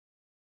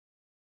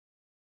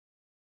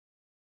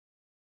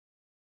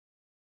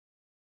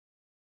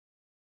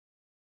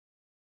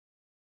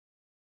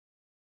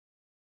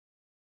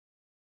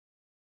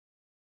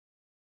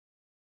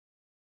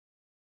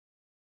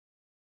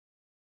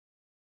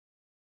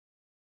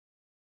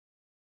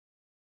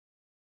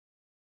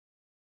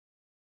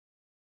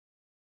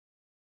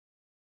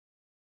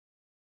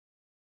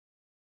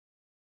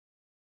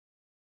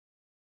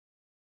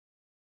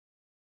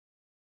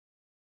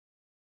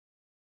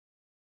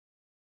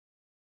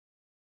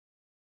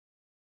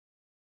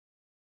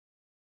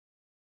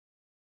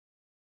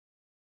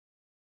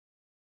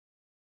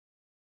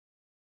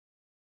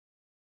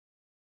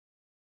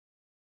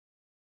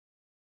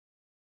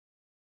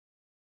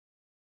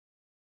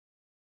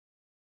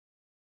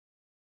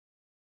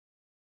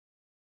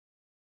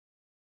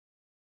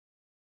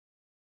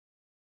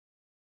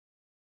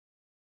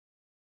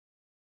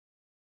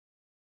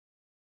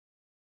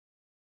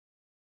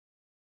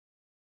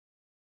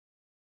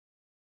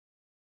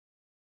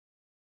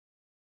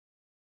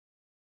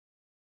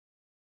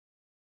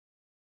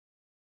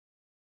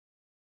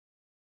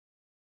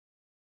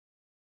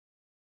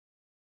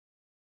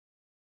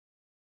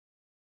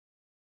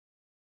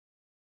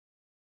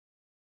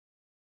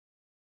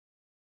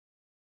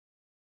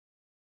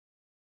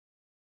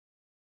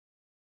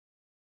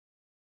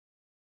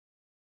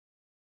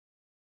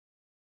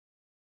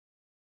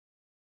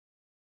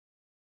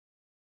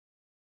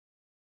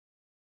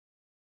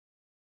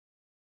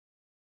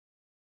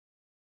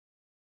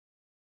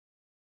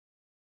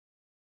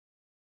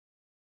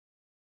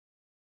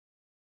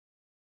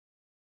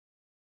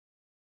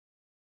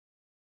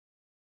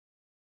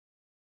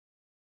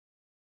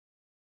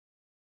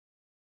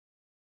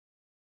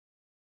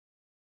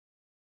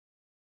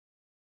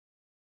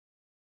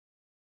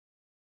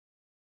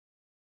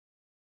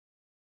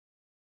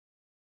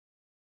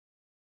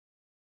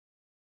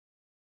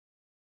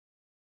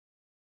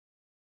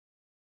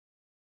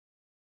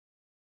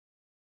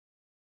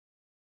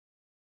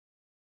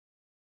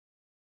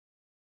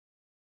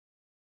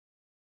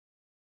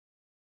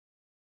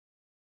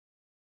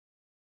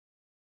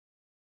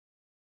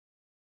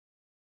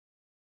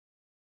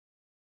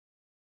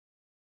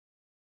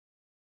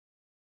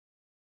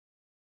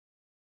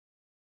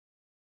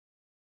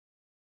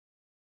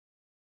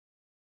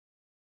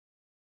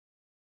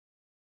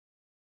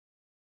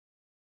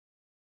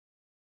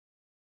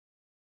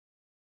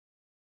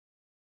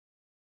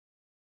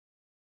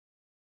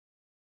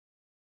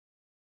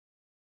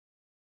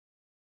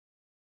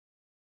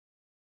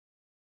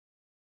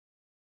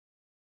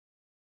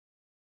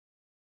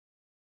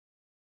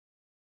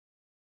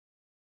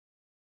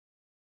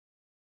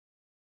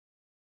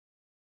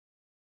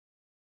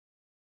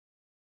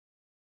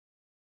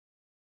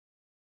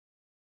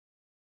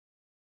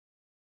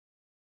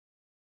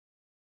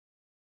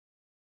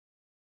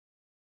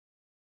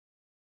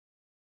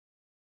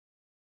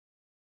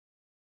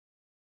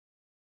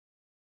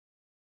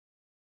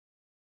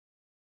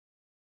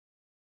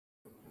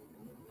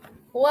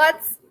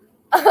What's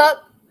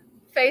up,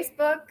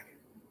 Facebook?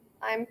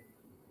 I'm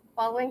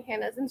following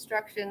Hannah's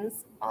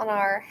instructions on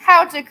our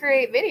how to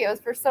create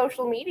videos for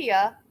social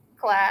media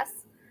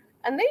class,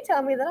 and they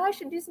tell me that I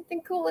should do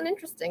something cool and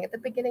interesting at the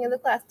beginning of the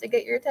class to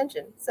get your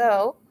attention.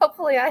 So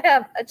hopefully I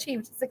have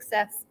achieved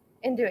success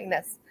in doing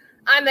this.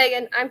 I'm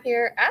Megan. I'm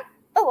here at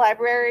the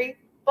library.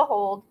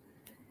 Behold,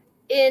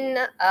 in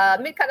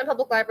Mid-Continent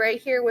Public Library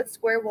here with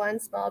Square One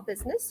Small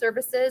Business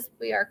Services.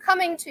 We are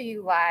coming to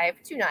you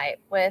live tonight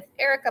with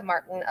Erica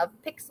Martin of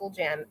Pixel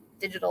Jam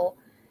Digital.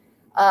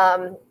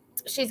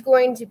 She's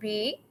going to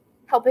be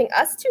helping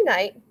us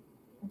tonight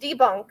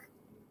debunk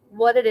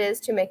what it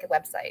is to make a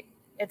website.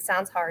 It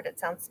sounds hard, it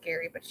sounds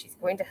scary, but she's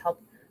going to help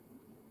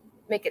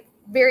make it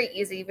very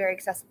easy, very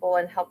accessible,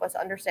 and help us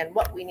understand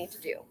what we need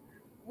to do.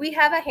 We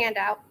have a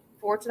handout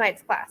for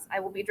tonight's class. I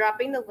will be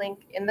dropping the link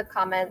in the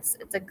comments.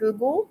 It's a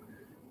Google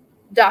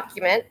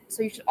document,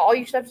 so all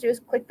you should have to do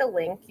is click the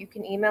link. You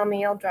can email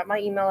me. I'll drop my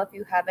email if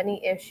you have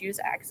any issues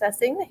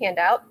accessing the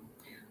handout,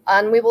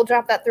 and we will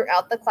drop that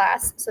throughout the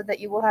class so that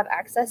you will have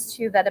access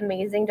to that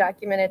amazing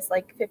document. It's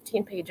like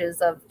 15 pages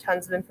of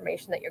tons of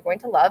information that you're going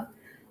to love.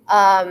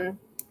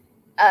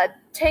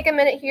 Take a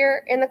minute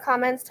here in the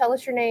comments. Tell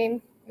us your name,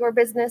 your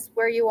business,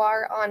 where you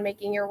are on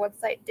making your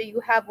website. Do you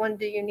have one?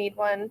 Do you need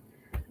one?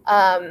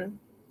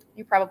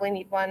 You probably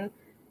need one,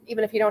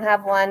 even if you don't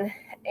have one.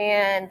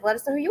 And let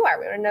us know who you are.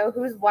 We want to know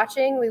who's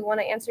watching. We want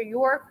to answer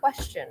your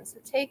questions. So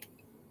take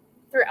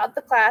throughout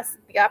the class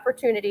the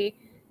opportunity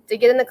to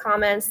get in the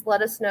comments.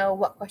 Let us know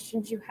what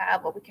questions you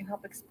have, what we can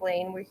help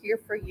explain. We're here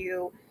for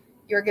you.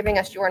 You're giving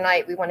us your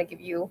night. We want to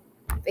give you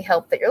the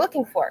help that you're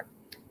looking for.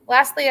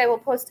 Lastly, I will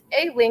post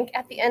a link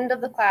at the end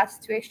of the class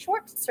to a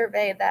short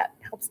survey that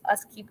helps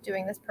us keep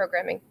doing this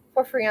programming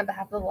for free on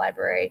behalf of the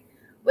library,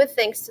 with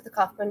thanks to the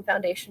Kauffman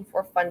Foundation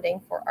for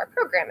funding for our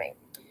programming.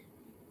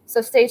 So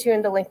stay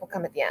tuned, the link will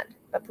come at the end,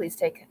 but please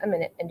take a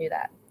minute and do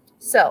that.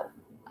 So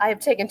I have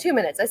taken 2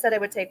 minutes. I said I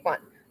would take one.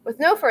 With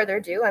no further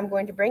ado, I'm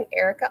going to bring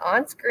Erica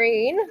on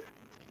screen.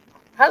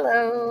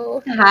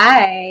 Hello.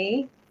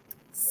 Hi.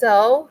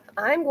 So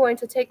I'm going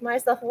to take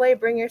myself away,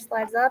 bring your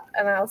slides up,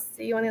 and I'll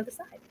see you on the other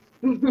side.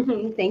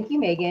 Thank you,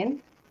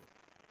 Megan.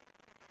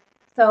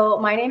 So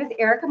my name is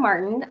Erica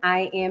Martin.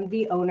 I am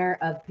the owner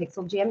of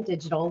Pixel Jam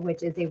Digital,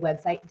 which is a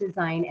website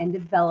design and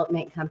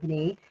development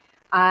company.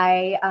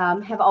 I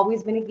have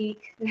always been a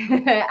geek.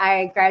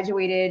 I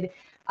graduated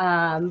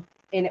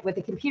with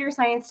a computer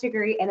science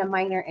degree and a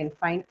minor in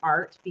fine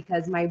art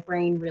because my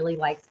brain really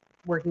likes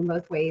working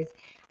both ways.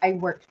 I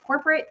worked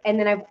corporate, and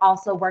then I've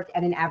also worked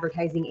at an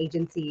advertising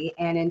agency.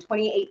 And in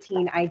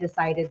 2018, I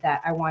decided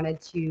that I wanted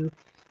to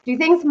do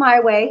things my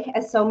way,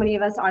 as so many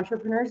of us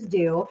entrepreneurs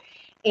do,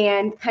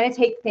 and kind of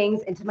take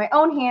things into my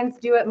own hands,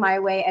 do it my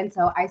way. And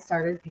so I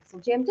started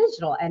Pixel Jam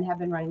Digital and have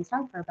been running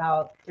strong for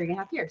about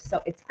 3.5 years.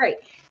 So it's great.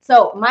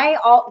 So my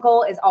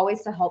goal is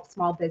always to help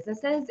small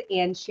businesses,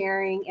 and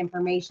sharing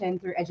information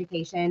through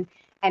education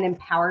and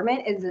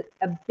empowerment is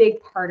a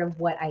big part of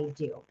what I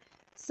do.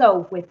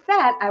 So with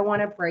that, I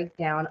want to break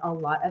down a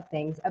lot of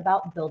things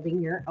about building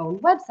your own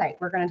website.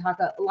 We're going to talk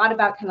a lot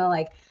about kind of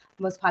like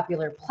most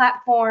popular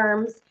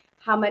platforms,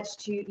 how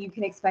much you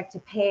can expect to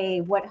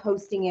pay, what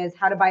hosting is,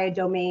 how to buy a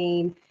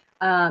domain,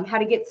 how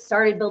to get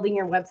started building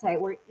your website.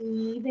 We're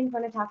even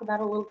going to talk about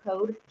a little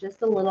code,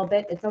 just a little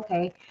bit. It's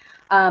okay.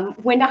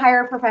 When to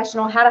hire a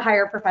professional, how to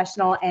hire a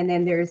professional. And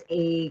then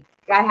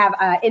I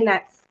have in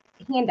that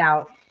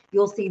handout,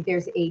 you'll see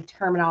there's a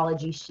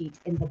terminology sheet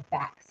in the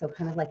back. So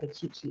kind of like a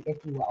cheat sheet, if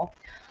you will.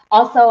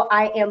 Also,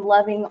 I am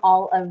loving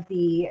all of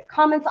the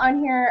comments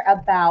on here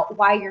about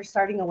why you're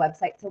starting a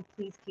website. So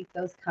please keep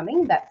those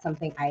coming. That's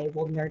something I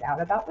will nerd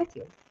out about with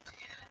you.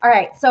 All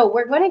right, so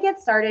we're going to get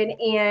started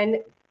and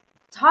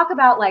talk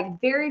about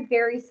like very,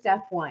 very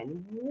step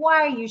one,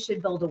 why you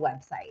should build a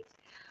website.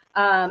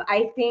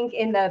 I think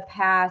in the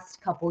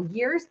past couple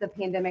years, the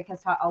pandemic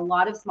has taught a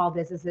lot of small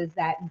businesses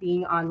that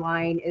being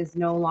online is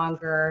no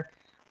longer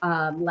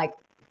like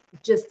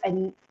just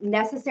a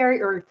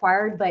necessary or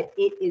required, but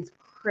it is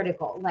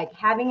critical. Like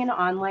having an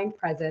online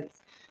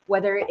presence,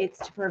 whether it's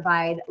to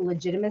provide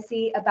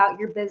legitimacy about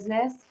your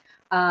business,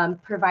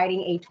 providing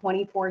a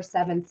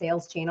 24/7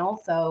 sales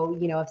channel. So,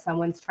 if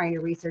someone's trying to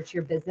research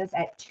your business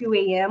at 2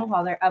 a.m.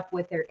 while they're up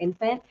with their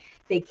infant,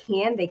 they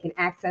can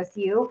access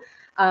you.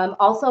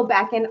 Also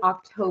back in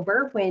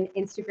October, when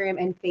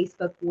Instagram and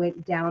Facebook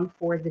went down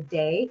for the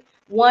day,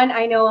 one,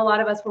 I know a lot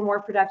of us were more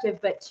productive,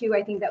 but two,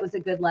 I think that was a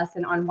good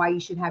lesson on why you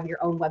should have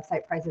your own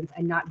website presence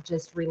and not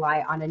just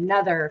rely on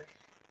another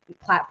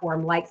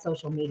platform like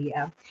social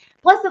media.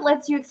 Plus, it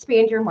lets you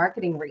expand your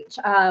marketing reach.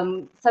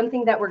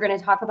 Something that we're going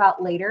to talk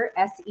about later,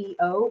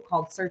 SEO,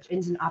 called search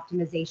engine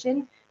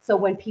optimization. So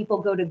when people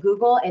go to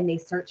Google and they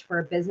search for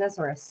a business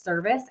or a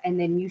service, and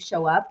then you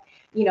show up,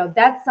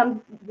 that's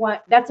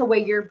a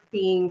way you're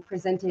being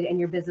presented and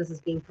your business is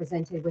being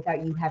presented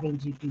without you having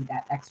to do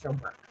that extra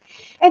work.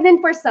 And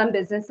then for some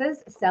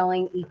businesses,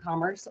 selling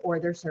e-commerce or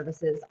their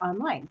services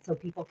online, so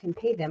people can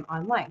pay them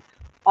online.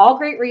 All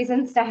great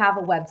reasons to have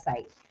a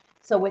website.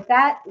 So with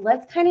that,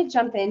 let's kind of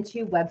jump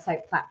into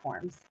website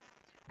platforms.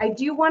 I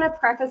do want to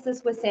preface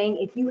this with saying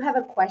if you have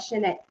a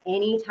question at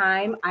any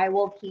time, I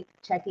will keep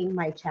checking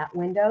my chat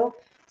window.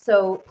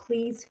 So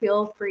please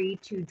feel free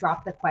to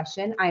drop the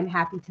question. I'm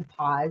happy to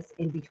pause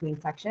in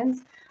between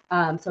sections.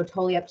 So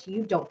totally up to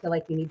you. Don't feel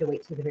like you need to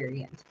wait to the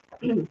very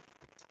end.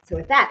 So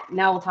with that,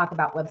 now we'll talk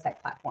about website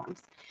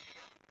platforms.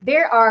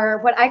 There are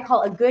what I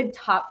call a good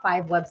top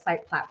 5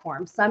 website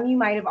platforms. Some you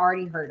might have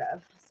already heard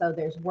of. So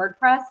there's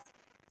WordPress,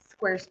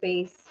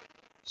 Squarespace,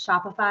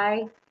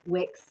 Shopify,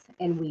 Wix,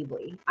 and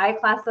Weebly. I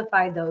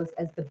classify those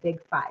as the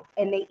big 5,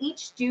 and they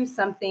each do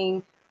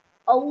something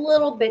a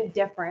little bit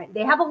different.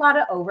 They have a lot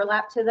of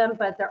overlap to them,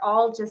 but they're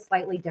all just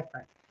slightly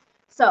different.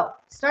 So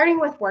starting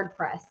with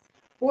WordPress.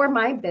 For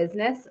my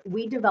business,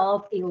 we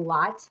develop a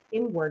lot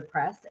in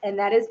WordPress, and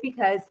that is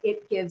because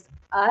it gives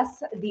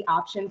us the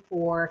option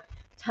for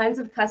tons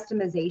of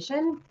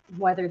customization,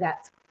 whether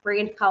that's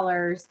brand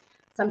colors,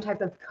 some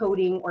type of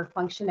coding or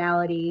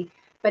functionality,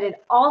 but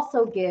it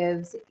also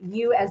gives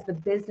you as the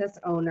business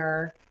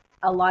owner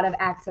a lot of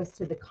access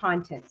to the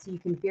content. So you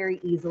can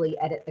very easily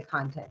edit the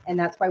content. And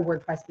that's why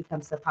WordPress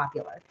becomes so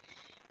popular.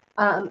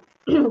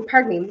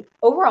 Pardon me.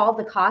 Overall,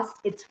 the cost,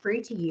 it's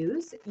free to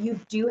use. You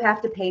do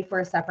have to pay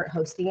for a separate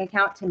hosting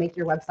account to make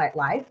your website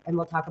live. And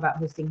we'll talk about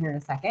hosting here in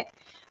a second.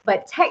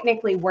 But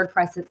technically,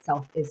 WordPress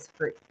itself is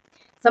free.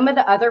 Some of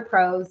the other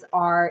pros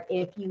are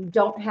if you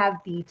don't have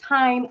the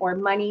time or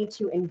money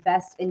to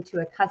invest into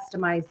a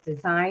customized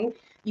design,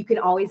 you can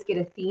always get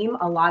a theme.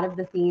 A lot of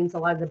the themes, a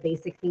lot of the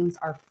basic themes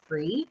are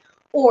free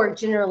or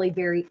generally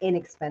very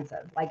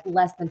inexpensive, like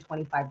less than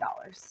 $25.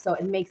 So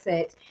it makes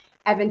it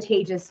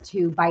advantageous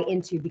to buy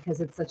into because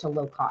it's such a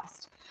low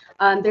cost.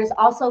 There's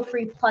also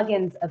free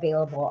plugins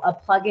available. A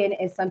plugin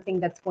is something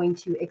that's going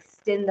to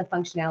extend the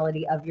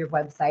functionality of your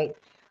website.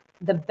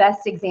 The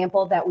best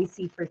example that we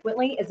see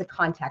frequently is a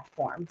contact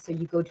form. So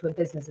you go to a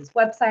business's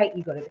website,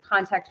 you go to the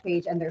contact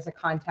page, and there's a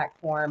contact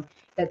form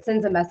that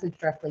sends a message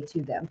directly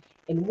to them.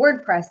 In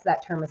WordPress,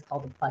 that term is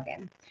called a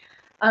plugin.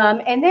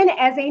 And then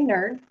as a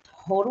nerd,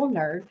 total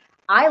nerd,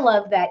 I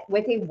love that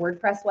with a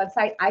WordPress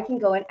website, I can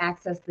go and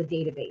access the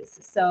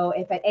database. So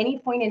if at any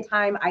point in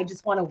time, I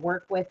just want to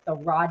work with the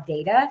raw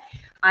data,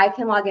 I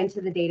can log into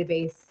the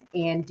database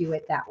and do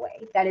it that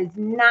way. That is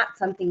not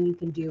something you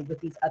can do with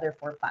these other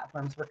 4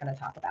 platforms we're going to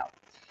talk about.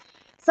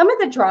 Some of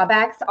the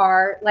drawbacks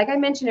are, like I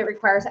mentioned, it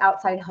requires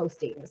outside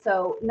hosting.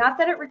 So not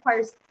that it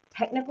requires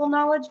technical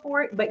knowledge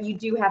for it, but you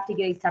do have to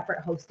get a separate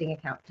hosting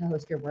account to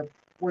host your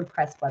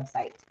WordPress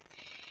website.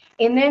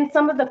 And then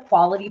some of the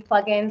quality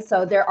plugins.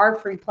 So there are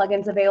free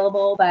plugins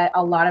available, but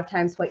a lot of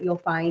times what you'll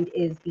find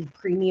is the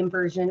premium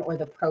version or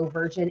the pro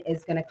version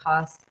is going to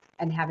cost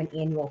and have an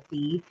annual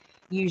fee.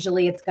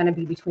 Usually it's going to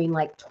be between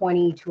like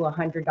 $20 to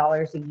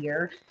 $100 a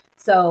year.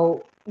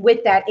 So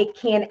with that, it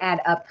can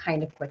add up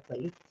kind of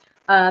quickly.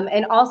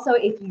 And also,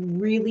 if you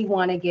really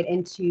want to get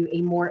into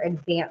a more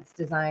advanced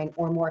design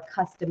or more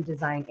custom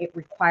design, it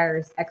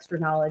requires extra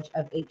knowledge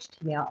of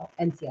HTML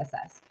and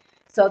CSS.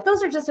 So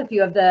those are just a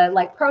few of the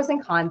like pros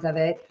and cons of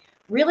it.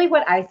 Really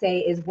what I say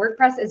is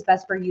WordPress is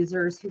best for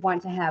users who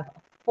want to have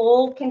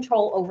full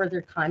control over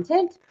their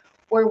content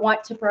or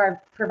want to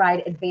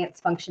provide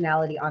advanced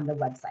functionality on the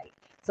website.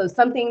 So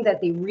something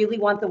that they really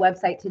want the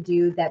website to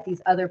do that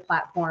these other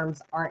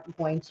platforms aren't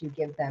going to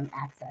give them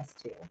access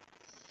to.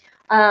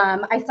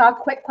 I saw a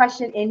quick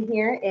question in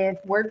here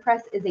if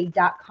WordPress is a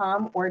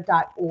 .com or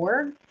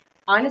 .org.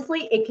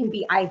 Honestly, it can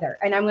be either.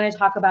 And I'm going to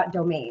talk about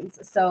domains.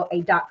 So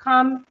a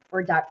 .com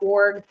or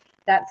 .org,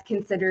 that's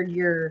considered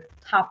your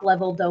top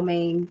level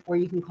domain, or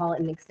you can call it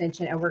an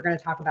extension. And we're going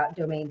to talk about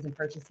domains and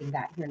purchasing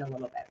that here in a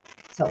little bit.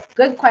 So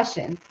good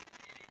question.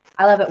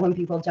 I love it when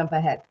people jump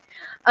ahead.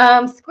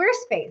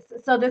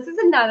 Squarespace. So this is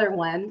another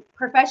one.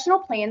 Professional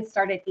plans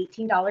start at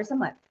 $18 a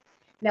month.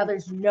 Now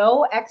there's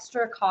no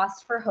extra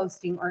cost for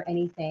hosting or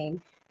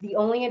anything. The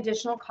only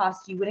additional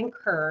cost you would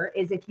incur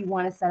is if you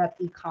want to set up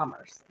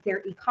e-commerce.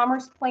 Their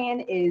e-commerce plan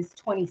is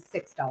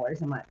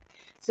 $26 a month.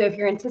 So if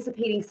you're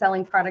anticipating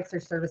selling products or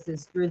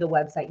services through the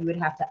website, you would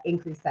have to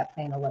increase that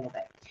plan a little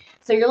bit.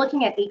 So you're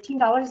looking at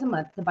 $18 a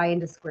month to buy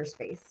into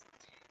Squarespace.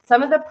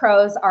 Some of the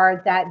pros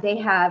are that they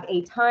have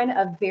a ton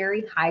of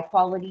very high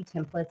quality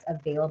templates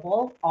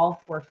available,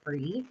 all for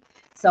free.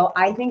 So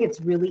I think it's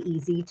really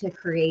easy to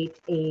create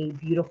a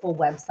beautiful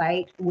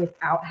website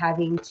without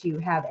having to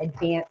have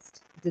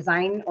advanced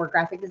design or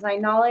graphic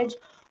design knowledge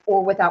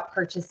or without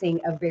purchasing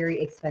a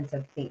very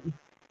expensive theme.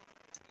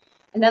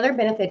 Another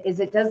benefit is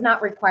it does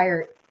not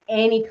require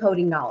any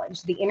coding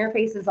knowledge. The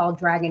interface is all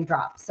drag and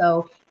drop.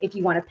 So if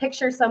you want a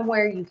picture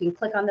somewhere, you can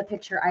click on the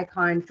picture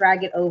icon,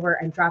 drag it over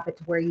and drop it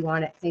to where you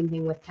want it. Same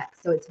thing with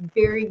text. So it's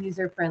very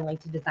user-friendly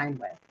to design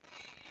with.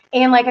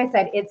 And like I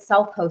said, it's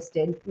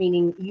self-hosted,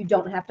 meaning you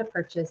don't have to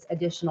purchase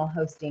additional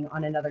hosting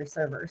on another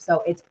server.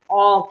 So it's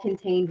all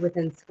contained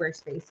within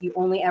Squarespace. You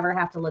only ever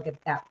have to look at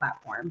that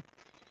platform.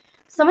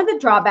 Some of the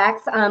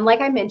drawbacks,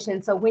 like I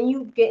mentioned, so when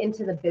you get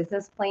into the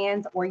business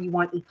plans or you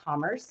want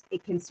e-commerce,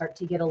 it can start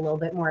to get a little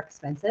bit more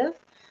expensive.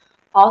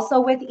 Also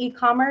with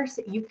e-commerce,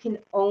 you can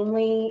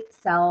only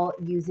sell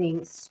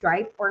using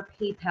Stripe or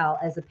PayPal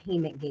as a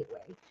payment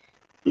gateway.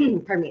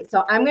 pardon me.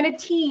 So I'm going to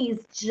tease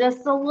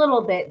just a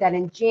little bit that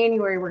in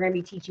January, we're going to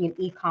be teaching an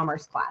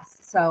e-commerce class.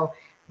 So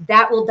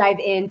that will dive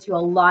into a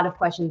lot of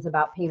questions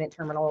about payment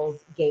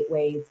terminals,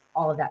 gateways,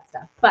 all of that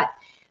stuff. But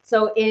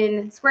so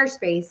in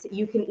Squarespace,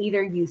 you can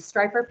either use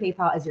Stripe or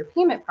PayPal as your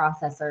payment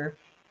processor,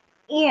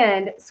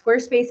 and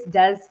Squarespace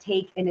does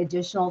take an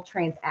additional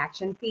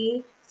transaction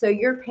fee. So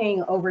you're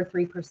paying over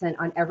 3%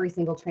 on every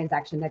single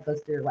transaction that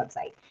goes through your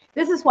website.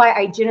 This is why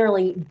I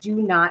generally do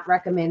not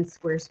recommend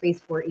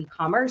Squarespace for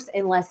e-commerce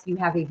unless you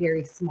have a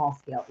very small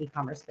scale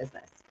e-commerce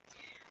business.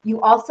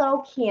 You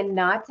also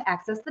cannot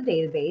access the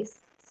database.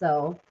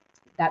 So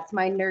that's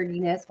my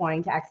nerdiness,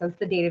 wanting to access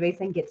the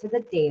database and get to the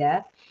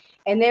data.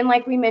 And then,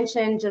 like we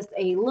mentioned just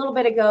a little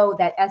bit ago,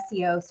 that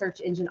SEO,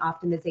 search engine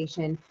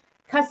optimization,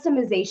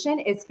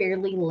 customization is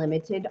fairly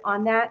limited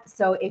on that.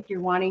 So if you're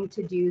wanting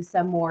to do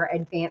some more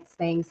advanced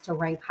things to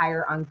rank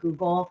higher on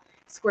Google,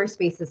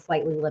 Squarespace is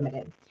slightly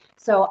limited.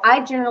 So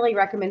I generally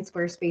recommend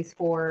Squarespace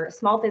for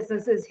small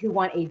businesses who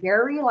want a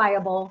very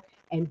reliable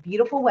and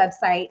beautiful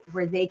website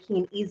where they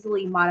can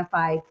easily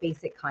modify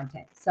basic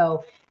content.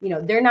 So,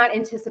 they're not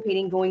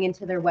anticipating going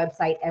into their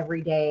website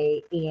every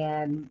day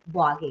and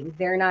blogging.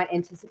 They're not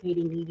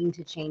anticipating needing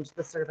to change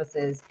the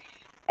services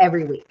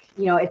every week.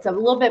 It's a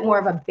little bit more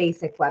of a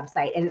basic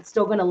website, and it's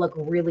still going to look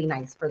really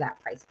nice for that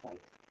price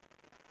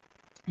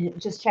point.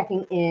 Just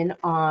checking in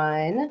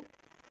on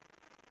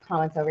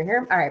comments over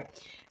here. All right.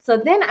 So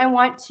then I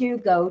want to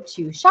go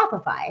to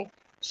Shopify.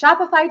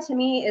 Shopify to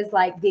me is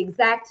like the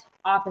exact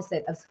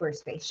opposite of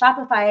Squarespace.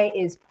 Shopify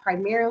is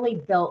primarily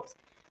built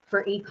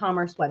for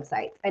e-commerce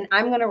websites, and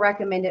I'm going to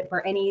recommend it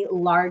for any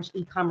large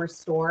e-commerce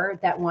store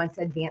that wants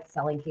advanced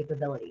selling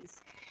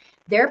capabilities.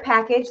 Their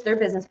package, their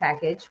business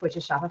package, which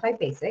is Shopify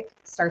Basic,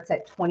 starts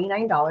at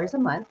 $29 a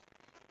month.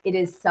 It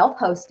is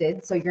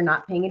self-hosted, so you're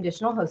not paying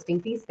additional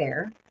hosting fees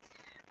there.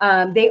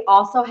 They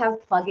also have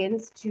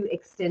plugins to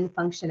extend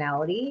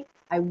functionality.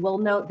 I will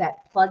note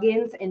that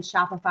plugins in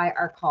Shopify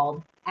are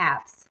called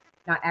apps,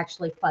 not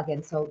actually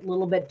plugins. So a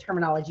little bit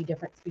terminology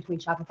difference between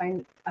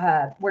Shopify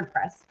and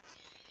WordPress.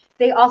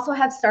 They also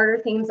have starter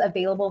themes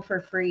available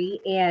for free.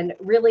 And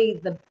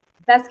really the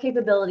best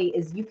capability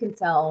is you can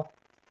sell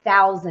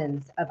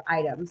thousands of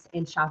items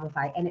in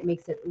Shopify, and it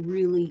makes it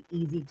really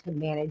easy to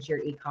manage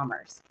your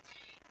e-commerce.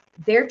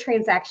 Their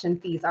transaction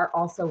fees are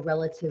also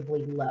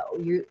relatively low.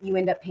 You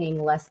end up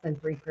paying less than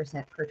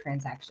 3% per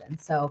transaction.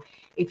 So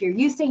if you're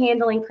used to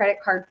handling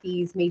credit card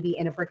fees, maybe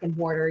in a brick and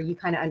mortar, you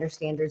kind of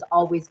understand there's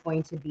always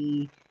going to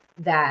be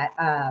that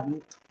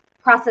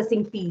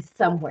processing fee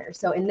somewhere.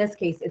 So in this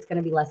case, it's going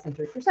to be less than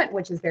 3%,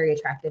 which is very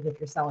attractive if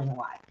you're selling a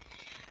lot.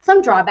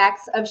 Some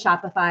drawbacks of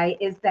Shopify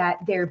is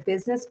that their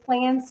business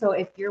plans, so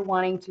if you're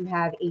wanting to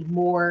have a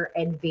more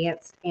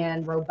advanced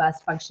and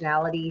robust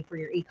functionality for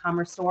your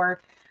e-commerce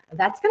store,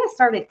 that's going to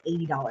start at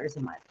 $80 a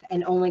month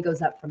and only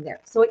goes up from there.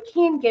 So it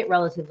can get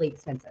relatively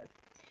expensive.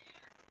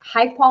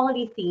 High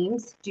quality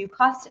themes do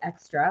cost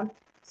extra.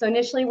 So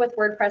initially with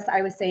WordPress,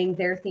 I was saying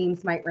their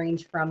themes might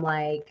range from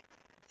like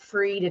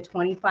free to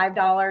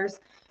 $25.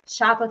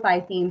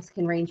 Shopify themes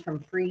can range from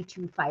free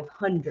to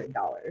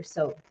 $500.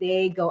 So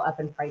they go up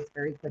in price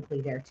very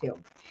quickly there too.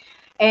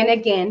 And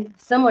again,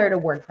 similar to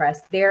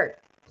WordPress, their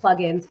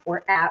plugins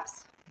or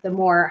apps, the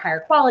more higher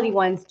quality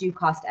ones do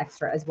cost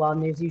extra as well.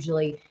 And there's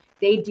usually,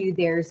 they do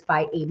theirs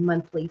by a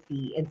monthly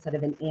fee instead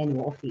of an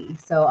annual fee.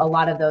 So a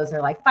lot of those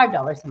are like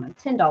 $5 a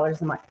month,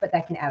 $10 a month, but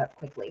that can add up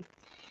quickly.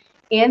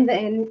 And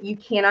then you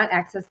cannot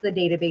access the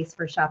database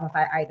for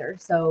Shopify either.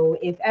 So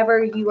if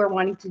ever you are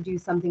wanting to do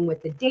something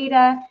with the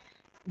data,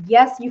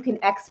 yes, you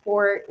can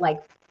export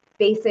like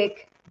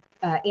basic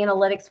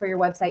analytics for your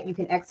website. You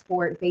can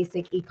export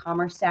basic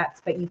e-commerce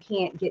stats, but you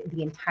can't get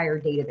the entire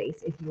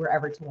database if you were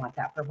ever to want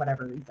that for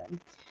whatever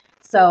reason.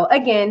 So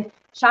again,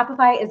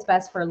 Shopify is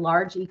best for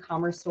large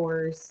e-commerce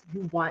stores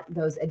who want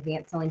those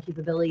advanced selling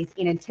capabilities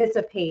and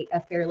anticipate a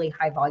fairly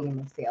high volume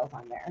of sales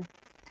on there.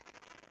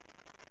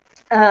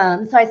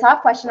 So I saw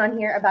a question on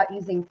here about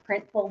using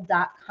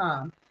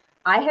Printful.com.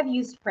 I have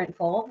used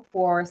Printful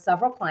for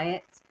several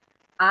clients.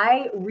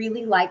 I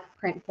really like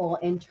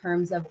Printful in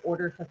terms of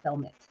order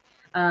fulfillment.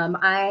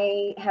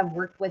 I have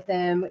worked with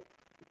them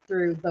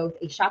through both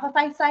a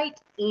Shopify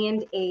site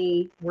and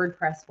a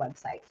WordPress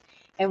website.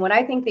 And what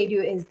I think they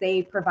do is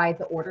they provide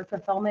the order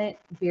fulfillment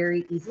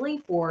very easily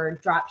for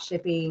drop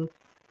shipping,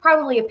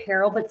 probably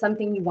apparel, but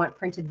something you want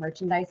printed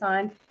merchandise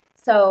on.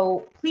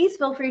 So please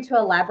feel free to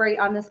elaborate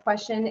on this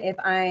question.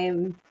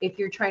 If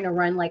you're trying to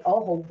run like a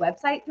whole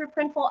website through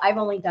Printful, I've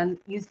only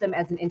used them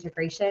as an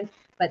integration,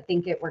 but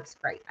think it works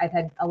great. I've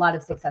had a lot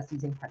of success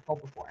using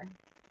Printful before.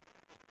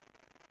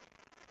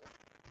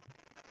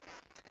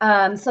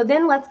 So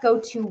then let's go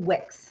to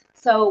Wix.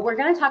 So we're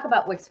going to talk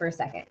about Wix for a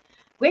second.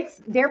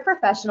 Wix, their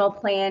professional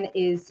plan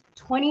is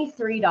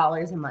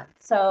 $23 a month.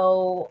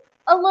 So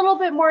a little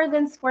bit more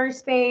than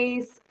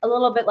Squarespace, a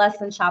little bit less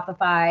than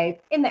Shopify,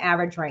 in the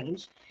average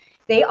range.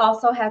 They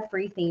also have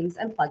free themes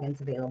and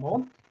plugins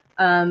available.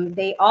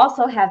 They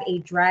also have a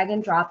drag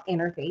and drop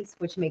interface,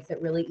 which makes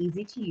it really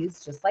easy to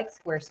use, just like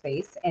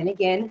Squarespace. And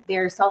again,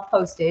 they're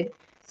self-hosted,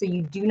 So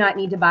you do not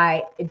need to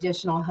buy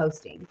additional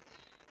hosting.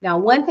 Now,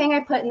 one thing I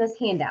put in this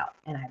handout,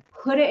 and I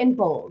put it in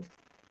bold,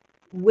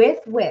 with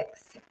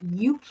Wix,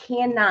 you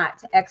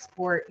cannot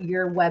export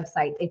your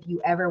website if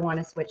you ever want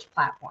to switch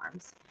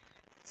platforms.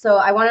 So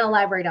I want to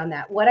elaborate on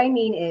that. What I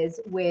mean is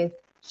with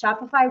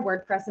Shopify,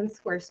 WordPress, and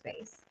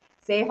Squarespace,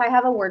 say if I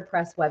have a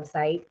WordPress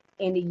website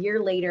and a year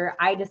later,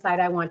 I decide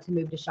I want to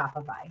move to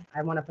Shopify.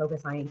 I want to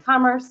focus on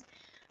e-commerce.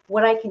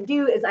 What I can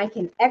do is I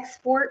can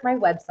export my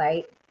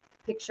website,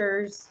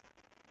 pictures,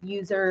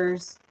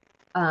 users,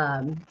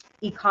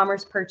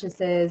 e-commerce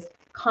purchases,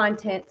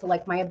 content, so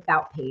like my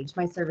about page,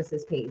 my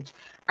services page.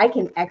 I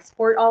can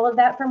export all of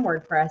that from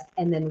WordPress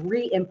and then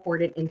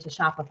re-import it into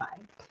Shopify.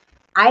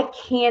 I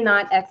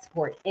cannot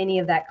export any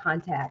of that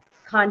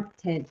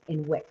content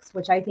in Wix,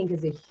 which I think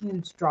is a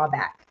huge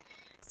drawback.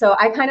 So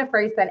I kind of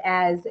phrase that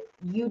as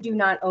you do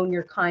not own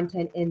your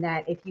content, in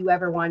that if you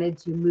ever wanted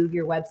to move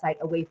your website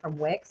away from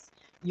Wix,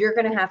 you're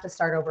going to have to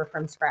start over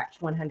from scratch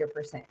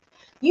 100%.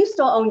 You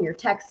still own your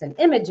text and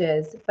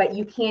images, but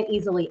you can't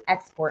easily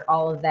export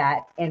all of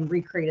that and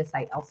recreate a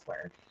site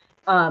elsewhere.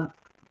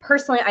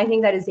 Personally, I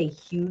think that is a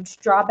huge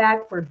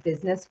drawback for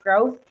business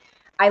growth.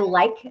 I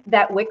like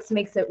that Wix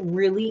makes it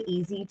really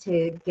easy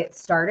to get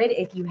started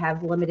if you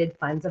have limited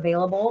funds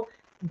available,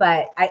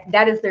 but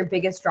that is their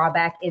biggest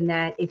drawback, in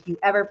that if you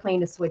ever plan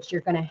to switch,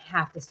 you're going to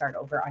have to start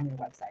over on your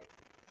website.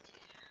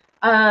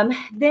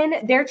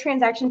 Then their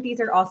transaction fees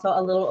are also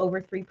a little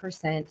over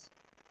 3%.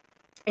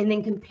 And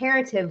then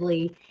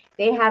comparatively,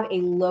 they have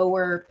a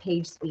lower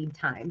page speed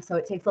time. So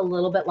it takes a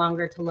little bit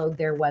longer to load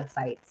their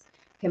websites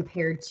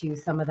compared to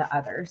some of the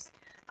others.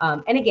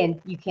 And again,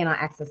 you cannot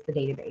access the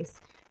database.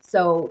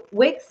 So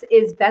Wix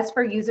is best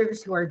for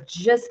users who are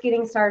just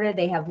getting started.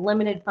 They have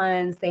limited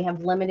funds. They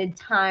have limited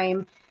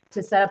time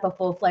to set up a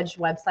full-fledged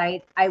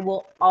website. I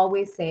will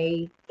always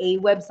say a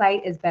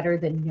website is better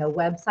than no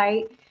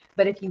website.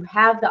 But if you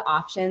have the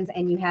options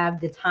and you have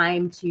the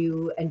time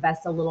to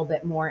invest a little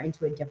bit more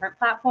into a different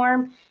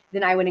platform,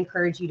 then I would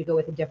encourage you to go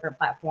with a different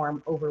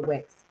platform over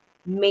Wix,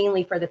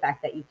 mainly for the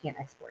fact that you can't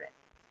export it.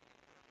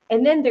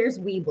 And then there's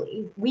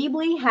Weebly.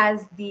 Weebly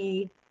has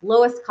the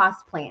lowest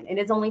cost plan. It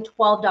is only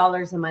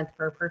 $12 a month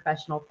for a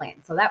professional plan.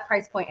 So that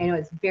price point, I know,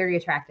 is very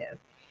attractive.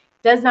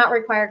 Does not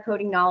require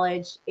coding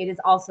knowledge. It is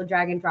also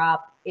drag and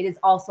drop. It is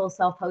also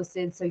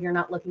self-hosted, so you're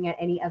not looking at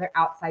any other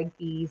outside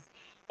fees.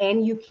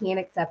 And you can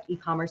accept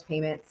e-commerce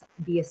payments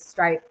via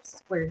Stripe,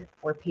 Square,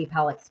 or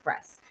PayPal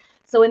Express.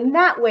 So in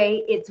that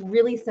way, it's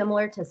really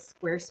similar to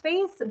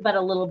Squarespace, but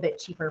a little bit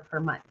cheaper per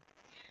month.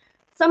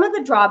 Some of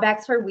the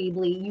drawbacks for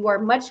Weebly: you are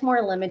much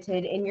more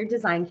limited in your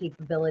design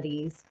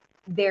capabilities.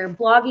 Their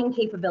blogging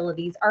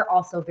capabilities are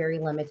also very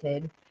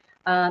limited.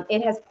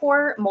 It has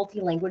poor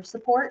multi-language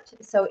support.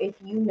 So if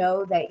you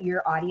know that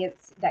your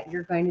audience that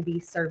you're going to be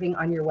serving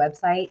on your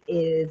website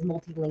is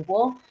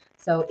multilingual,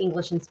 so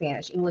English and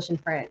Spanish, English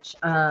and French,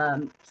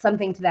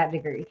 something to that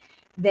degree,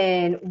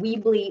 then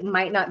Weebly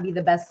might not be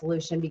the best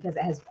solution because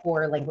it has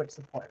poor language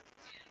support.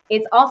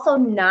 It's also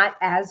not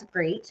as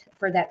great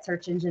for that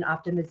search engine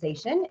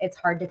optimization. It's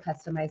hard to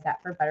customize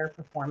that for better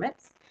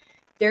performance.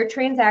 Their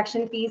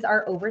transaction fees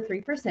are over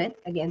 3%,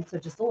 again, so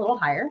just a little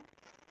higher.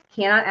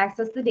 Cannot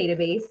access the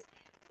database.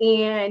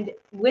 And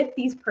with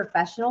these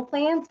professional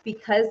plans,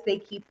 because they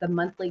keep the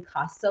monthly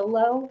cost so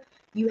low,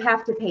 you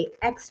have to pay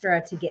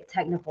extra to get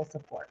technical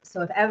support.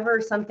 So if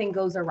ever something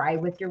goes awry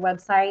with your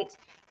website,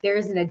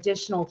 there's an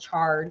additional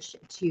charge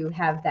to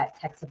have that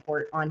tech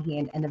support on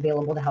hand and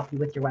available to help you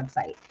with your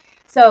website.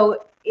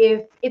 So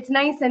if it's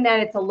nice in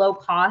that it's a low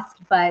cost,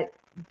 but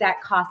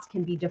that cost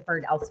can be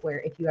deferred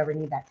elsewhere if you ever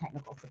need that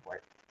technical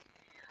support.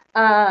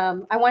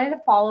 I wanted to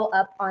follow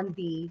up on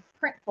the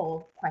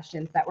Printful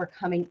questions that were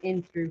coming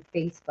in through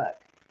Facebook.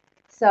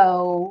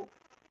 So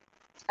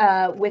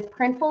with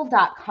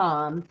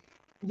Printful.com,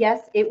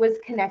 yes, it was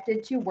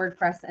connected to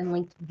WordPress and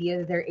linked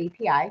via their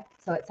API.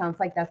 So it sounds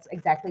like that's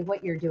exactly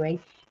what you're doing.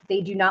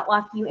 They do not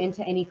lock you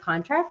into any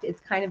contract. It's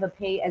kind of a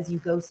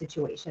pay-as-you-go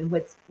situation,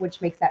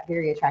 which makes that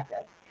very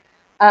attractive.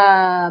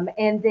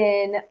 And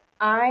then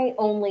I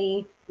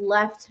only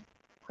left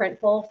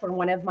Printful for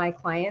one of my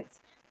clients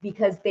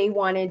because they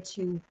wanted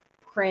to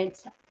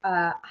print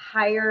a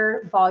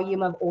higher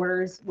volume of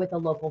orders with a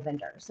local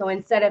vendor. So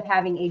instead of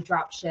having a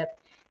drop ship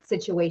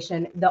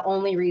situation, the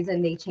only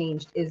reason they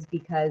changed is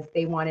because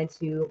they wanted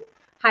to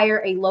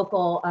hire a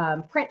local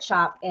print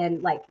shop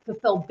and like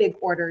fulfill big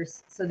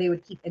orders, so they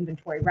would keep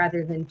inventory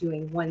rather than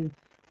doing one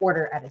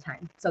order at a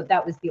time. So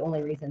that was the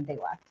only reason they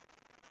left.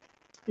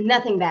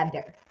 Nothing bad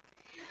there.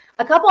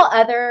 A couple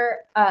other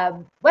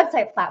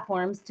website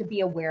platforms to be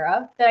aware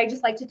of that I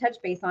just like to touch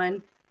base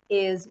on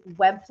is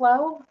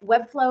Webflow.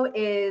 Webflow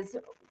is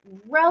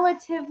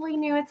relatively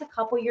new. It's a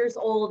couple years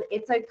old.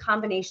 It's a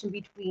combination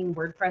between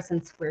WordPress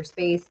and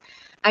Squarespace.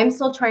 I'm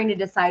still trying to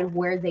decide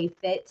where they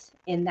fit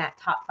in that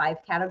top 5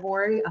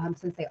 category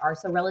since they are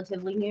so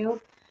relatively new.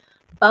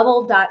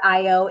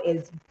 Bubble.io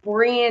is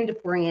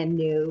brand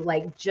new,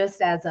 like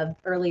just as of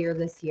earlier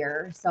this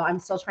year. So I'm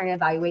still trying to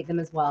evaluate them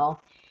as well.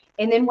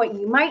 And then what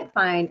you might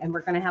find, and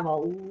we're going to have a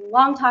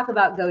long talk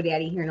about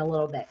GoDaddy here in a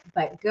little bit,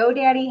 but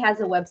GoDaddy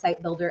has a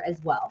website builder as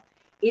well.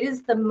 It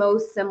is the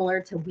most similar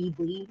to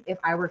Weebly if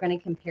I were going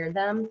to compare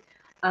them.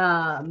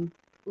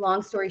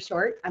 Long story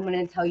short, I'm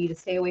going to tell you to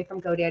stay away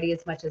from GoDaddy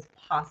as much as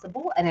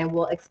possible, and I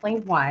will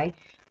explain why.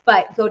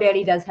 But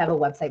GoDaddy does have a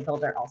website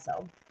builder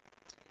also.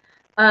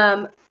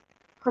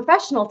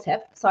 Professional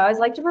tip. So I always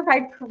like to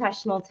provide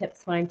professional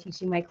tips when I'm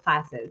teaching my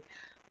classes.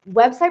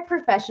 Website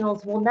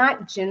professionals will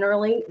not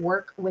generally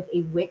work with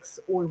a Wix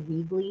or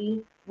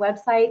Weebly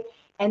website,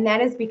 and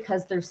that is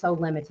because they're so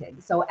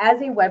limited. So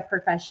as a web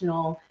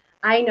professional,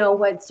 I know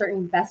what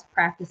certain best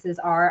practices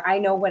are. I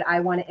know what I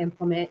want to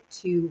implement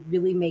to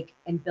really make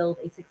and build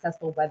a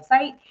successful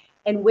website,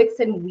 and Wix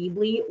and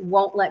Weebly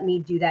won't let me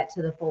do that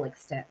to the full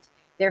extent.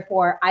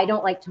 Therefore, I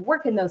don't like to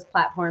work in those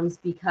platforms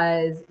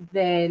because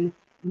then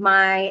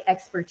my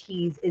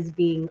expertise is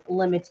being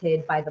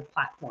limited by the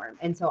platform.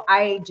 And so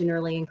I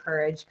generally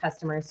encourage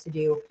customers to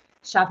do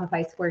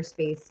Shopify,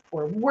 Squarespace,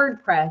 or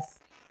WordPress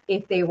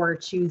if they were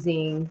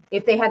choosing,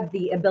 if they had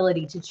the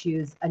ability to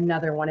choose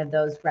another one of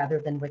those rather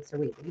than Wix or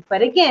Weebly.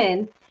 But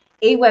again,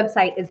 a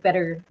website is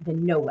better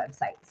than no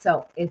website.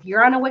 So if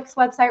you're on a Wix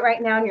website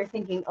right now and you're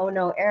thinking, oh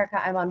no, Erica,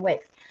 I'm on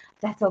Wix,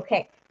 that's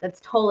okay. That's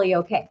totally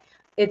okay.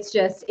 It's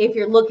just if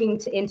you're looking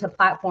into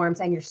platforms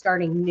and you're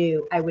starting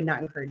new, I would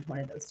not encourage one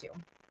of those two.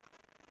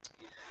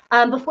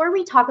 Before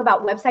we talk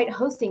about website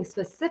hosting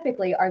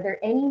specifically, are there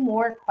any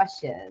more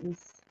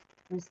questions?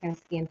 I'm just going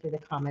to scan through the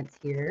comments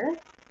here.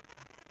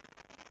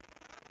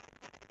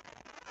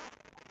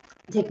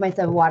 Take my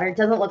sip of water. It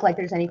doesn't look like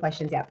there's any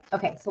questions yet.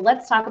 Okay, so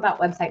let's talk about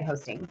website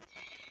hosting.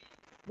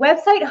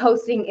 Website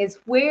hosting is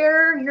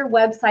where your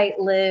website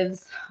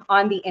lives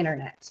on the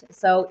internet.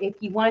 So if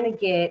you want to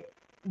get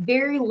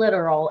very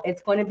literal,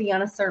 it's going to be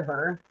on a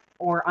server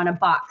or on a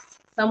box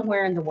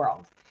somewhere in the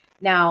world.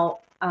 Now,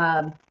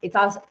 it's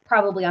also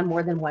probably on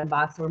more than one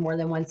box or more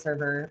than one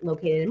server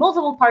located in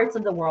multiple parts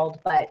of the world,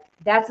 but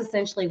that's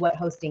essentially what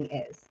hosting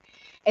is.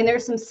 And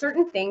there's some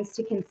certain things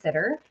to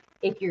consider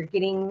if you're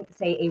getting,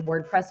 say, a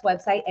WordPress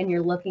website and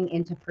you're looking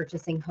into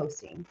purchasing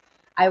hosting.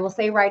 I will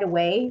say right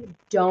away,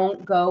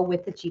 don't go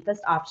with the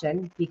cheapest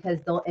option because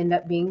there'll end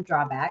up being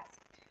drawbacks.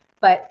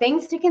 But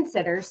things to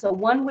consider, so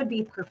one would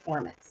be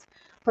performance.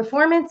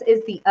 Performance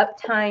is the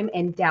uptime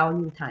and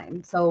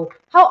downtime. So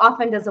how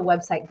often does a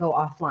website go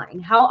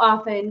offline? How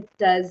often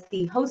does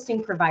the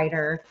hosting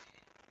provider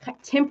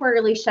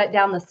temporarily shut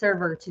down the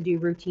server to do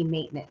routine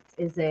maintenance?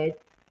 Is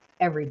it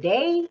every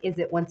day? Is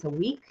it once a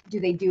week? Do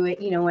they do it,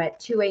 at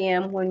 2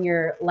 a.m. when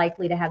you're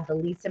likely to have the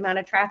least amount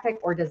of traffic,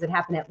 or does it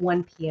happen at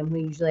 1 p.m.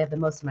 when you usually have the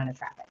most amount of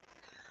traffic?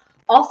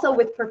 Also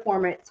with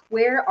performance,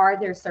 where are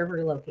their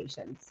server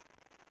locations?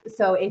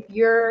 So if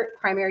your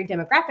primary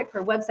demographic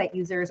for website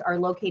users are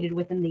located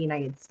within the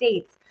United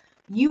States,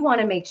 you want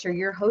to make sure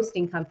your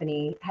hosting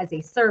company has a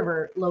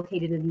server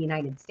located in the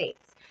United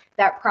States.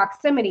 That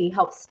proximity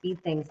helps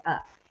speed things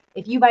up.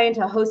 If you buy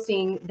into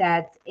hosting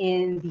that's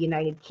in the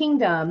United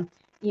Kingdom,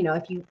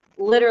 if you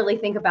literally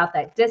think about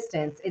that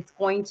distance, it's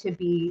going to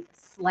be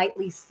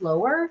slightly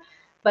slower,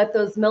 but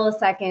those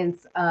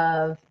milliseconds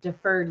of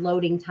deferred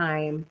loading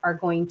time are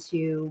going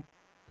to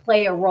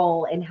play a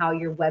role in how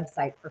your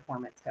website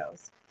performance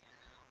goes.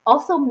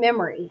 Also,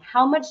 memory,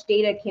 how much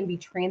data can be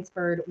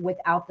transferred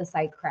without the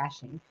site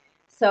crashing?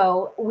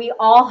 So we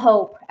all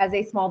hope as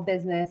a small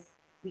business,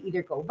 we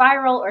either go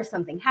viral or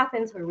something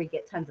happens where we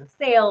get tons of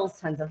sales,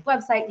 tons of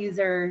website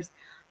users,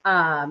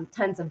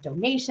 tons of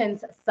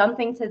donations,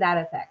 something to that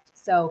effect.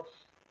 So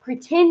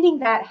pretending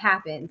that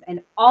happens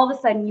and all of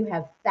a sudden you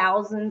have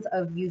thousands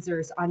of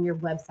users on your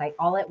website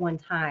all at one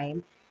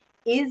time,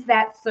 is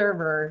that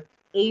server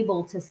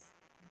able to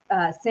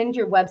send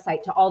your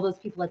website to all those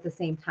people at the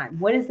same time?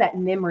 What is that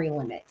memory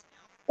limit?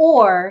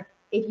 Or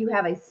if you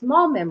have a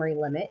small memory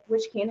limit,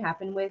 which can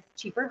happen with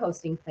cheaper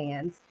hosting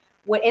plans,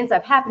 what ends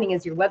up happening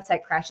is your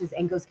website crashes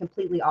and goes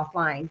completely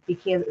offline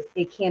because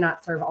it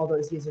cannot serve all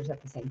those users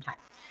at the same time.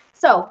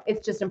 So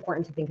it's just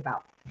important to think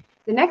about.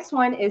 The next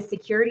one is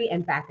security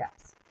and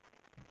backups.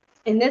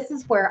 And this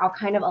is where I'll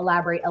kind of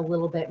elaborate a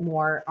little bit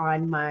more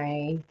on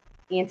my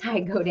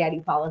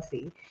anti-GoDaddy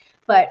policy.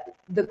 But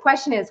the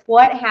question is,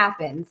 what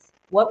happens?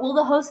 What will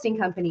the hosting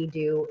company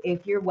do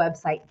if your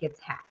website gets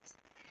hacked?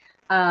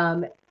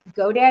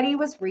 GoDaddy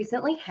was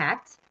recently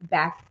hacked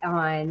back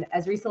on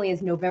as recently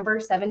as November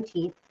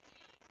 17th.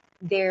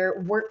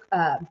 Their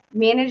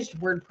managed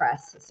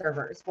WordPress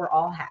servers were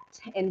all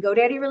hacked. And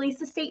GoDaddy released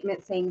a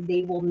statement saying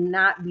they will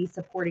not be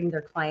supporting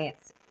their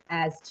clients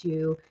as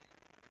to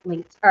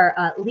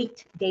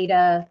leaked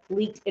data,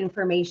 leaked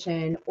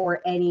information,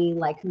 or any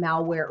like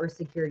malware or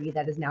security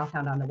that is now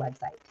found on the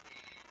website.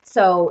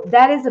 So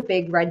that is a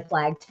big red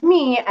flag to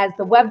me as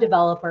the web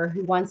developer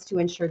who wants to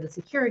ensure the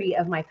security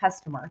of my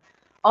customer.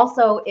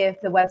 Also,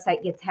 if the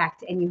website gets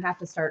hacked and you have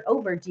to start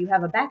over, do you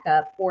have a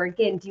backup? Or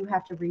again, do you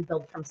have to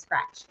rebuild from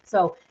scratch?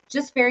 So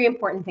just very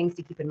important things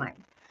to keep in mind.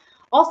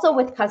 Also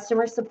with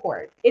customer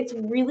support, it's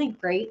really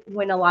great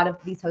when a lot of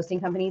these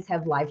hosting companies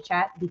have live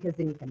chat because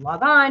then you can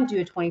log on, do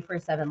a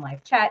 24/7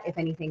 live chat if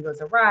anything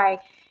goes awry.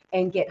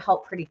 and get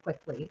help pretty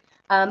quickly.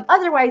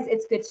 Otherwise,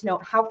 it's good to know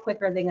how quick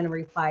are they going to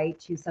reply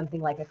to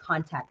something like a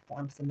contact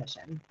form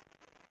submission.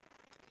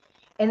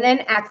 And then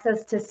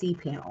access to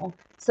cPanel.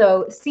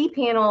 So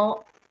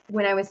cPanel,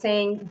 when I was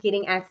saying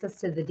getting access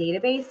to the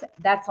database,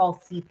 that's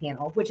all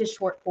cPanel, which is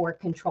short for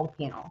control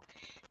panel.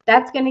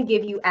 That's going to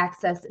give you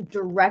access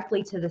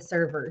directly to the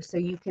server, so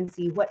you can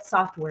see what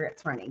software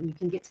it's running. You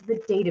can get to the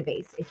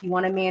database if you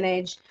want to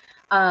manage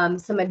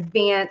some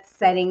advanced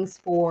settings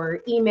for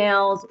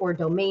emails or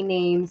domain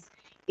names.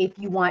 If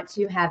you want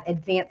to have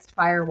advanced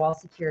firewall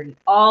security,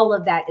 all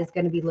of that is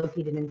going to be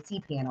located in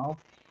cPanel.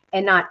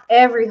 And not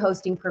every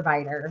hosting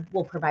provider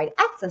will provide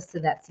access to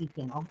that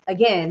cPanel.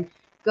 Again,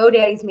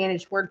 GoDaddy's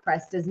managed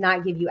WordPress does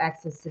not give you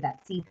access to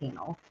that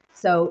cPanel.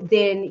 So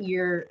then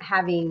you're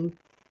having,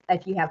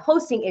 if you have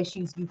hosting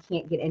issues, you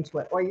can't get into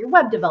it, or your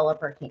web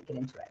developer can't get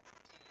into it.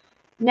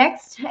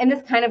 Next, and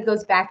this kind of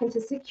goes back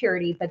into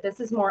security, but this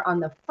is more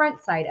on the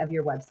front side of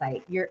your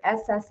website, your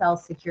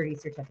SSL security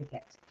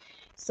certificate.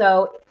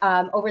 So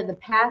over the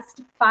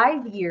past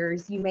 5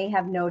 years, you may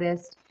have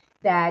noticed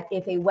that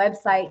if a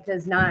website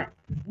does not,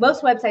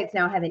 most websites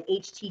now have an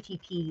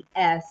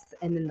HTTPS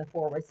and then the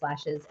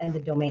 / and the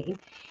domain.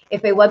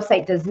 If a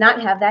website does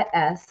not have that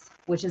S,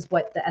 which is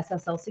what the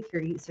SSL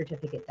security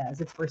certificate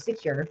does, it's for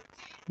secure,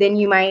 then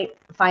you might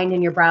find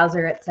in your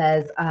browser it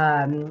says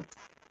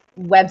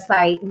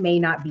website may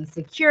not be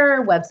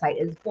secure, website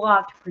is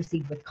blocked,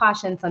 proceed with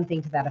caution,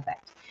 something to that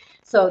effect.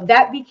 So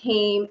that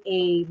became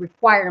a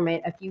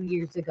requirement a few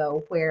years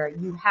ago where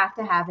you have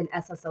to have an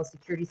SSL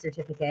security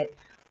certificate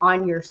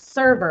on your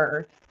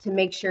server to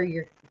make sure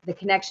the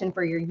connection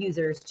for your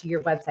users to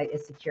your website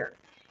is secure.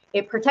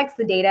 It protects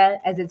the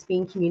data as it's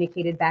being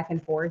communicated back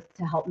and forth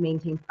to help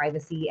maintain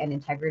privacy and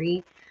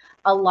integrity.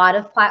 A lot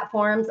of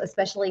platforms,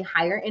 especially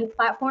higher end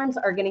platforms,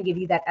 are going to give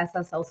you that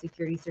SSL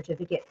security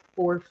certificate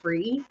for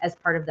free as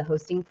part of the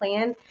hosting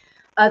plan.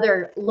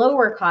 Other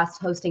lower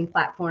cost hosting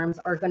platforms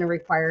are going to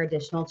require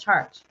additional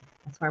charge.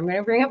 That's why I'm going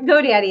to bring up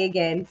GoDaddy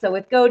again. So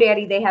with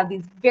GoDaddy, they have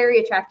these very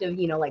attractive,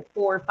 like $4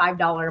 or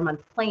 $5 a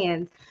month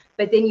plans,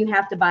 but then you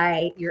have to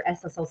buy your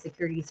SSL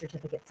security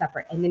certificate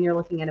separate. And then you're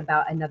looking at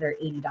about another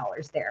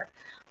 $80 there.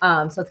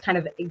 So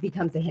it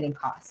becomes a hidden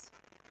cost.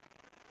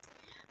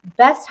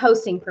 Best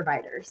hosting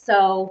provider.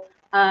 So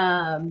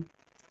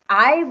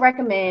I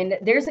recommend,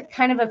 there's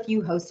kind of a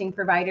few hosting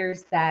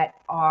providers that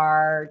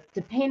are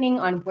depending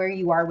on where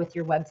you are with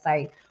your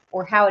website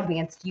or how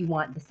advanced you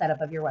want the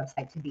setup of your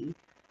website to be.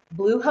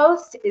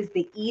 Bluehost is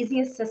the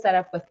easiest to set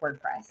up with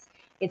WordPress.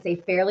 It's a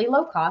fairly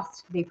low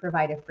cost. They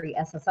provide a free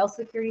SSL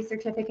security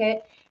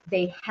certificate.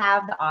 They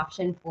have the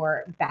option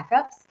for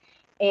backups.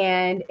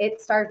 And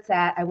it starts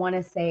at, I want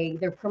to say,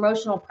 their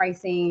promotional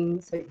pricing.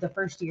 So the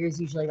first year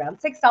is usually around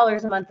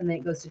 $6 a month, and then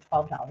it goes to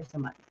 $12 a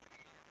month.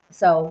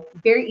 So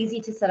very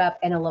easy to set up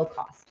and a low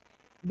cost.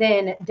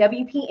 Then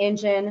WP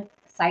Engine,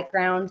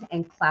 SiteGround,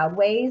 and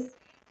Cloudways,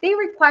 they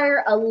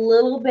require a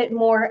little bit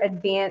more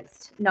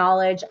advanced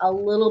knowledge,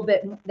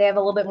 they have a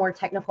little bit more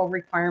technical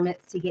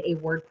requirements to get a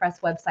WordPress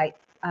website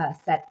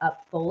set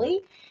up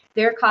fully.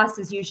 Their cost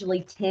is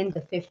usually $10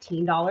 to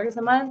 $15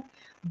 a month,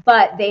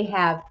 but they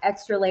have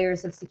extra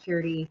layers of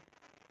security,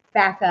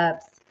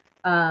 backups,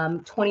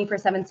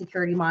 24/7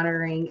 security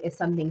monitoring if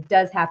something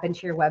does happen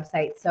to your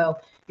website. So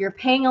you're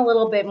paying a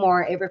little bit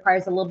more. It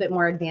requires a little bit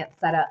more advanced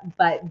setup,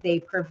 but they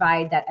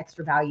provide that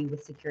extra value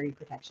with security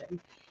protection.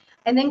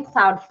 And then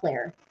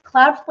Cloudflare.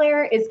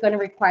 Cloudflare is going to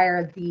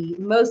require the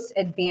most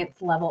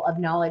advanced level of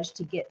knowledge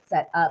to get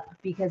set up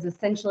because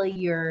essentially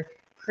you're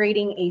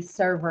creating a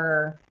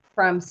server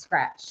from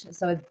scratch.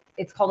 So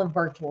it's called a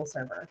virtual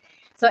server.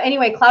 So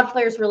anyway,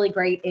 Cloudflare is really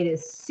great. It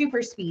is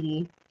super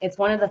speedy. It's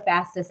one of the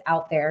fastest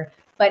out there,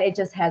 but it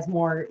just has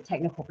more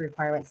technical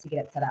requirements to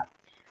get it set up.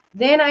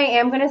 Then I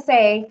am going to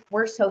say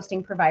worst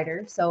hosting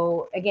provider.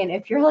 So again,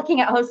 if you're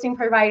looking at hosting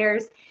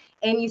providers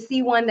and you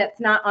see one that's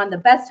not on the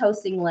best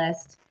hosting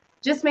list,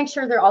 just make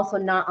sure they're also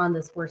not on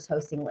this worst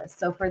hosting list.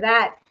 So for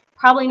that,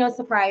 probably no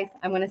surprise,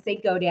 I'm going to say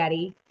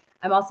GoDaddy.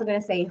 I'm also going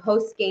to say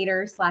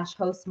HostGator /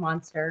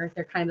 HostMonster.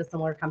 They're kind of a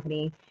similar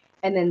company.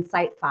 And then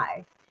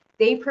Site5.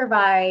 They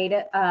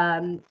provide,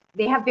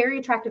 they have very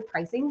attractive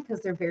pricing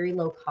because they're very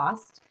low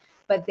cost,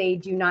 but they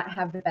do not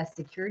have the best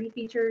security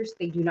features.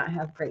 They do not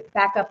have great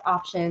backup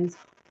options,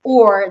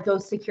 or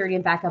those security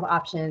and backup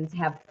options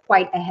have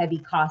quite a heavy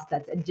cost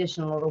that's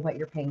additional to what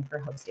you're paying for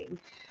hosting.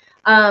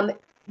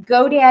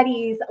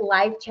 GoDaddy's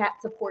live chat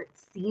support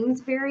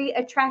seems very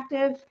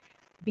attractive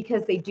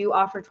because they do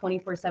offer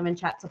 24/7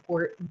 chat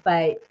support,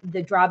 but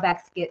the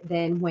drawbacks get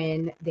then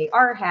when they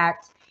are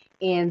hacked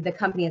and the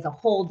company as a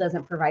whole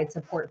doesn't provide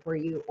support for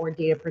you or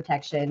data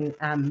protection.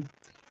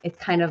 It's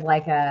kind of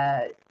like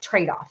a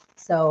trade-off.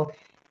 So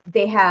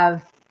they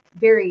have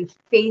very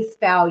face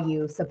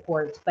value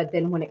support, but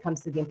then when it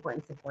comes to the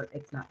important support,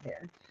 it's not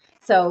there.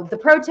 So the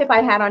pro tip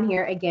I had on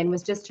here again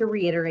was just to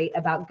reiterate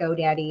about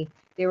GoDaddy.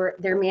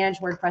 Their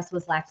managed WordPress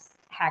was last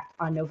hacked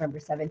on November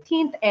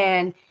 17th,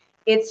 and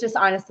it's just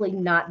honestly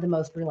not the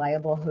most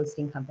reliable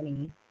hosting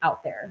company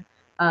out there.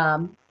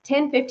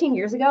 10, 15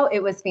 years ago,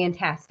 it was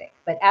fantastic.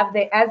 But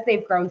as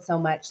they've grown so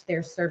much,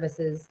 their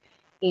services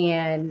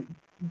and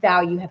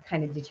value have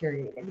kind of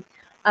deteriorated.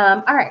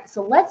 All right,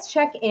 so let's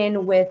check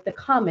in with the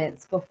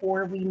comments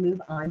before we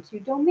move on to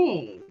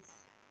domains.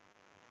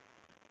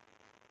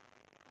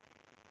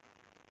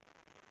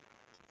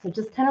 So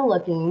just kind of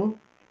looking.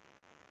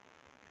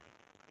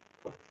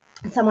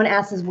 Someone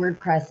asked, is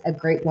WordPress a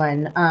great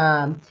one?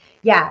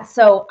 Yeah,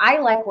 so I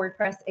like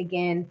WordPress.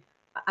 Again,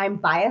 I'm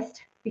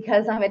biased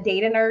because I'm a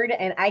data nerd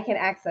and I can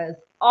access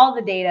all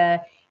the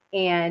data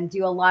and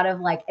do a lot of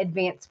like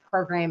advanced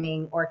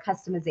programming or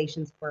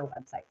customizations for a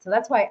website. So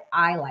that's why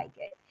I like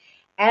it.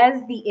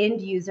 As the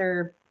end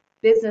user,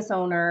 business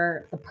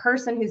owner, the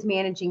person who's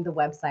managing the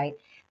website,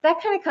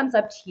 that kind of comes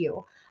up to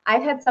you.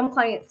 I've had some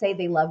clients say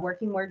they love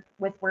working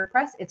with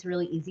WordPress. It's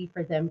really easy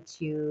for them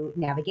to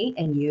navigate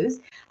and use.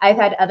 I've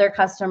had other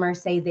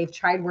customers say they've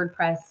tried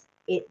WordPress.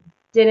 They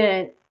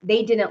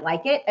didn't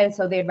like it, and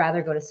so they'd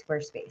rather go to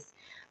Squarespace.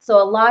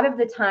 So a lot of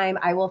the time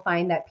I will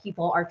find that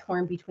people are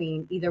torn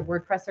between either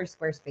WordPress or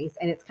Squarespace,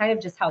 and it's kind of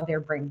just how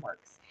their brain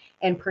works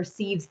and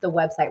perceives the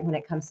website when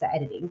it comes to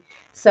editing.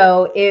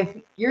 So if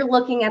you're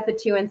looking at the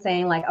two and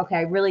saying like, okay,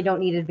 I really don't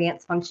need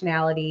advanced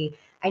functionality,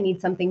 I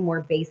need something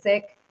more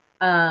basic,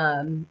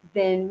 then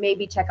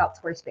maybe check out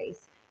Squarespace.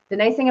 The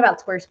nice thing about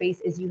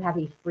Squarespace is you have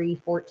a free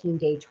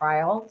 14-day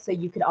trial. So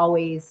you could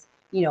always,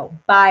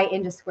 buy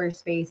into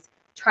Squarespace,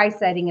 try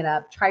setting it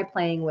up, try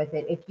playing with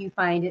it. If you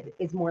find it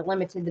is more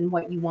limited than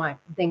what you want,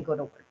 then go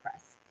to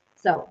WordPress.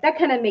 So that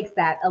kind of makes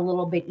that a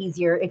little bit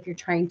easier if you're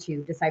trying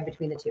to decide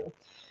between the two.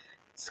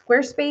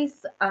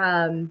 Squarespace,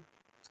 on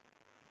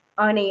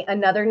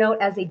another note,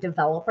 as a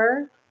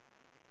developer,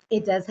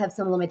 it does have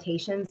some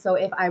limitations. So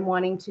if I'm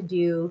wanting to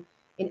do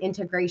an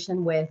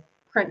integration with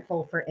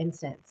Printful, for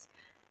instance,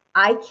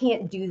 I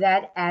can't do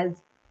that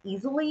as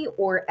easily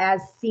or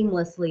as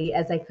seamlessly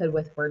as I could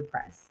with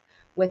WordPress.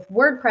 With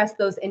WordPress,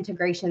 those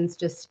integrations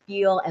just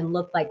feel and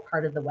look like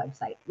part of the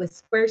website. With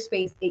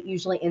Squarespace, it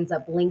usually ends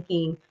up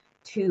linking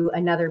to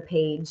another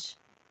page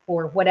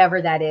for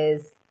whatever that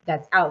is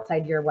that's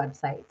outside your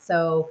website.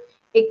 So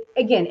it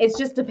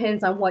just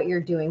depends on what you're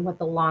doing, what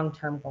the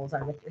long-term goals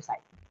are with your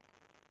site.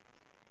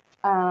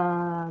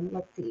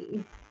 Let's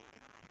see.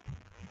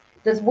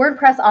 Does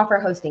WordPress offer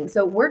hosting?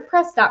 So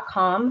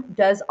WordPress.com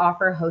does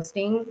offer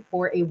hosting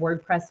for a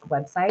WordPress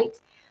website.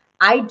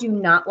 I do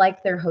not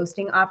like their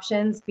hosting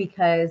options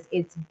because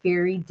it's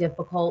very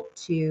difficult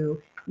to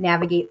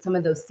navigate some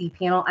of those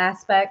cPanel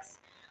aspects.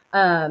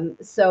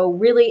 So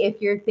really,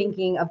 if you're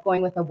thinking of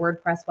going with a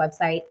WordPress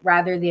website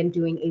rather than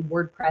doing a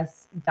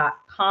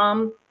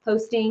WordPress.com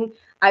hosting,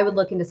 I would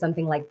look into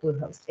something like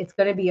Bluehost. It's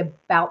going to be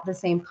about the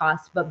same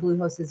cost, but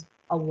Bluehost is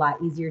a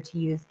lot easier to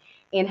use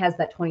and has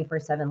that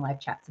 24/7 live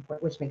chat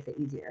support, which makes it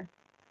easier.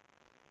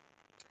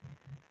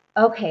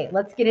 Okay,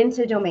 let's get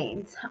into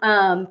domains.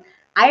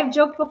 I've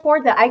joked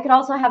before that I could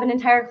also have an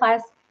entire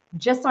class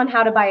just on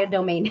how to buy a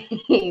domain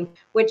name,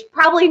 which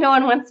probably no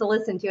one wants to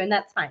listen to, and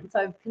that's fine. So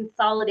I've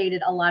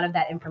consolidated a lot of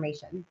that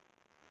information.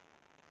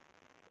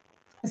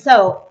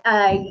 So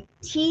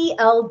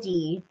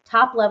TLD,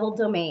 top level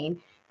domain,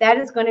 that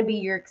is going to be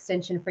your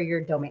extension for your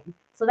domain.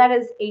 So that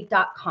is a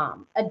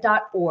 .com, a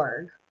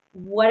 .org,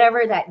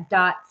 whatever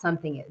that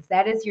something is.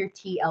 That is your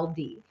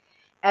TLD.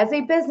 As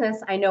a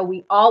business, I know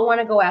we all want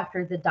to go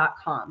after the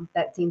 .com.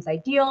 That seems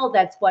ideal.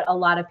 That's what a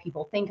lot of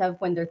people think of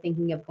when they're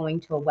thinking of going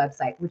to a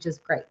website, which is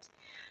great.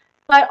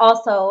 But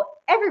also,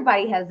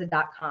 everybody has a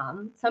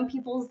 .com. Some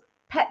people's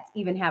pets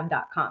even have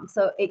 .com.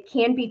 So it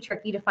can be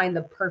tricky to find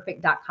the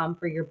perfect .com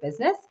for your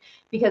business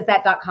because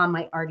that .com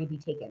might already be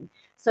taken.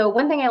 So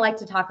one thing I like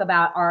to talk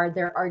about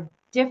there are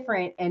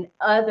different and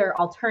other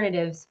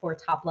alternatives for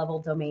top level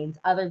domains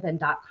other than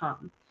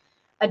 .com.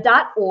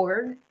 A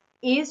 .org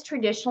is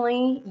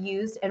traditionally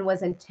used and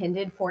was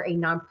intended for a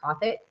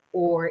nonprofit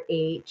or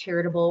a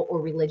charitable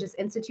or religious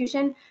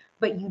institution,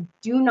 but you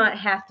do not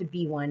have to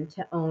be one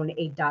to own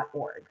a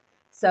 .org.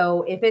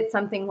 So if it's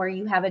something where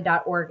you have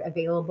a .org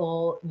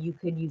available, you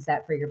could use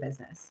that for your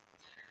business.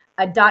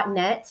 A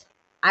 .net,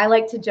 I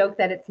like to joke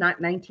that it's not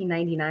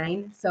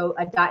 $19.99. So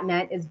a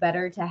 .net is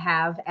better to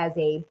have as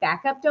a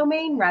backup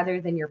domain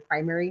rather than your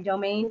primary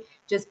domain,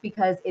 just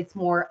because it's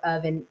more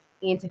of an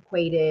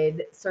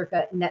antiquated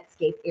circa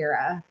Netscape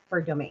era for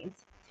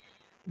domains.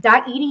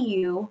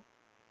 .edu,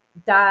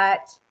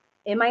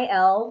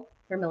 .mil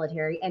for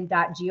military, and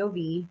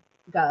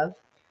 .gov,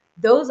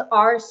 those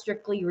are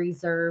strictly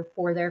reserved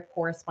for their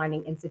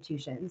corresponding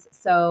institutions.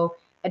 So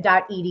a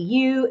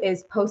 .edu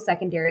is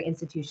post-secondary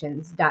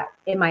institutions,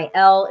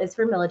 .mil is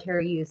for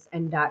military use,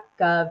 and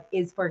 .gov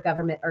is for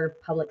government or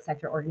public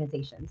sector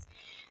organizations.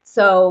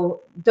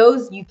 So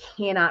those you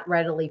cannot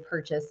readily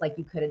purchase like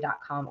you could a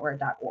 .com or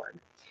a .org.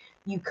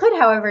 You could,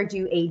 however,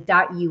 do a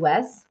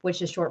 .us,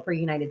 which is short for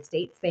United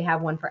States. They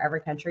have one for every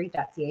country,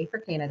 .ca for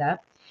Canada.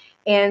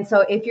 And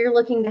so if you're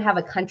looking to have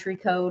a country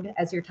code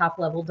as your top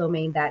level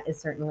domain, that is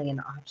certainly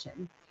an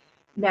option.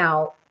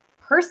 Now,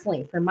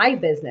 personally, for my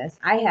business,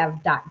 I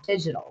have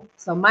 .digital.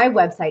 So my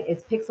website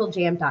is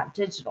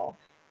pixeljam.digital.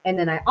 And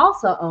then I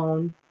also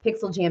own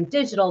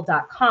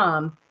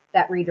pixeljamdigital.com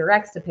that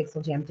redirects to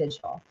Pixel Jam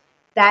Digital.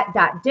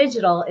 That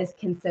 .digital is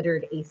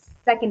considered a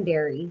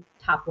secondary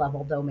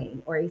top-level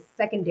domain or a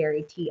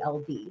secondary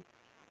TLD.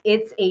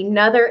 It's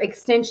another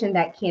extension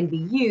that can be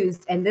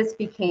used, and this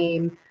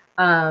became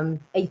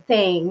a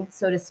thing,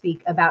 so to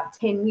speak, about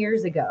 10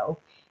 years ago.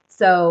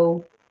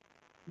 So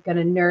I'm going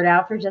to nerd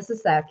out for just a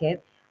second.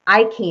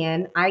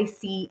 ICAAN,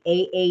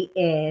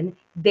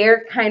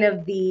 they're kind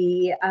of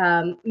the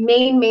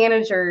main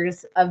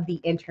managers of the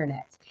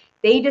internet.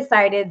 They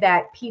decided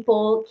that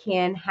people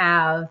can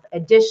have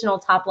additional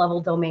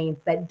top-level domains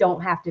that don't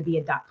have to be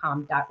a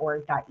 .com,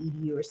 .org,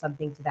 .edu, or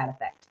something to that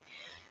effect.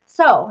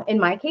 So in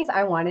my case,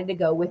 I wanted to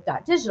go with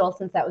 .digital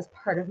since that was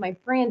part of my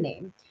brand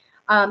name.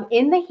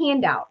 In the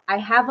handout, I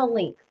have a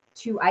link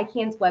to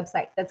ICANN's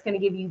website that's going to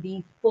give you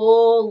the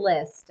full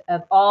list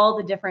of all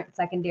the different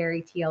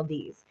secondary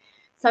TLDs.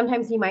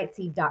 Sometimes you might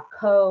see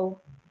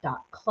 .co,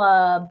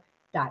 .club,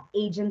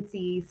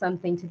 .agency,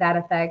 something to that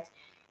effect.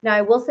 Now,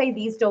 I will say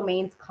these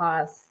domains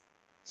cost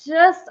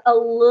just a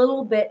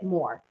little bit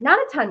more, not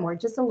a ton more,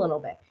 just a little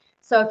bit.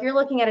 So if you're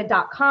looking at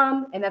a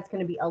 .com, and that's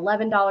going to be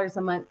 $11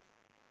 a month,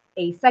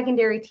 a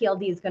secondary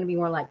TLD is going to be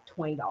more like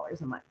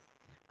 $20 a month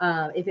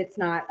if it's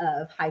not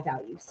of high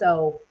value.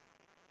 So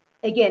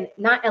again,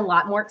 not a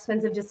lot more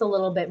expensive, just a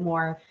little bit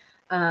more.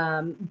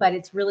 But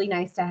it's really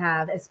nice to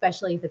have,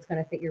 especially if it's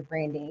going to fit your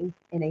branding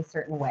in a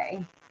certain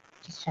way.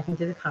 Just checking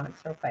through the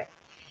comments real quick.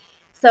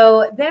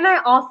 So then I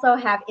also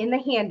have in the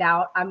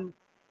handout, I'm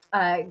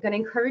going to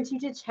encourage you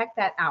to check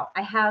that out.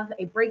 I have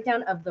a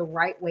breakdown of the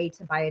right way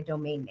to buy a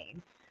domain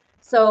name.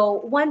 So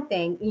one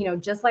thing,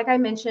 just like I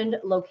mentioned,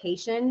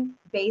 location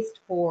based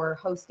for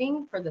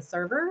hosting for the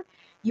server,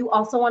 you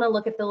also want to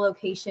look at the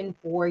location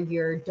for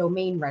your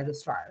domain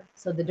registrar.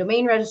 So the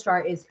domain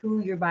registrar is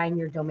who you're buying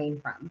your domain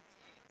from.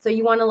 So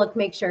you want to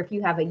make sure if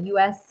you have a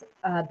US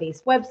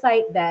based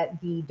website that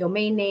the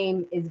domain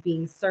name is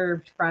being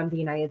served from the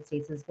United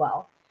States as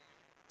well.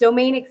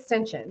 Domain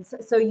extensions.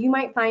 So you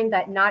might find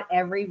that not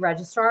every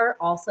registrar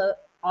also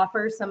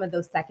offers some of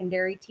those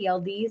secondary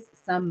TLDs.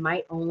 Some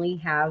might only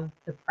have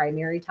the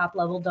primary top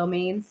level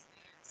domains.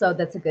 So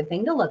that's a good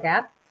thing to look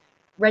at.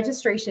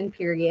 Registration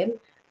period.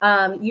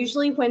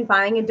 Usually when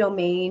buying a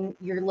domain,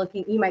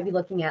 you might be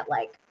looking at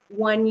like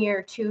 1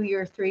 year, 2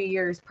 year, 3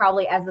 years.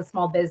 Probably as a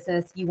small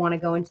business, you want to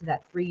go into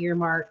that 3-year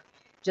mark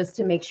just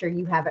to make sure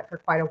you have it for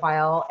quite a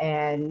while.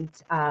 And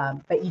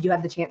but you do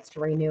have the chance to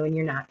renew and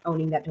you're not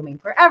owning that domain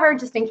forever,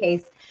 just in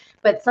case.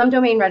 But some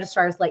domain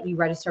registrars let you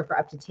register for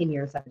up to 10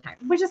 years at a time,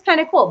 which is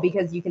kind of cool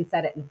because you can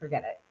set it and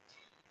forget it.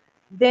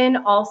 Then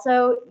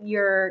also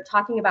you're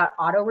talking about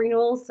auto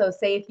renewals. So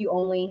say if you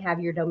only have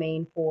your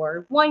domain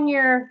for 1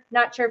 year,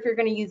 not sure if you're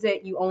going to use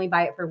it, you only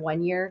buy it for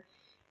 1 year.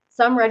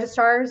 Some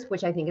registrars,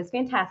 which I think is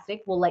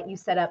fantastic, will let you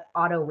set up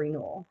auto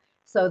renewal.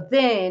 So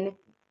then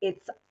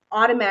it's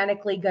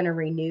automatically going to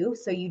renew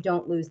so you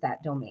don't lose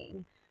that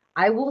domain.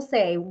 I will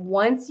say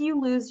once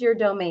you lose your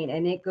domain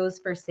and it goes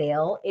for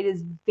sale, it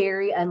is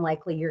very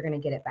unlikely you're going to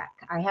get it back.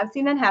 I have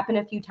seen that happen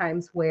a few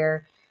times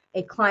where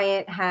a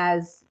client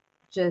has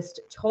just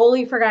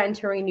totally forgotten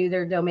to renew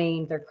their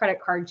domain, their credit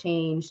card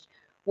changed,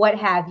 what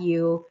have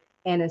you.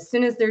 And as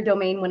soon as their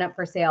domain went up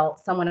for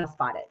sale, someone else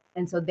bought it.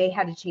 And so they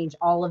had to change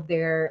all of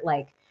their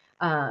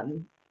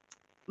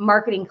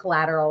marketing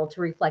collateral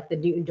to reflect the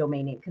new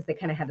domain name because they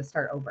kind of had to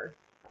start over.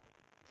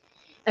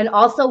 And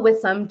also with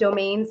some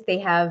domains, they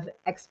have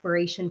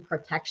expiration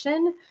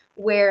protection,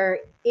 where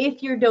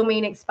if your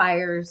domain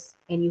expires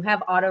and you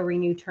have auto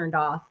renew turned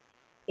off,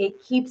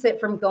 it keeps it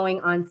from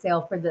going on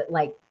sale for the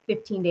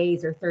 15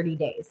 days or 30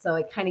 days. So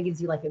it kind of gives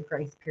you like a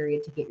grace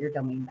period to get your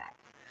domain back.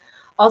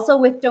 Also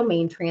with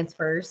domain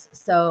transfers,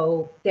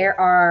 so there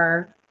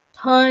are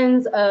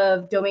tons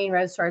of domain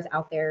registrars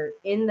out there.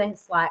 In the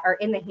slide or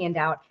in the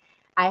handout,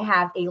 I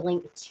have a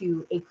link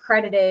to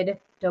accredited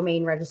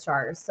domain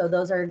registrars. So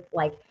those are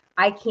like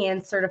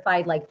ICANN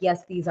certified,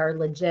 yes, these are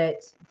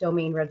legit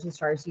domain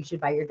registrars you should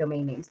buy your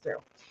domain names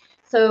through.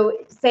 So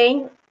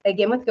saying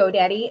again with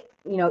GoDaddy,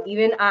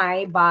 even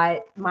I bought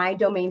my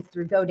domains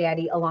through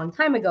GoDaddy a long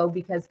time ago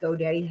because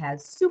GoDaddy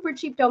has super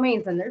cheap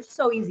domains and they're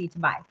so easy to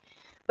buy.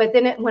 But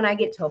then when I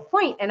get to a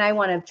point and I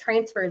want to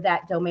transfer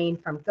that domain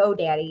from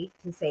GoDaddy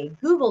to say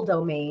Google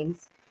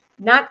Domains,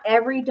 not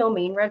every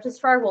domain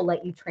registrar will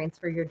let you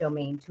transfer your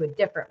domain to a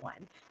different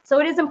one. So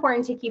it is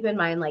important to keep in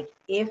mind,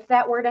 if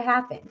that were to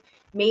happen,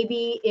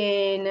 maybe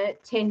in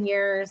 10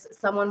 years,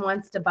 someone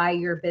wants to buy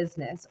your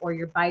business or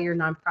buy your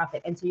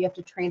nonprofit. And so you have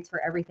to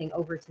transfer everything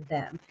over to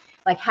them.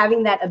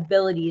 Having that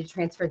ability to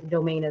transfer the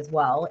domain as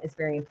well is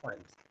very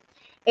important.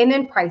 And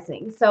then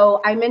pricing.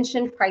 So I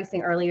mentioned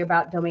pricing earlier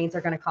about domains are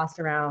going to cost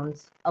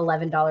around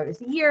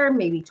 $11 a year,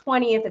 maybe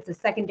 $20 if it's a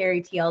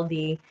secondary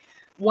TLD.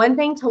 One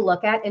thing to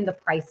look at in the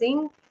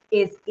pricing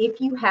is if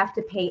you have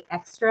to pay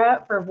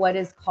extra for what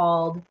is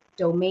called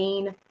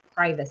domain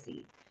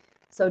privacy.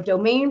 So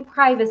domain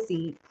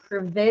privacy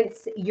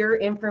prevents your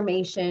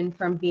information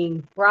from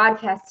being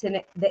broadcast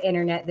to the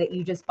internet that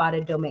you just bought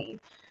a domain.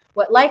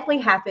 What likely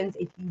happens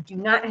if you do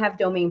not have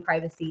domain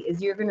privacy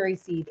is you're going to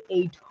receive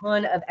a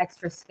ton of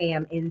extra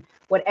spam in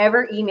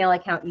whatever email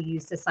account you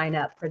use to sign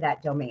up for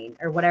that domain,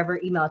 or whatever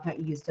email account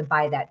you use to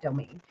buy that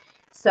domain.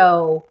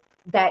 So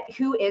that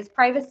who is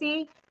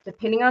privacy,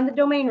 depending on the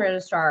domain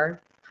registrar,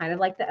 kind of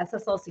like the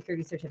SSL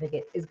security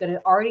certificate, is going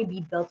to already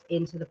be built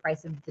into the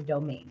price of the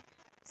domain.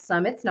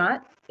 Some it's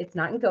not. It's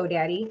not in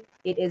GoDaddy.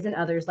 It is in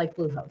others like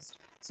Bluehost.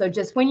 So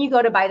just when you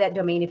go to buy that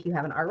domain, if you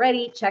haven't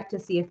already, check to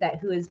see if that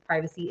who is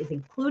privacy is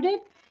included.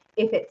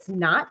 If it's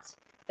not,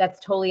 that's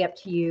totally up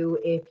to you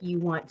if you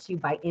want to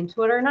buy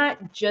into it or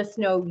not. Just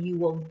know you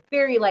will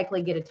very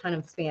likely get a ton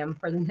of spam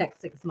for the next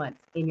 6 months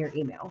in your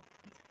email.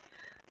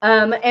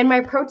 And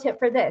my pro tip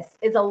for this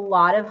is a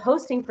lot of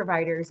hosting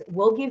providers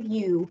will give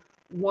you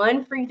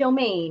one free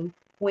domain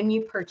when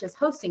you purchase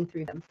hosting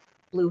through them.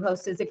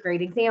 Bluehost is a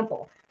great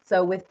example.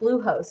 So with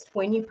Bluehost,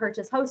 when you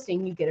purchase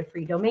hosting, you get a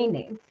free domain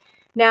name.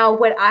 Now,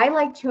 what I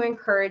like to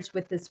encourage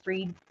with this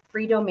free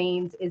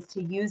domains is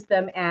to use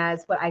them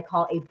as what I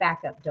call a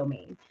backup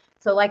domain.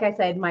 So like I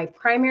said, my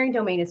primary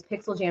domain is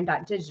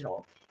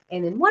pixeljam.digital.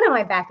 And then one of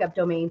my backup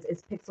domains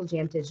is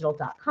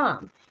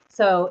pixeljamdigital.com.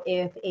 So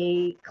if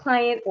a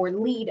client or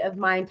lead of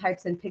mine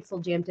types in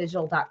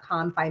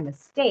pixeljamdigital.com by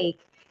mistake,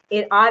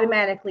 it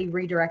automatically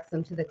redirects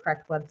them to the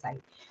correct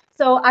website.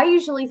 So I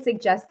usually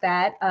suggest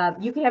that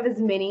you can have as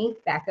many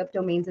backup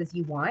domains as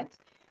you want.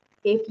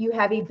 If you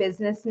have a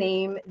business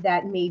name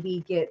that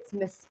maybe gets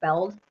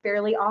misspelled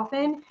fairly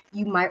often,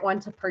 you might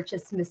want to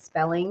purchase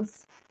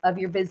misspellings of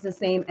your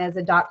business name as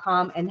a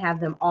 .com and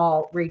have them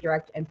all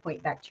redirect and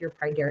point back to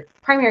your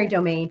primary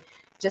domain,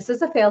 just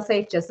as a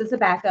failsafe, just as a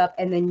backup,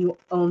 and then you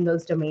own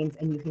those domains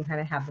and you can kind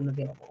of have them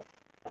available.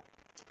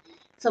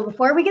 So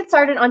before we get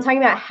started on talking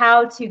about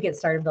how to get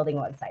started building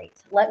a website,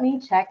 let me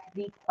check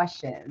the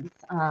questions.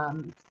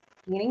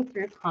 Scanning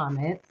through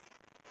comments.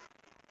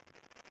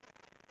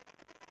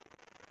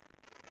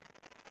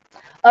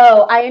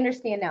 Oh, I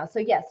understand now. So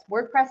yes,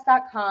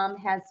 WordPress.com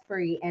has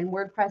free and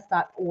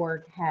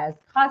WordPress.org has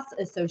costs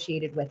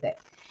associated with it.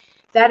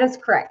 That is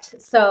correct.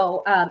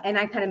 So, and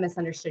I kind of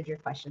misunderstood your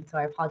question, so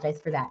I apologize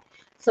for that.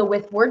 So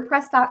with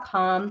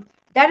WordPress.com,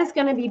 that is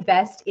going to be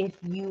best if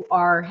you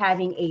are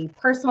having a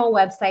personal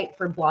website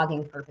for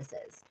blogging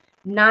purposes,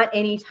 not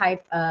any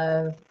type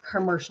of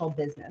commercial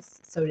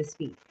business, so to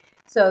speak.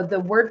 So the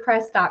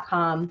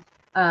WordPress.com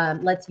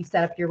lets you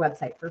set up your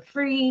website for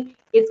free.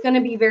 It's going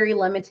to be very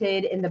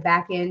limited in the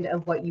back end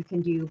of what you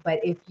can do. But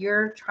if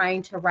you're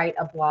trying to write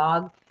a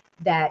blog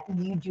that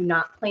you do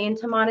not plan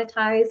to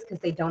monetize because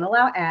they don't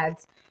allow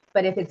ads,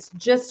 but if it's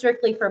just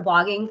strictly for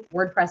blogging,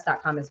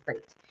 WordPress.com is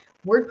great.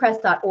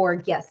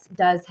 WordPress.org, yes,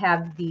 does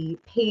have the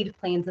paid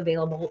plans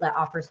available that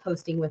offers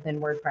hosting within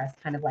WordPress,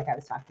 kind of like I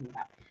was talking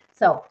about.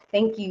 So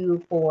thank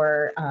you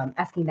for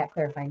asking that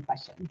clarifying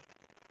question.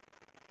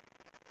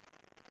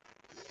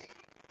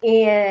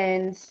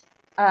 And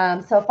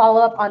so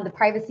follow up on the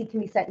privacy can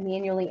be set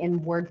manually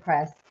in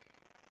WordPress.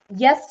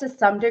 Yes, to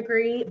some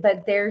degree,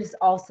 but there's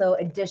also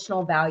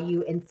additional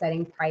value in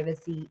setting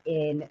privacy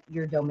in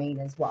your domain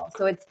as well.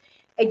 So it's,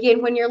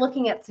 again, when you're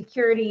looking at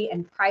security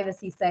and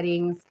privacy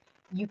settings,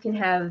 you can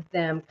have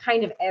them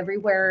kind of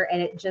everywhere,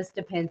 and it just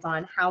depends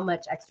on how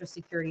much extra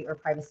security or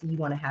privacy you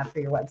want to have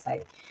for your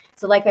website.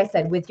 So like I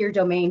said, with your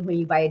domain, when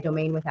you buy a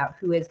domain without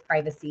who is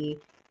privacy,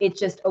 it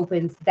just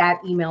opens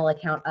that email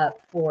account up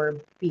for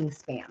being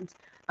spammed.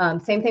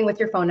 Same thing with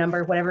your phone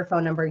number. Whatever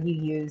phone number you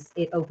use,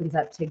 it opens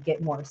up to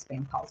get more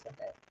spam calls with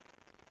it.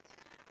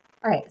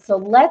 All right, so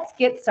let's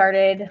get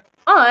started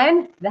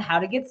on the how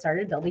to get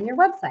started building your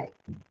website.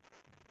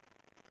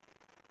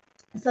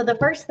 So the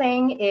first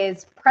thing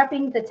is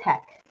prepping the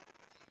tech.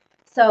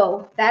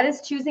 So that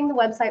is choosing the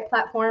website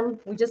platform.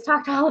 We just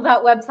talked all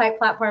about website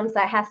platforms.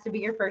 That has to be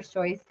your first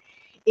choice.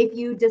 If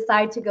you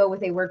decide to go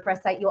with a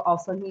WordPress site, you'll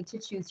also need to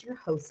choose your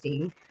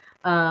hosting.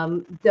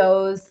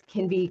 Those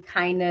can be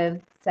kind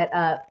of set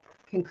up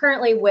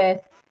concurrently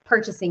with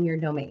purchasing your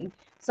domain.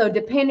 So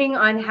depending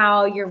on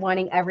how you're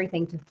wanting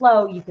everything to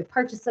flow, you could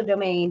purchase a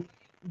domain,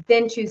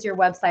 then choose your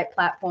website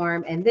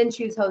platform, and then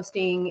choose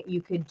hosting.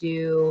 You could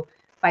do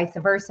vice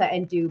versa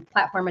and do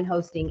platform and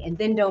hosting and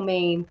then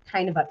domain,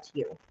 kind of up to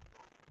you.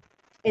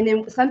 And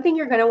then something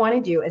you're going to want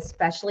to do,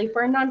 especially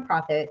for a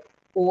nonprofit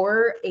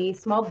or a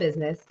small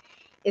business,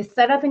 is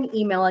set up an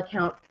email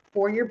account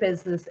for your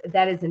business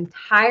that is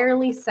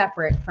entirely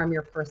separate from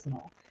your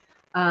personal.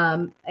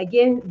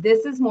 Again,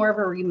 this is more of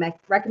a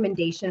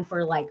recommendation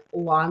for like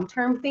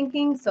long-term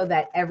thinking so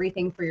that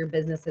everything for your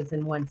business is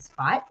in one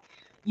spot.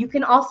 You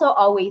can also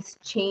always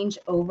change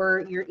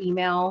over your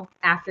email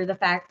after the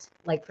fact,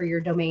 like for your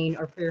domain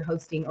or for your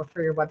hosting or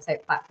for your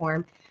website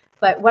platform.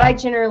 But what I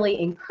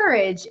generally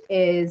encourage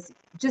is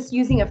just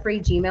using a free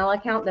Gmail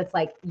account that's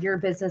like your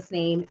business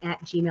name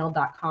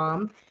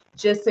 @gmail.com,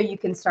 just so you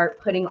can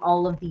start putting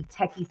all of the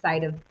techie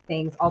side of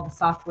things, all the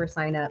software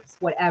signups,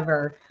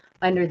 whatever,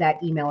 under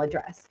that email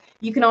address.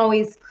 You can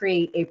always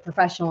create a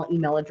professional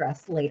email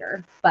address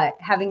later, but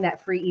having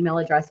that free email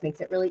address makes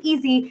it really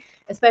easy,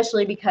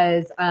 especially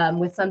because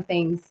with some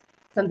things,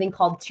 something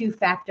called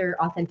two-factor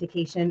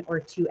authentication, or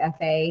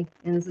 2FA.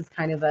 And this is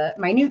kind of a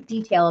minute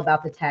detail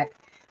about the tech,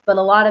 but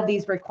a lot of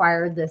these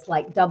require this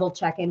like double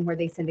check-in where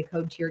they send a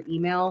code to your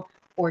email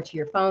or to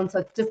your phone. So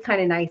it's just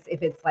kind of nice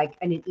if it's like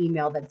an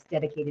email that's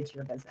dedicated to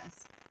your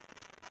business.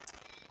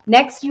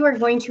 Next, you are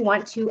going to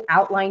want to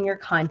outline your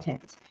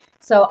content.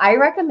 So I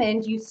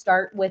recommend you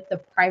start with the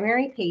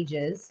primary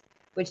pages,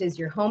 which is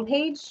your home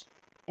page,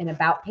 an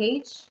about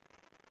page,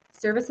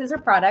 services or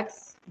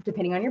products,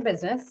 depending on your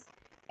business,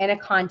 and a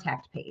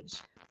contact page.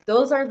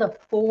 Those are the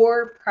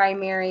 4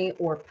 primary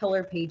or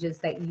pillar pages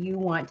that you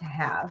want to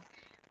have.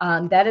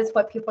 That is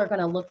what people are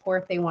going to look for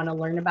if they want to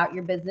learn about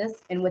your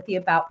business. And with the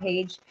about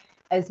page,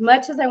 as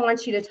much as I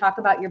want you to talk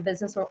about your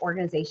business or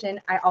organization,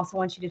 I also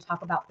want you to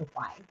talk about the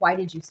why. Why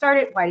did you start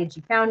it? Why did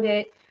you found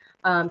it?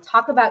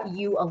 Talk about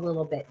you a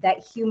little bit.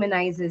 That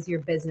humanizes your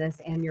business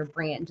and your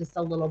brand just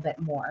a little bit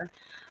more.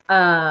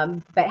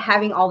 But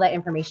having all that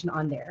information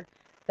on there.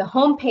 The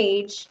home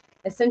page,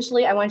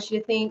 essentially, I want you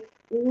to think,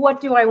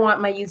 what do I want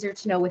my user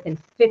to know within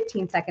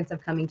 15 seconds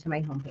of coming to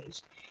my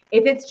homepage?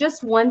 If it's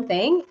just one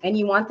thing and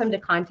you want them to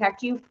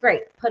contact you,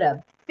 great. Put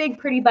a big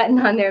pretty button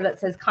on there that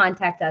says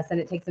contact us, and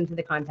it takes them to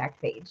the contact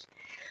page.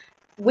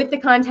 With the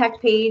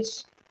contact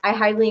page, I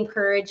highly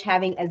encourage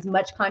having as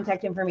much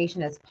contact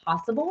information as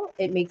possible.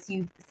 It makes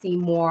you seem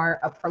more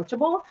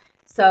approachable.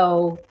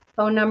 So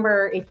phone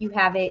number, if you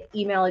have it,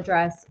 email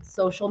address,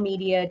 social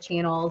media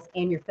channels,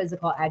 and your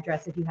physical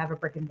address if you have a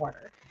brick and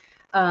mortar.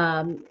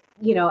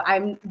 You know,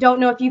 I don't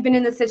know if you've been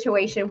in the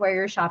situation where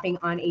you're shopping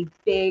on a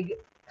big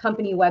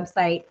company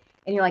website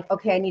and you're like,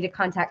 okay, I need to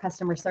contact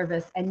customer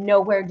service, and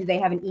nowhere do they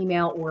have an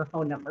email or a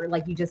phone number.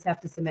 Like, you just have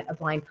to submit a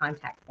blind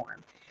contact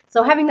form.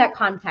 So having that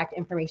contact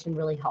information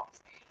really helps.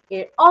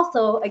 It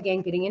also,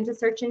 again, getting into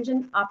search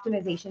engine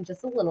optimization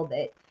just a little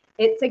bit,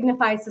 it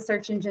signifies to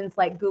search engines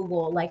like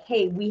Google, like,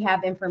 hey, we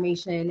have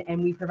information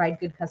and we provide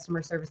good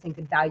customer service and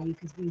good value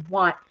because we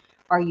want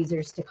our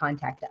users to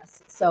contact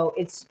us. So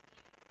it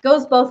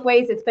goes both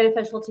ways. It's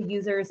beneficial to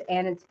users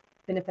and it's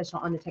beneficial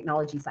on the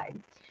technology side.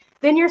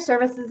 Then your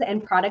services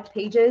and product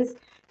pages,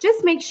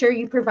 just make sure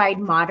you provide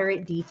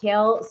moderate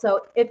detail.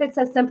 So if it's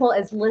as simple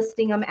as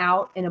listing them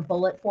out in a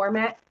bullet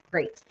format,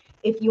 great.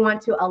 If you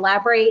want to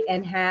elaborate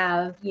and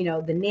have, you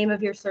know, the name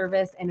of your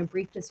service and a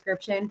brief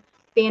description,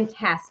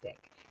 fantastic.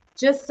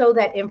 Just so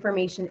that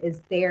information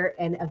is there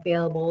and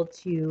available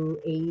to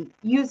a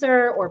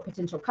user or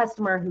potential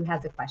customer who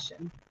has a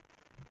question.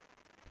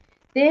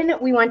 Then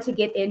we want to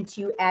get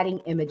into adding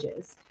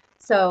images.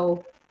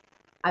 So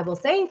I will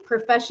say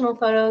professional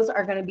photos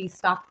are going to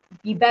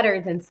be better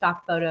than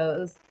stock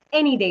photos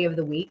any day of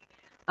the week.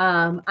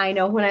 I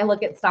know when I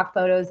look at stock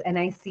photos and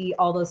I see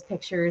all those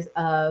pictures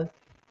of,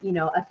 you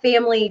know, a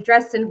family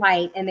dressed in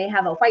white and they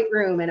have a white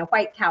room and a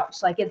white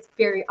couch, like it's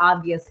very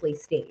obviously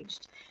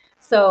staged.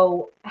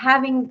 So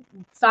having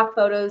stock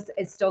photos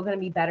is still going to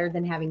be better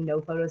than having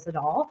no photos at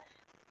all.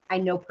 I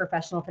know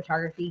professional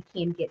photography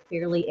can get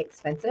fairly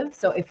expensive.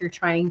 So if you're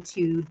trying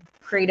to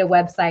create a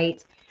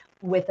website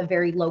with a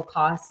very low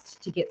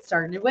cost to get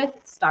started with,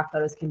 stock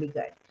photos can be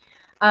good.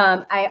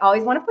 I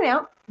always want to point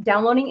out,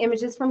 downloading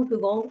images from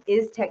Google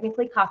is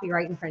technically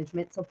copyright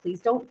infringement, so please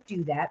don't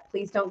do that.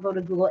 Please don't go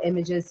to Google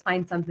Images,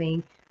 find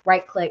something,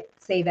 right click,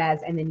 save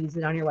as, and then use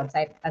it on your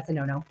website. That's a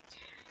no-no.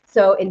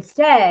 So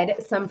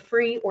instead, some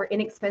free or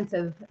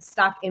inexpensive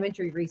stock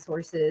imagery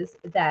resources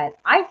that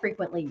I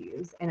frequently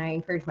use and I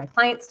encourage my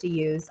clients to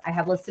use, I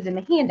have listed in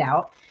the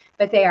handout,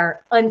 but they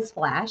are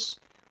Unsplash.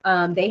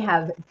 They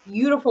have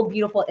beautiful,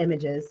 beautiful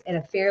images in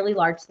a fairly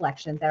large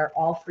selection that are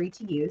all free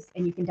to use,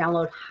 and you can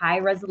download high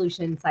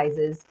resolution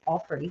sizes, all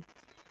free.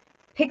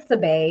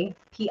 Pixabay,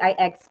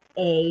 Pixabay,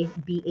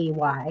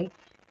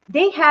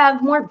 they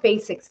have more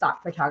basic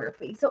stock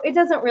photography, so it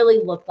doesn't really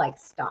look like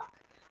stock.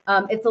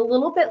 It's a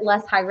little bit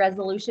less high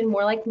resolution,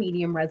 more like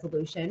medium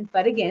resolution,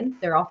 but again,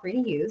 they're all free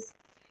to use.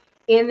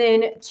 And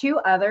then 2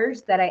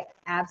 others that I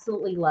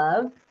absolutely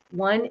love.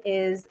 One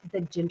is the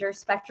Gender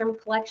Spectrum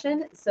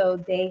Collection. So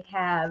they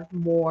have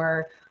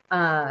more,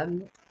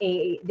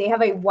 they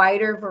have a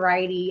wider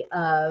variety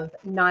of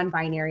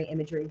non-binary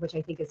imagery, which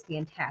I think is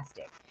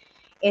fantastic.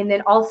 And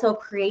then also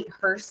Create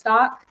Her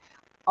Stock,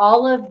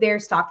 all of their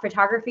stock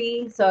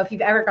photography. So if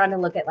you've ever gone to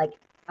look at like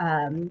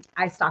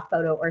iStock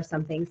photo or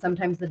something,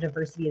 sometimes the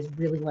diversity is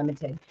really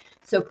limited.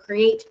 So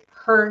Create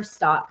Her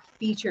Stock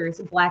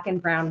features Black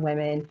and brown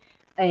women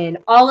and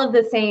all of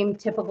the same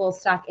typical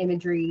stock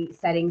imagery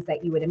settings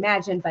that you would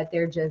imagine, but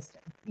they're just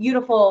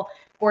beautiful,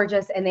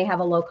 gorgeous, and they have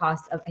a low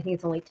cost of, I think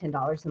it's only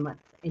 $10 a month,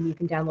 and you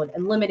can download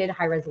unlimited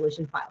high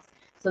resolution files.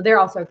 So they're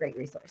also a great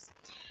resource.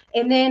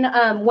 And then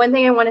one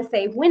thing I want to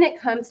say, when it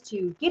comes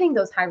to getting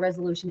those high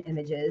resolution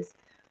images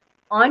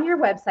on your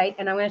website,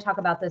 and I'm going to talk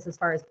about this as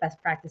far as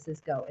best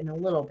practices go in a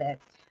little bit,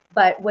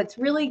 but what's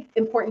really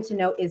important to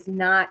note is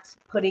not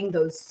putting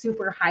those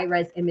super high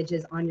res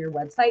images on your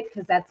website,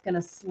 because that's going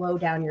to slow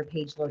down your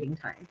page loading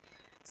time.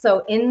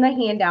 So in the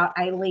handout,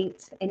 I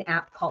linked an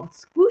app called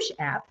Swoosh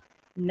app,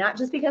 not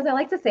just because I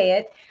like to say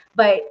it,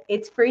 but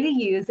it's free to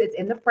use. It's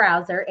in the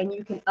browser and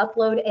you can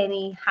upload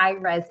any high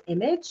res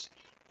image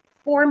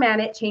format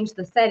it, change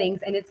the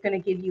settings, and it's going to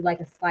give you like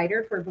a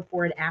slider for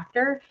before and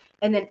after,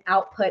 and then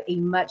output a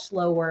much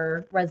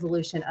lower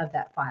resolution of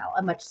that file,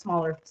 a much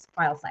smaller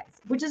file size,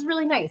 which is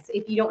really nice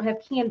if you don't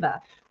have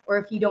Canva or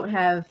if you don't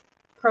have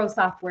pro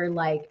software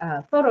like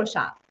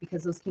Photoshop,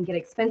 because those can get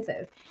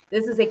expensive.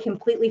 This is a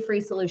completely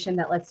free solution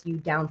that lets you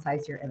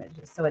downsize your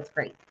images, so it's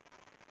great.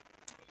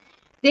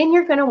 Then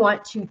you're going to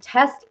want to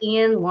test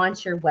and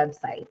launch your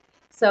website.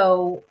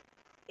 So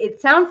it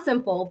sounds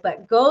simple,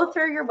 but go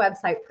through your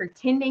website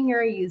pretending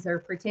you're a user,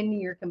 pretending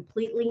you're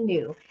completely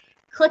new.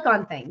 Click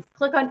on things,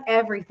 click on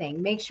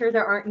everything. Make sure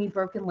there aren't any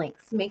broken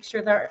links. Make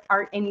sure there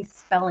aren't any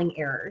spelling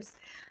errors.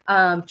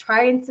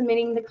 Try and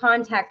submitting the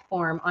contact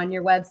form on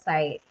your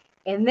website,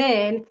 and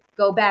then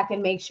go back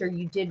and make sure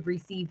you did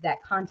receive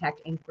that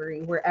contact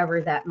inquiry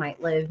wherever that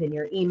might live, in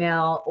your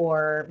email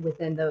or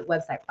within the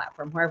website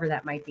platform, wherever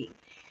that might be.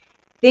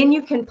 Then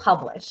you can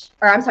publish,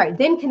 or I'm sorry,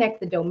 then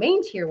connect the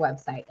domain to your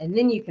website, and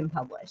then you can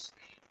publish.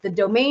 The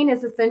domain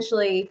is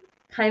essentially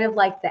kind of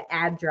like the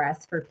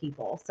address for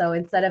people. So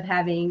instead of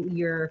having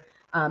your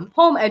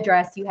home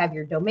address, you have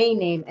your domain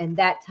name, and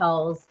that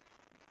tells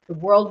the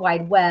World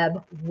Wide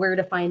Web where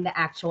to find the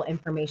actual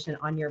information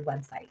on your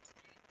website.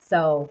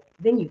 So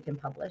then you can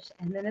publish,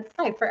 and then it's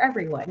live for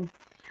everyone.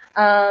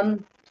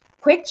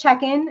 Quick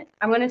check-in.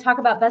 I'm going to talk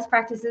about best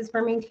practices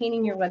for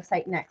maintaining your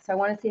website next. So I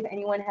want to see if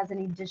anyone has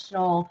any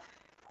additional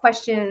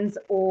questions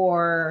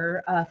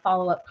or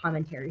follow-up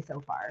commentary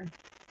so far.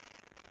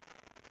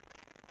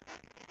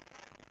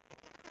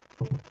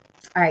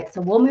 All right, so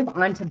we'll move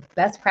on to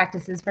best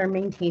practices for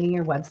maintaining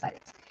your website.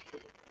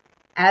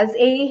 As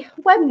a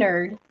web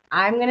nerd,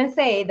 I'm going to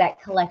say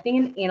that collecting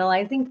and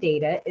analyzing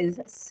data is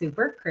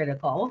super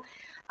critical.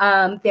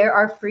 There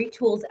are free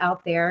tools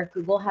out there.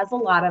 Google has a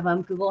lot of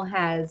them. Google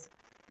has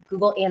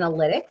Google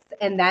Analytics,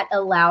 and that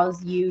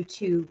allows you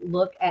to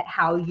look at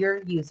how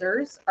your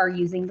users are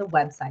using the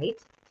website.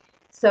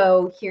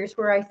 So here's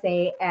where I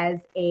say, as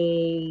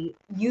a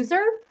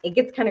user, it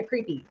gets kind of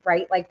creepy,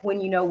 right? Like when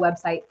you know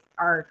websites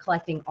are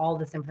collecting all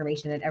this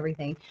information and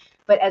everything.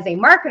 But as a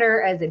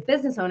marketer, as a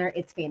business owner,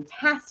 it's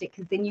fantastic,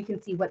 because then you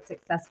can see what's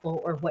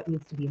successful or what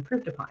needs to be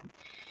improved upon.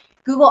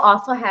 Google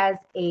also has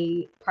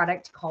a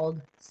product called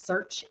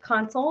Search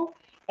Console,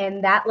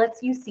 and that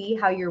lets you see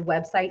how your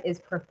website is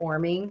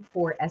performing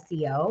for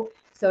SEO.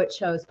 So it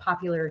shows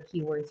popular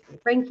keywords you're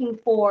ranking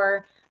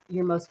for,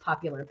 your most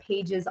popular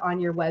pages on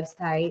your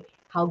website,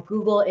 how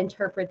Google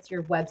interprets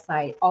your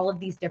website, all of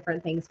these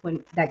different things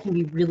that can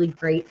be really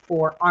great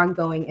for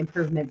ongoing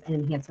improvements and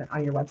enhancement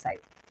on your website.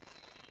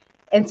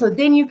 And so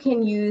then you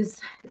can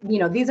use,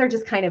 these are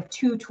just kind of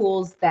two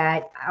tools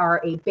that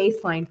are a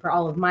baseline for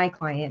all of my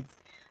clients.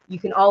 You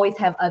can always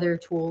have other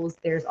tools.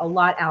 There's a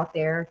lot out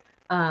there.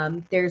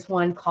 There's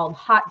one called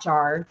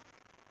Hotjar,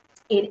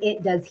 and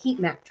it does heat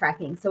map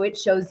tracking. So it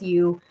shows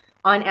you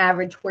on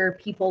average where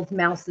people's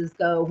mouses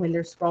go when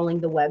they're scrolling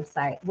the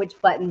website, which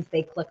buttons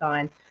they click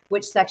on,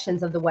 which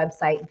sections of the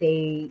website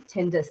they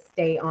tend to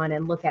stay on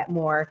and look at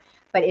more,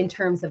 but in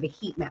terms of a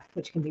heat map,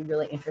 which can be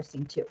really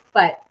interesting too.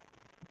 But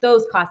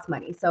those cost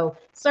money. So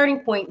starting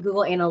point,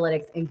 Google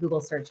Analytics and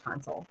Google Search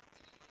Console.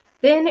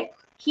 Then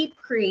keep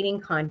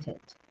creating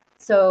content.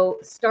 So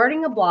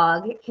starting a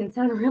blog can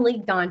sound really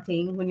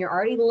daunting when you're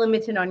already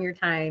limited on your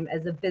time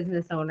as a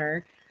business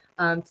owner,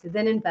 to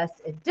then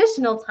invest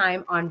additional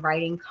time on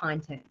writing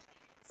content.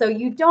 So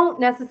you don't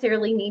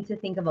necessarily need to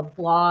think of a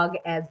blog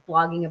as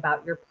blogging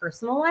about your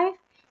personal life.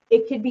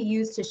 It could be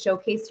used to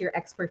showcase your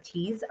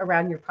expertise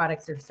around your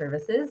products or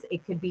services.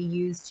 It could be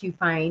used to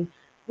find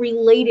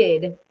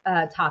related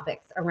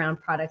topics around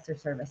products or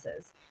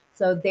services.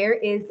 So there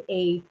is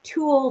a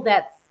tool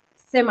that's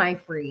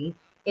semi-free.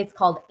 It's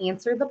called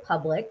Answer the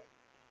Public.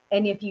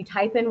 And if you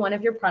type in one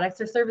of your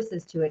products or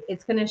services to it,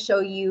 it's going to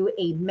show you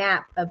a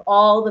map of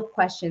all the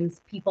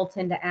questions people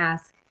tend to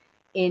ask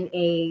in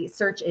a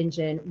search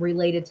engine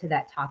related to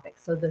that topic.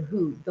 So the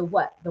who, the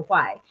what, the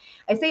why.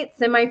 I say it's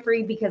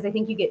semi-free because I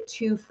think you get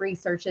 2 free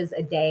searches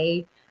a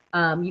day.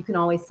 You can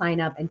always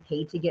sign up and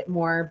pay to get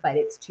more, but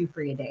it's 2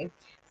 free a day.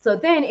 So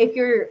then if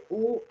you're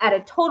at a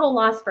total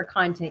loss for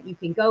content, you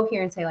can go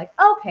here and say like,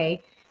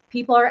 okay,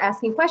 people are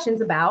asking questions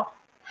about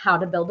how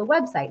to build a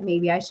website.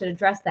 Maybe I should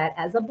address that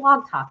as a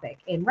blog topic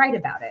and write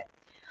about it.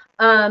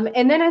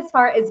 And then as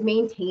far as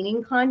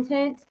maintaining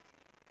content,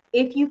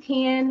 if you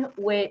can,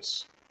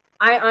 which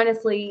I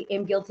honestly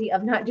am guilty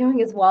of not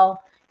doing as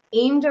well,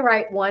 aim to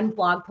write 1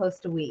 blog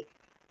post a week.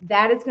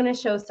 That is going to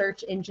show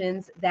search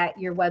engines that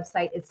your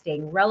website is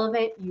staying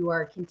relevant. You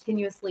are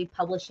continuously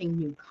publishing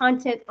new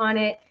content on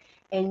it,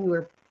 and you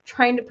are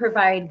trying to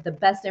provide the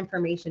best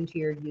information to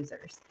your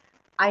users.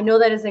 I know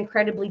that is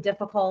incredibly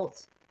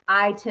difficult.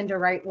 I tend to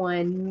write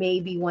one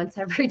maybe once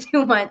every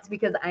 2 months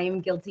because I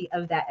am guilty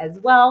of that as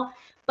well.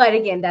 But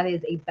again, that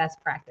is a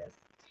best practice.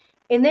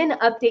 And then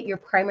update your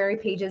primary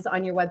pages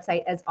on your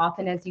website as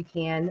often as you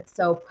can.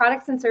 So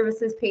products and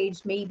services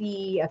page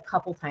maybe a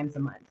couple times a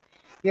month.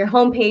 Your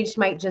home page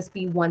might just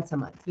be once a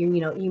month. You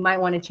might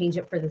want to change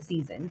it for the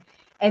season.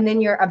 And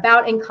then your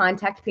about and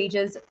contact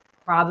pages,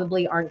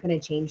 probably aren't going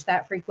to change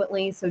that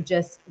frequently. So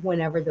just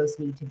whenever those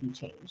need to be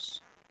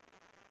changed.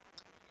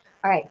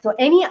 All right, so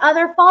any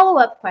other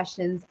follow-up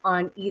questions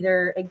on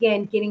either,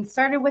 again, getting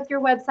started with your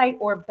website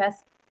or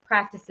best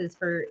practices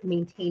for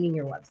maintaining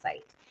your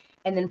website?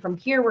 And then from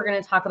here, we're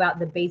going to talk about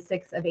the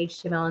basics of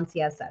HTML and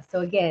CSS. So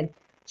again,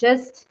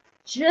 just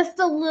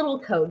a little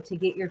code to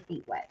get your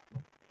feet wet.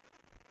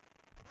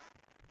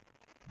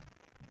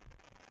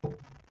 All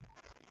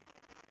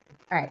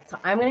right, so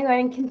I'm going to go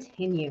ahead and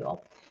continue.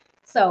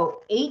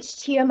 So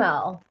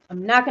HTML,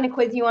 I'm not going to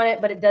quiz you on it,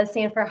 but it does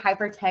stand for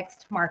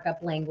Hypertext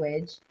Markup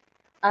Language.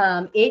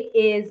 It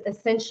is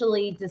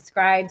essentially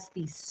describes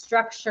the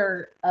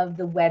structure of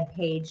the web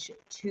page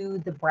to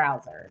the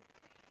browser.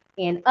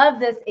 And of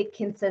this, it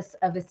consists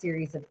of a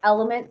series of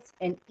elements,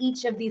 and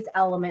each of these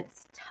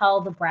elements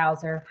tell the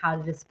browser how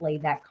to display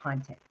that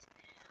content.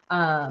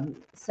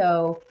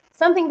 So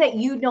something that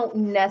you don't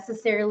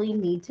necessarily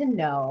need to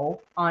know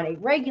on a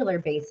regular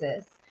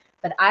basis,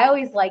 but I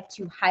always like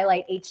to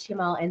highlight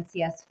HTML and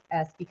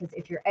CSS because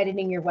if you're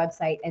editing your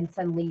website and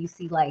suddenly you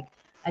see like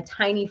a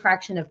tiny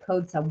fraction of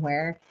code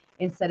somewhere,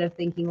 instead of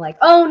thinking like,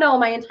 oh no,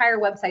 my entire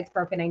website's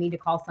broken, I need to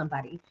call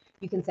somebody.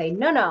 You can say,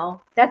 no,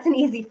 that's an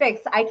easy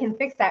fix. I can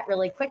fix that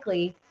really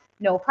quickly.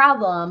 No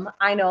problem.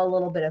 I know a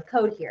little bit of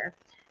code here.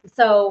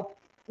 So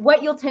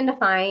what you'll tend to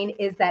find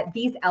is that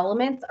these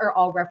elements are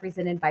all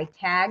represented by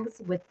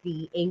tags with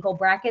the angle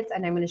brackets.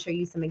 And I'm going to show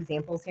you some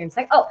examples here. And it's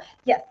like, oh,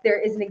 yes, there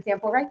is an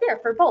example right there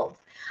for bold.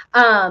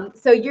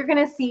 So you're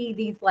going to see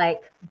these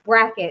like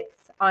brackets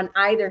on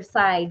either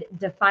side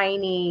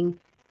defining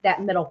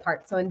that middle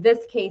part. So in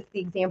this case,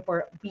 the example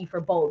would be for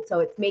bold.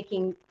 So it's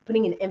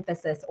putting an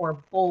emphasis or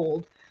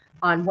bold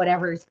on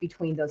whatever's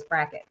between those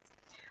brackets.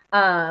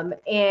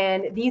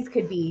 And these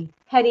could be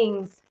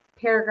headings,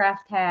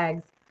 paragraph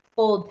tags,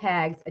 bold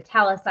tags,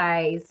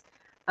 italicized,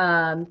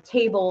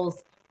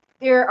 tables.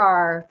 There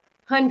are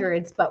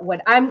hundreds, but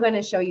what I'm going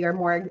to show you are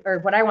more, or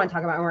what I want to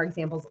talk about are more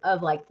examples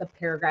of like the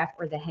paragraph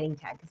or the heading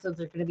tag, because those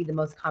are going to be the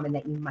most common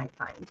that you might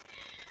find.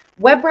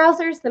 Web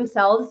browsers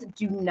themselves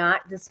do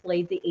not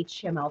display the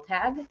HTML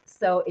tag.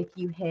 So if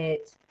you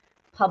hit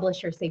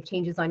publish or save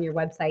changes on your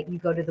website, you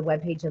go to the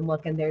web page and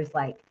look, and there's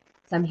like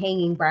some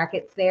hanging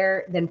brackets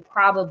there, then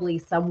probably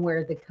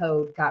somewhere the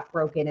code got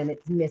broken and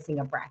it's missing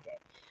a bracket.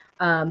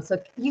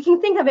 So you can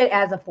think of it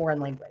as a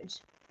foreign language.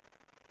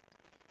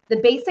 The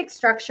basic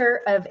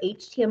structure of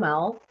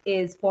HTML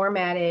is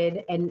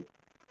formatted and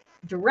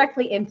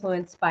directly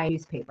influenced by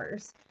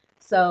newspapers.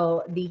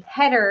 So the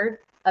header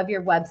of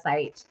your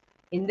website,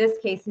 in this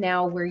case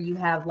now where you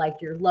have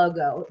like your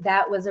logo,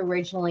 that was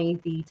originally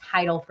the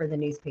title for the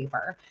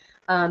newspaper.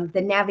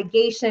 The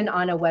navigation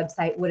on a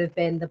website would have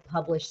been the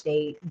publish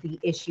date, the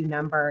issue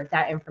number,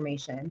 that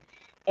information.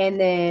 And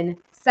then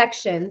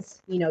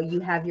sections, you know, you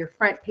have your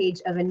front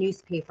page of a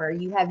newspaper,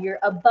 you have your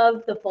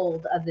above the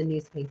fold of the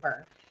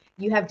newspaper,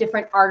 you have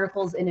different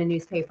articles in a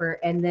newspaper,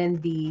 and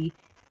then the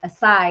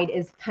aside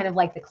is kind of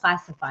like the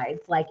classifieds,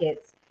 like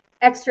it's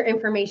extra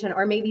information,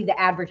 or maybe the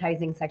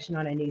advertising section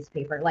on a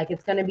newspaper. Like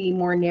it's going to be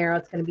more narrow,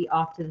 it's going to be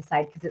off to the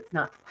side because it's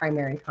not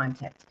primary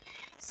content.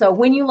 So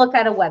when you look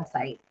at a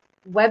website,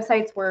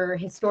 websites were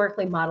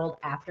historically modeled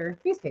after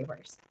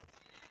newspapers.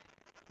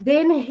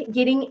 Then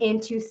getting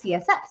into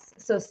CSS.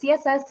 So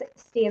CSS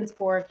stands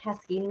for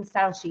Cascading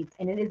Style Sheets,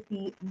 and it is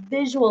the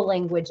visual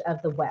language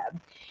of the web.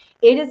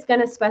 It is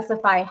going to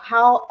specify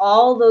how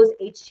all those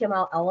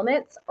HTML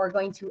elements are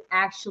going to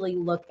actually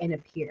look and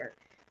appear.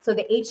 So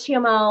the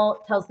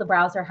HTML tells the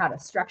browser how to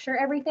structure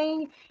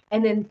everything,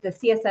 and then the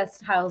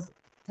CSS tells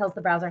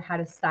the browser how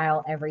to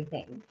style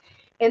everything.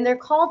 And they're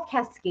called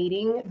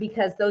cascading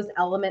because those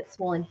elements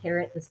will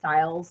inherit the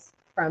styles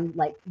from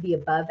like the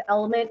above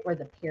element or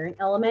the parent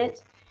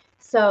element.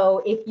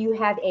 So if you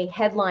have a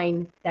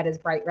headline that is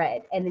bright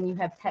red and then you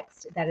have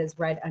text that is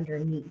red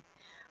underneath,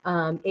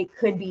 it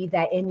could be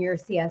that in your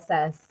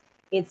CSS,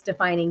 it's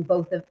defining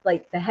both of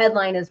like the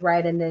headline is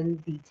red and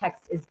then the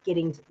text is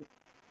getting to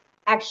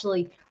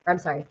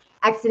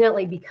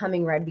accidentally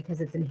becoming red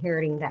because it's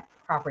inheriting that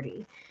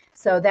property.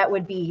 So that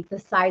would be the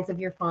size of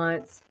your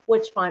fonts,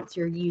 which fonts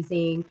you're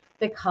using,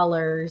 the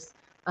colors,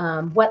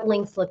 what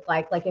links look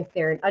like if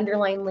they're an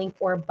underline link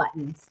or a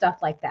button, stuff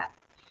like that.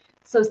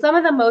 So some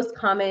of the most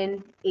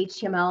common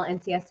HTML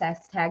and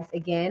CSS tags,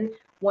 again,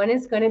 one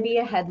is going to be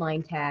a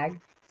headline tag.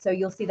 So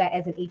you'll see that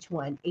as an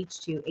H1,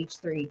 H2,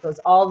 H3, goes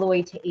all the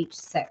way to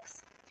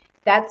H6.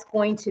 That's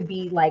going to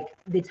be like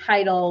the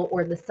title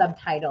or the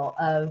subtitle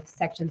of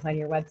sections on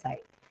your website.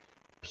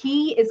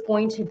 P is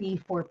going to be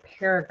for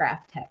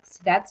paragraph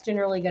text. That's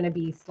generally going to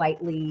be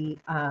slightly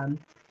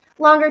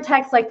longer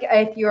text. Like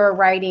if you're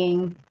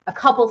writing a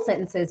couple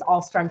sentences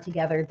all strung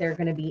together, they're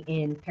going to be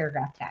in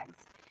paragraph tags.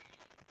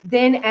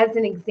 Then as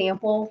an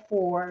example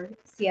for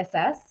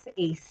CSS,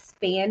 a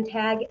span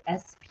tag,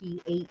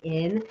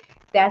 SPAN,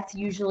 that's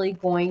usually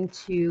going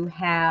to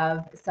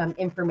have some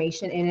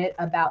information in it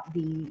about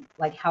the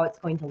how it's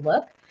going to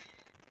look.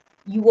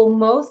 You will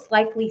most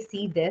likely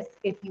see this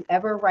if you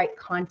ever write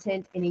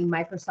content in a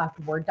Microsoft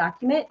Word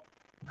document.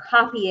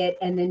 copy it,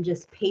 and then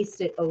just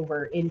paste it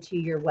over into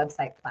your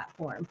website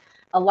platform.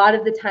 A lot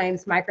of the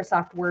times,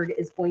 Microsoft Word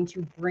is going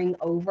to bring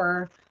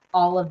over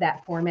all of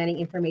that formatting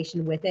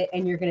information with it,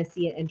 and you're going to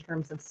see it in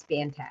terms of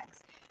span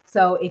tags.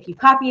 So if you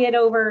copy it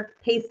over,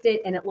 paste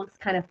it, and it looks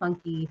kind of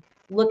funky,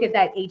 look at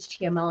that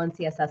HTML and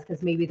CSS,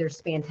 because maybe there's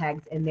span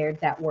tags in there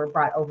that were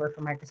brought over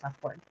from Microsoft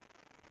Word.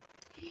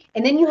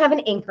 And then you have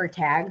an anchor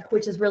tag,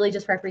 which is really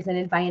just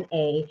represented by an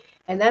A,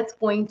 and that's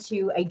going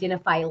to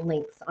identify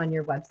links on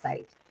your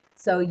website.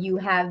 So you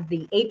have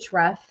the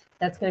href,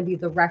 that's going to be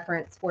the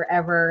reference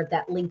wherever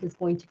that link is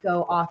going to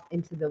go off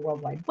into the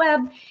World Wide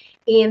Web,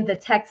 and the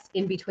text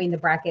in between the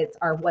brackets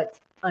are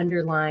what's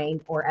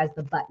underlined or as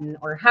the button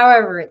or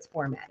however it's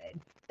formatted.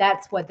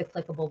 That's what the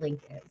clickable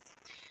link is.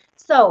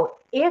 So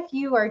if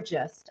you are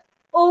just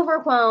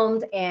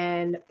overwhelmed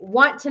and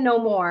want to know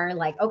more,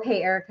 like,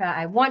 okay, Erica,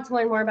 I want to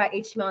learn more about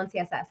HTML and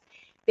CSS,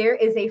 there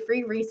is a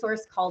free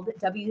resource called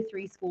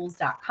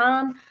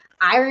w3schools.com.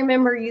 I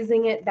remember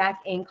using it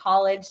back in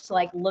college to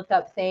like look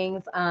up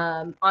things.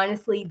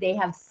 Honestly, they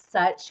have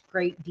such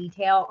great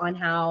detail on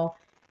how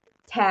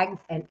tags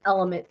and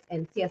elements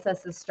and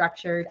CSS is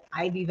structured.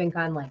 I've even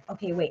gone like,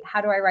 okay, wait,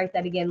 how do I write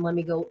that again? Let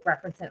me go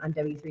reference it on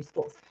W3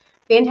 Schools.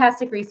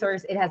 Fantastic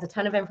resource. It has a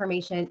ton of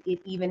information. It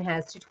even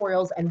has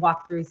tutorials and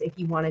walkthroughs if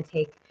you want to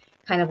take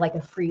kind of like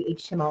a free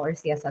HTML or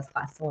CSS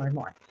class to learn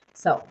more.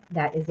 So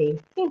that is a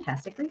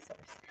fantastic resource.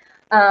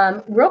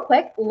 Real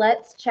quick,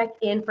 let's check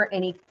in for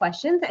any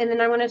questions, and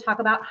then I want to talk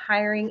about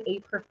hiring a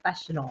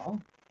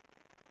professional.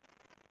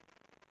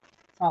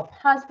 So I'll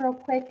pause real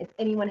quick if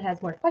anyone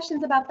has more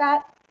questions about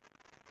that.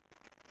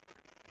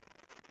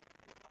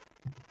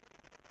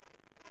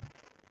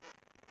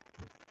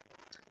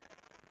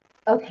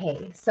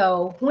 Okay,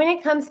 so when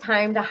it comes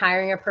time to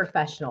hiring a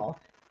professional,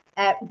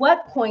 at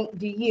what point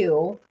do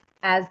you,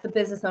 as the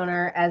business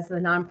owner, as the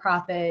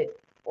nonprofit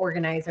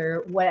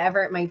organizer,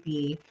 whatever it might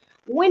be,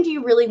 when do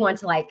you really want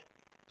to like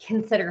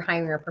consider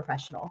hiring a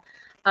professional?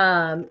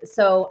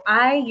 So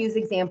I use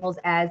examples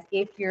as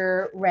if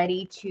you're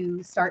ready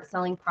to start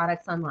selling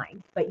products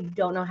online, but you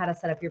don't know how to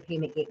set up your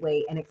payment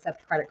gateway and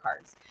accept credit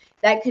cards.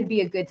 That could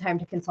be a good time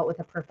to consult with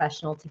a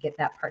professional to get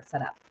that part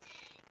set up.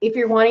 If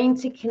you're wanting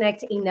to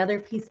connect another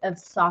piece of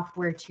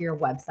software to your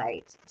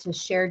website to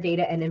share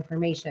data and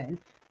information,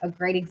 a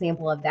great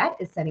example of that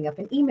is setting up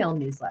an email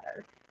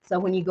newsletter. So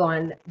when you go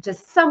on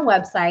just some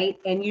website,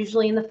 and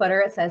usually in the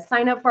footer it says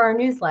sign up for our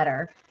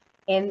newsletter,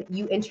 and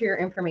you enter your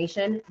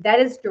information, that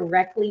is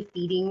directly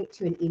feeding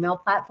to an email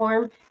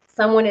platform.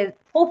 Someone is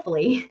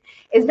hopefully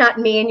is not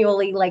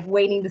manually like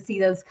waiting to see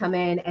those come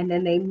in, and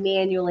then they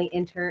manually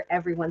enter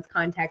everyone's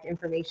contact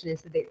information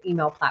into their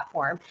email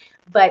platform,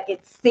 but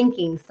it's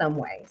syncing some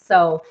way.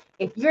 So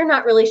if you're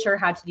not really sure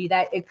how to do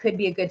that, it could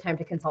be a good time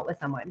to consult with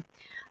someone.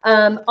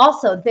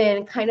 Also,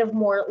 then kind of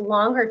more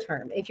longer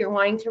term, if you're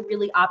wanting to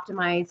really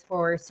optimize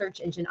for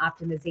search engine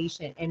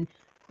optimization and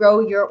grow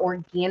your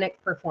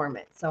organic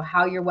performance, so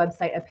how your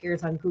website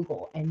appears on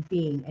Google and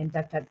Bing and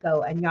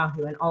DuckDuckGo and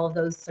Yahoo and all of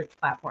those search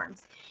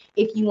platforms.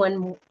 If you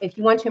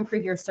want to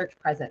improve your search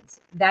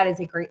presence, that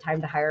is a great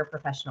time to hire a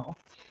professional.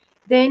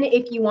 Then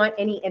if you want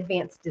any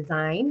advanced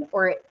design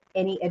or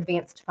any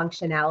advanced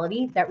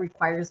functionality that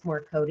requires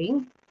more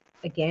coding,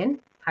 again,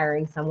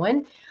 hiring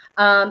someone.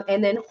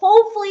 And then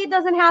hopefully it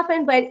doesn't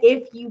happen, but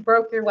if you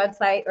broke your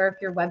website or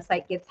if your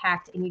website gets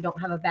hacked and you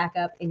don't have a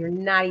backup and you're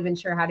not even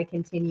sure how to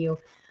continue,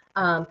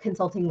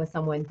 consulting with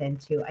someone then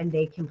too, and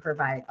they can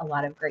provide a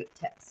lot of great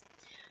tips.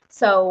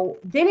 So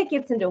then it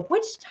gets into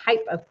which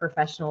type of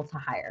professional to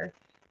hire.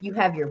 You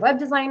have your web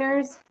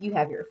designers, you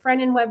have your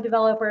front-end web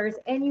developers,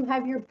 and you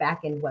have your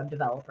back-end web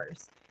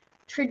developers.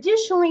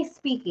 Traditionally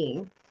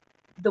speaking,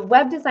 the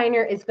web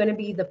designer is going to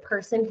be the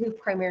person who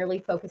primarily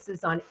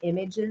focuses on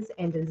images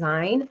and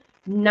design,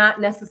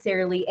 not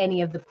necessarily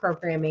any of the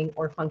programming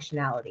or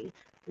functionality.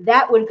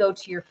 That would go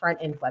to your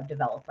front-end web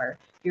developer.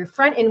 Your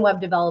front-end web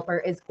developer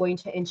is going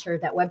to ensure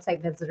that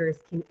website visitors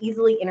can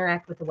easily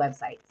interact with the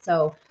website.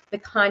 So the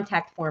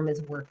contact form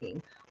is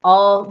working.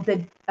 All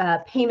the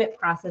payment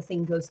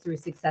processing goes through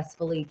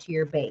successfully to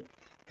your bank.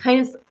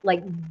 Kind of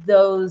like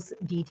those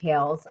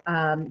details.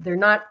 They're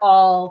not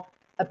all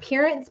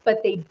appearance,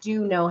 but they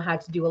do know how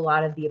to do a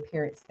lot of the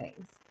appearance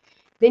things.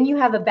 Then you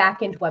have a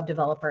back-end web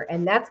developer,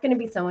 and that's going to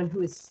be someone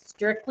who is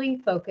strictly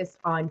focused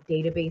on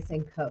database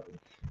and code.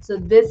 So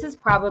this is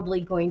probably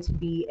going to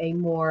be a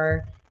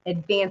more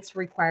advanced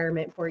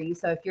requirement for you.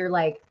 So if you're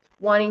like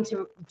wanting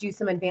to do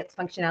some advanced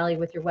functionality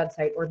with your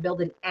website or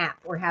build an app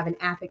or have an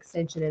app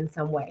extension in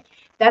some way,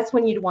 that's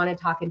when you'd want to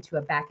talk into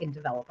a back-end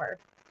developer.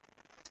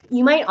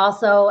 You might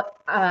also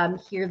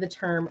hear the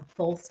term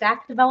full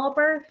stack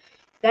developer.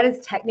 That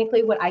is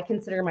technically what I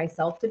consider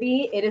myself to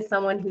be. It is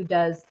someone who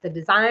does the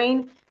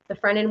design, the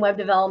front-end web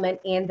development,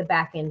 and the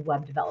back-end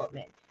web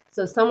development.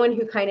 So someone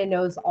who kind of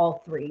knows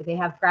all three. They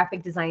have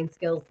graphic design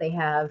skills, they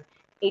have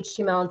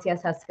HTML and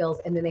CSS skills,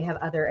 and then they have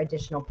other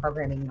additional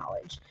programming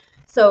knowledge.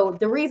 So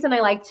the reason I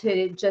like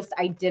to just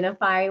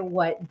identify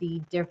what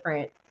the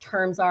different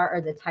terms are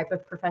or the type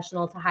of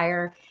professional to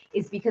hire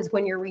is because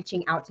when you're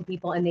reaching out to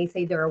people and they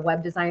say they're a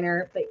web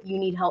designer, but you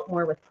need help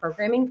more with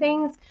programming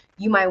things,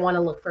 you might want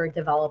to look for a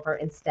developer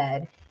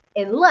instead,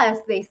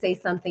 unless they say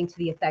something to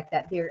the effect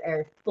that they're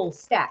a full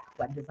stack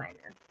web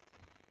designer.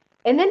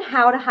 And then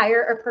how to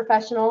hire a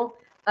professional.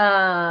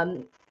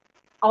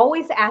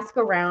 Always ask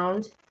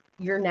around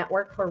your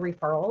network for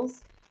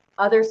referrals.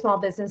 Other small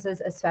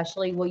businesses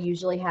especially will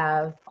usually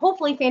have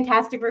hopefully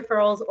fantastic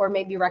referrals, or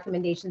maybe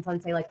recommendations on,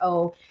 say, like,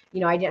 oh,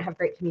 I didn't have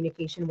great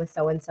communication with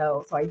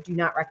so-and-so, so I do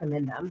not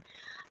recommend them.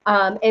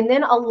 And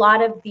then a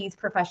lot of these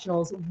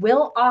professionals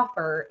will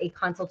offer a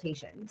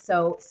consultation.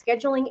 So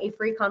scheduling a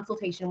free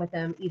consultation with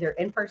them, either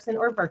in person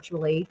or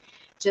virtually,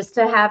 just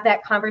to have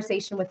that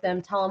conversation with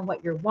them, tell them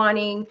what you're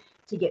wanting,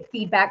 to get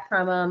feedback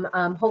from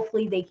them.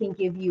 Hopefully they can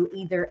give you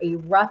either a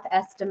rough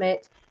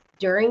estimate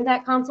during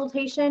that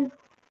consultation,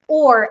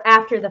 or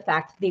after the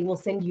fact, they will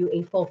send you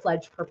a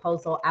full-fledged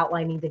proposal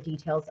outlining the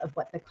details of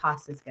what the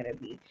cost is going to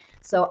be.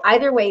 So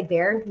either way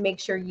there, make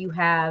sure you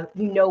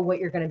know what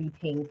you're going to be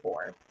paying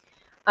for.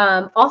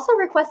 Also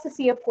request to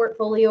see a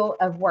portfolio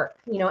of work.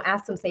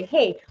 Ask them, say,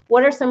 hey,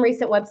 what are some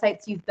recent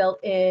websites you've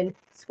built in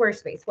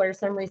Squarespace? What are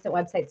some recent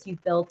websites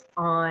you've built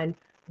on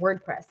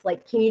WordPress?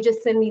 Like, can you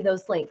just send me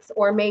those links?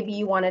 Or maybe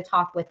you want to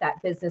talk with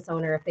that business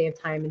owner if they have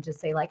time and just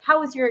say, like, how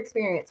was your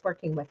experience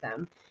working with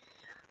them?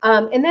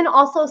 And then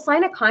also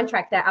sign a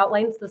contract that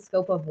outlines the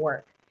scope of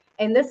work.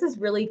 And this is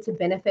really to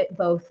benefit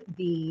both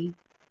the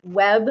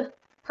web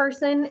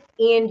person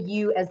and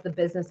you as the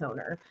business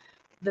owner.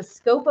 The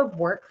scope of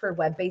work for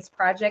web-based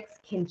projects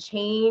can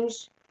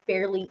change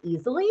fairly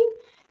easily,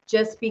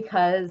 just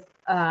because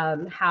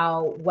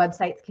how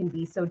websites can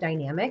be so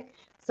dynamic.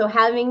 So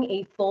having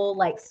a full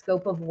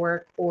scope of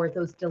work or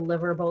those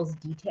deliverables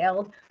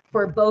detailed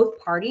for both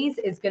parties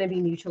is going to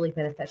be mutually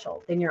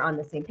beneficial. Then you're on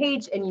the same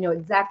page and you know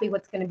exactly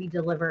what's going to be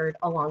delivered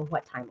along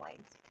what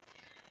timelines.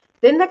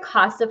 Then the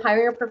cost of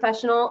hiring a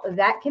professional,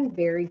 that can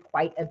vary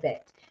quite a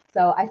bit.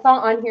 So I saw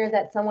on here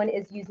that someone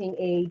is using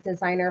a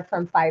designer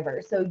from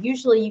Fiverr. So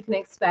usually you can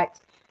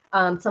expect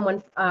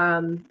someone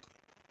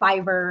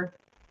Fiverr,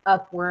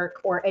 Upwork,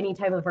 or any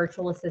type of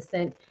virtual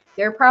assistant.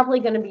 They're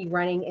probably going to be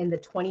running in the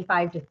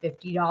 $25 to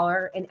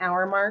 $50 an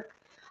hour mark.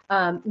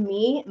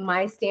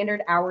 My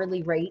standard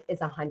hourly rate is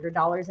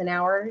 $100 an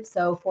hour.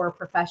 So for a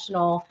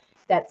professional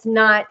that's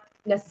not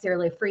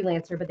necessarily a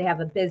freelancer, but they have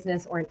a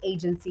business or an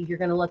agency, you're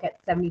going to look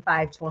at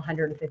 $75 to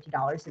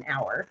 $150 an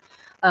hour.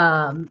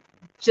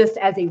 Just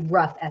as a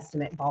rough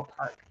estimate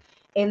ballpark.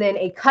 And then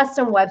a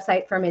custom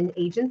website from an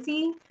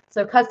agency.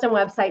 So custom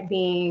website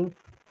being,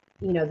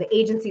 the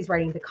agency's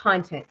writing the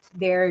content.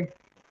 They're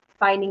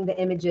finding the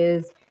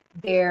images.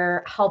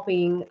 They're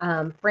helping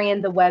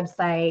brand the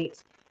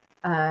website,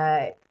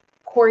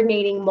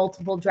 coordinating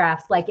multiple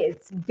drafts.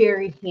 It's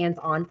very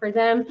hands-on for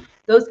them.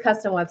 Those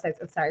custom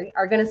websites,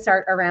 are going to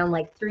start around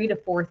 $3,000 to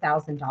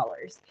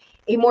 $4,000.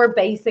 A more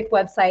basic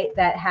website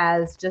that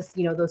has just,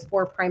 those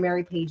 4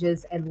 primary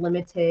pages and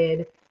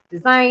limited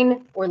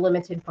design or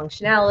limited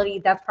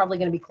functionality, that's probably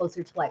going to be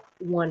closer to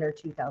 $1,000 or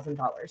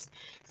 $2,000.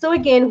 So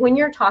again, when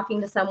you're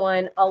talking to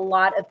someone, a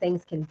lot of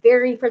things can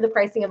vary for the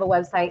pricing of a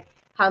website.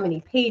 How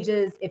many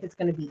pages, if it's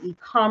going to be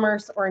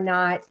e-commerce or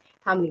not,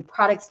 how many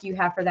products do you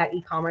have for that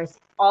e-commerce?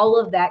 All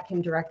of that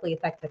can directly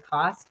affect the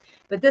cost.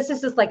 But this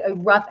is just a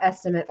rough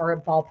estimate or a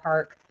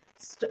ballpark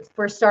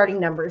for starting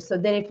numbers. So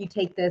then if you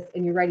take this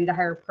and you're ready to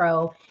hire a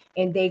pro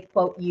and they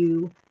quote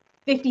you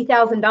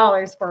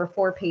 $50,000 for a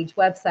 4-page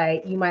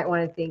website, you might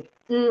want to think,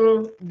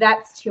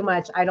 that's too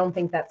much. I don't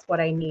think that's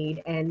what I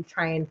need, and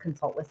try and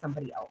consult with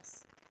somebody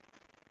else.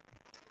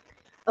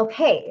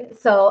 Okay,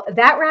 so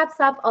that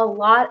wraps up a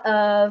lot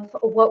of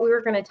what we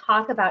were going to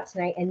talk about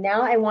tonight. And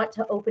now I want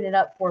to open it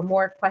up for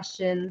more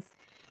questions,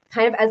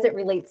 kind of as it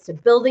relates to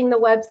building the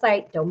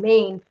website,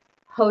 domain,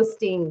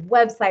 hosting,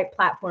 website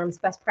platforms,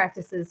 best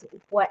practices,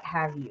 what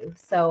have you.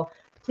 So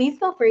please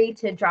feel free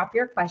to drop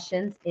your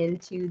questions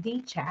into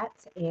the chat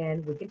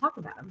and we can talk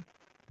about them.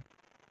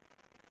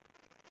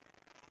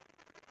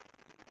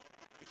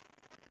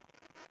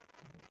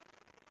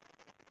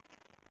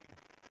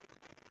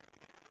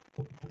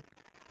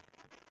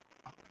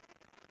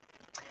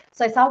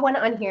 So I saw one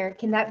on here.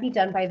 Can that be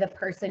done by the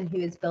person who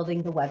is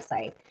building the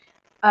website?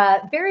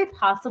 Very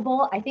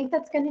possible. I think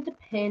that's going to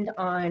depend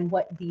on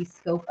what the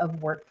scope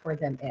of work for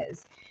them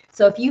is.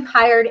 So if you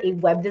hired a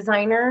web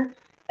designer,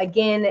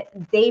 again,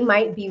 they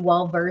might be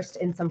well versed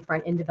in some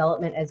front end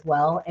development as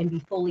well and be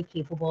fully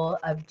capable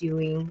of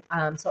doing.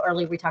 So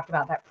earlier we talked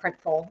about that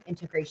Printful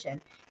integration.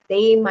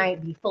 They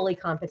might be fully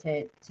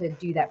competent to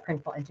do that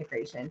Printful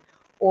integration.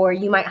 Or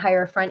you might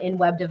hire a front end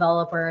web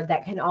developer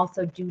that can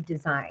also do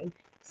design.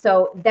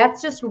 So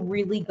that's just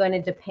really going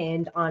to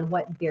depend on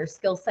what their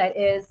skill set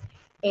is.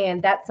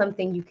 And that's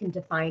something you can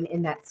define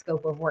in that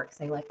scope of work,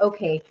 saying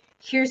okay,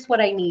 here's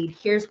what I need.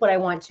 Here's what I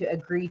want to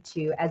agree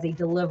to as a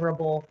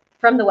deliverable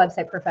from the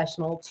website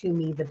professional to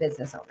me, the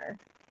business owner.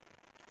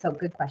 So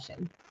good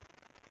question.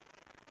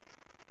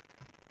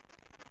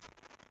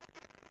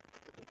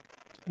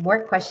 More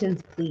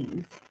questions,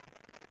 please.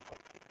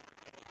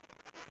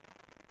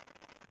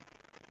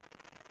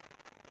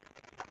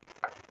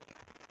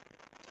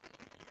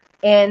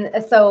 And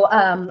so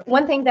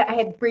one thing that I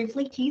had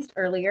briefly teased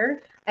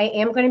earlier, I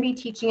am going to be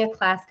teaching a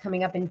class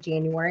coming up in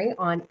January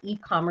on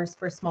e-commerce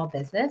for small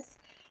business.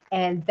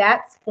 And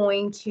that's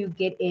going to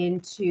get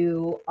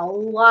into a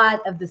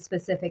lot of the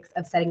specifics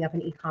of setting up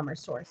an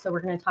e-commerce store. So we're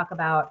going to talk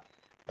about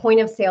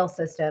point of sale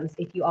systems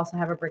if you also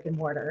have a brick and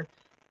mortar,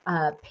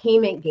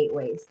 payment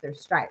gateways, there's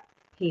Stripe,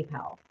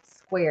 PayPal,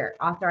 Square,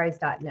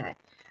 Authorize.net,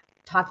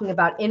 talking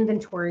about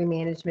inventory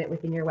management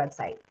within your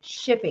website,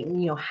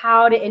 shipping,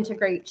 how to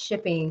integrate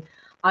shipping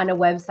on a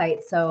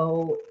website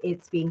so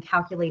it's being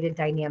calculated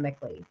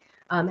dynamically,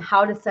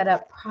 how to set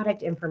up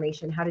product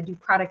information, how to do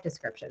product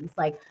descriptions,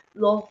 like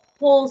the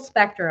whole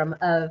spectrum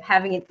of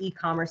having an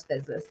e-commerce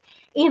business.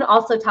 And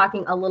also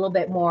talking a little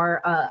bit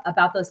more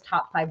about those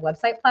top 5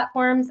 website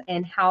platforms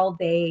and how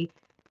they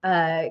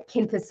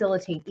can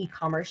facilitate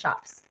e-commerce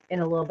shops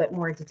in a little bit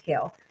more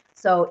detail.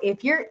 So if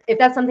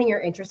that's something you're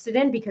interested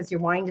in because you're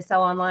wanting to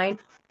sell online,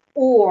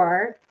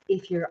 or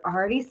if you're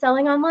already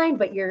selling online,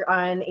 but you're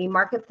on a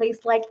marketplace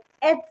like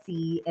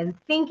Etsy and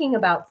thinking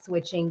about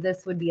switching,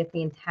 this would be a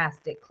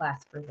fantastic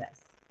class for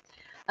this.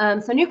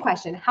 So new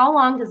question, how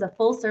long does a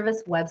full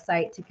service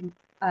website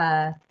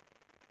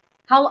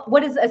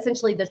what is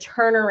essentially the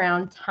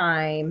turnaround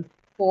time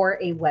for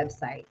a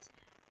website?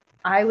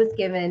 I was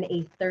given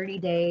a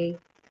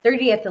 30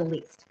 at the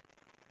least.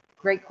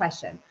 Great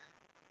question.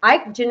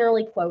 I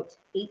generally quote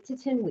 8 to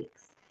 10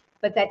 weeks,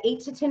 but that 8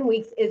 to 10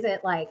 weeks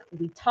isn't like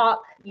we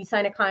talk, you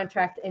sign a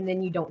contract, and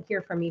then you don't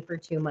hear from me for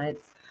 2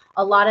 months.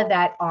 A lot of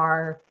that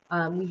are,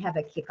 we have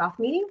a kickoff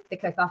meeting. The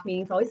kickoff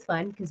meeting is always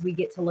fun because we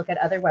get to look at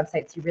other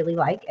websites you really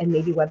like and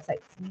maybe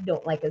websites you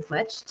don't like as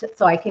much.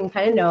 So I can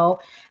kind of know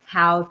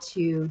how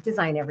to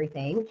design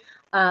everything.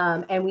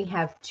 And we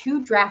have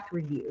 2 draft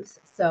reviews.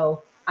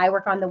 So I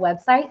work on the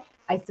website.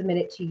 I submit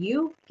it to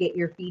you, get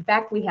your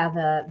feedback. We have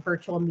a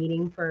virtual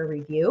meeting for a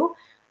review.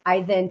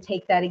 I then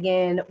take that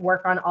again,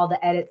 work on all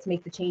the edits,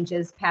 make the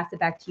changes, pass it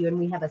back to you. And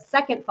we have a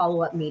second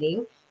follow-up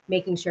meeting,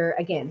 making sure,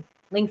 again,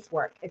 links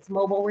work. It's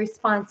mobile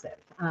responsive.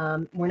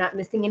 We're not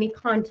missing any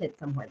content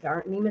somewhere. There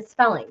aren't any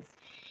misspellings.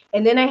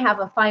 And then I have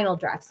a final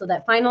draft. So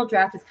that final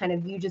draft is kind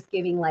of you just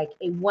giving like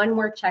a one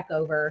more check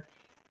over.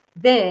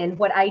 Then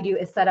what I do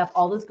is set up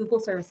all those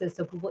Google services.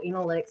 So Google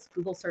Analytics,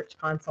 Google Search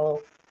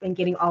Console, and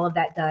getting all of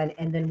that done.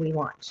 And then we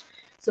launch.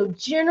 So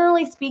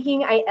generally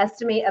speaking, I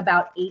estimate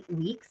about 8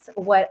 weeks.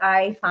 What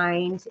I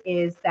find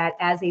is that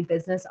as a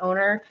business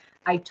owner,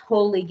 I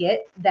totally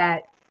get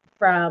that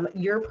from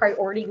your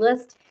priority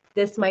list,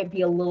 this might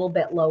be a little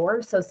bit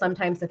lower. So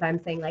sometimes if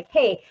I'm saying like,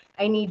 hey,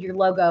 I need your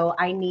logo,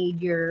 I need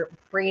your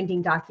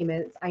branding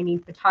documents, I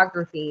need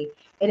photography,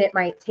 and it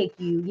might take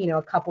you,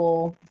 a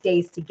couple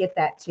days to get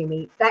that to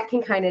me, that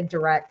can kind of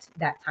direct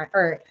that time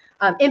or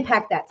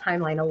impact that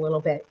timeline a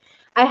little bit.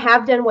 I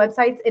have done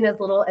websites in as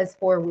little as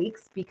 4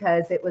 weeks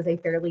because it was a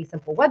fairly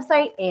simple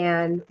website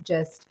and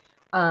just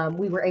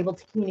we were able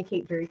to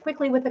communicate very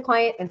quickly with the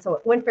client. And so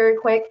it went very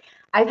quick.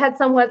 I've had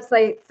some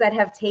websites that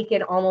have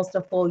taken almost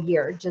a full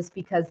year just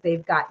because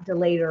they've got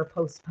delayed or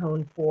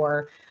postponed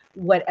for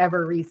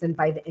whatever reason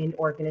by the end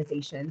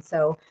organization.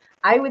 So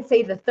I would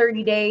say the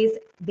 30 days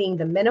being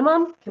the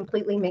minimum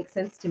completely makes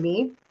sense to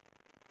me.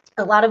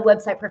 A lot of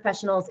website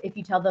professionals, if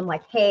you tell them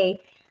like, hey,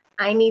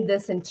 I need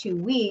this in 2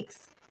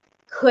 weeks,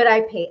 could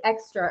I pay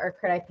extra or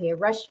could I pay a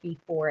rush fee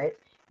for it?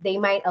 They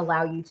might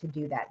allow you to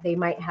do that. They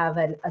might have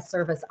a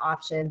service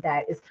option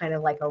that is kind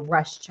of like a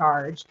rush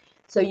charge.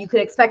 So you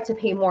could expect to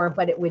pay more,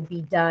 but it would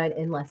be done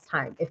in less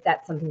time if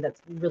that's something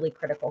that's really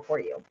critical for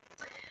you.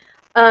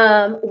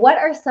 What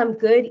are some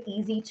good,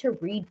 easy to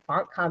read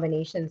font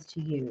combinations to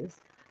use?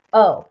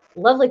 Oh,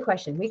 lovely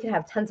question. We could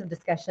have tons of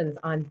discussions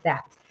on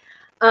that.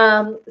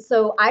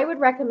 So I would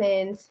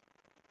recommend,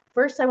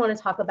 first I want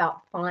to talk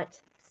about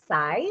font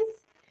size.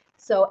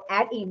 So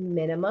at a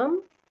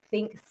minimum,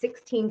 think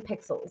 16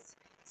 pixels.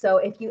 So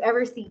if you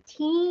ever see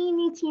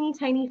teeny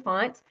tiny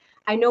font,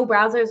 I know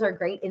browsers are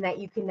great in that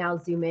you can now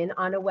zoom in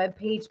on a web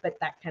page, but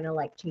that kind of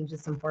like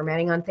changes some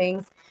formatting on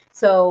things.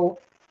 So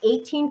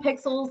 18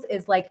 pixels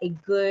is like a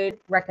good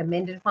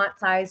recommended font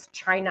size.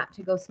 Try not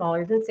to go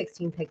smaller than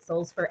 16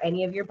 pixels for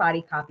any of your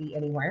body copy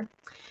anywhere.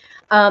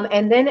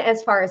 And then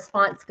as far as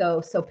fonts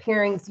go, so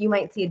pairings, you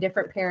might see a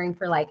different pairing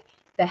for like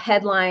the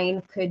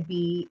headline could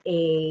be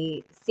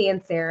a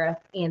sans serif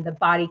and the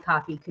body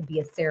copy could be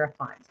a serif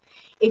font.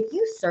 If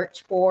you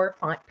search for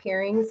font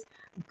pairings,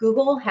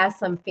 Google has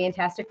some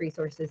fantastic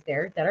resources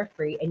there that are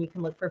free, and you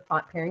can look for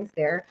font pairings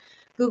there.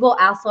 Google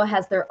also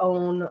has their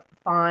own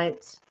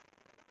font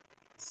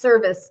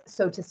service,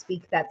 so to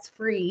speak, that's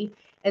free.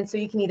 And so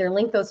you can either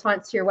link those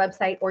fonts to your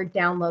website or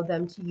download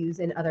them to use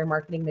in other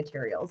marketing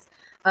materials.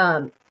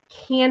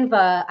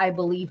 Canva, I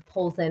believe,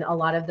 pulls in a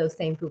lot of those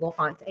same Google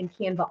fonts, and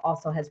Canva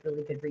also has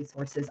really good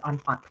resources on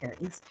font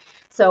pairings.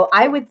 So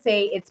I would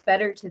say it's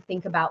better to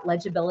think about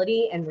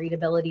legibility and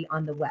readability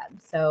on the web.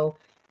 So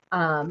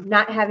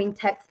not having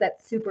text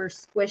that's super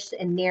squished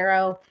and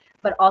narrow,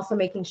 but also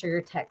making sure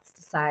your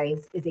text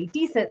size is a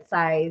decent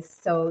size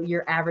so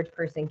your average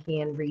person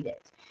can read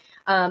it.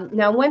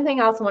 Now, one thing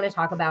I also want to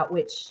talk about,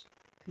 which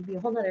could be a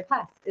whole nother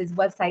class, is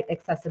website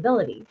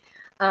accessibility.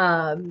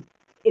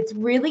 It's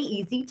really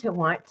easy to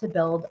want to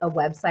build a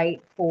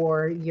website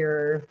for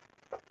your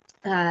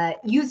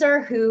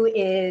user who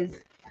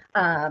is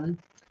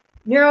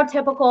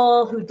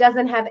neurotypical, who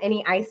doesn't have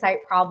any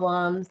eyesight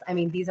problems. I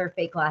mean, these are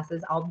fake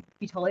glasses. I'll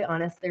be totally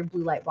honest. They're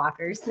blue light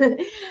blockers.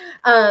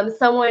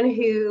 Someone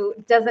who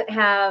doesn't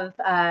have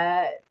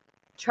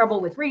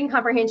trouble with reading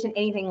comprehension,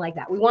 anything like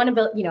that. We want to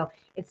build,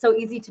 it's so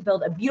easy to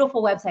build a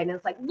beautiful website and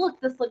it's like,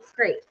 look, this looks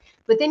great.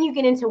 But then you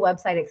get into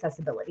website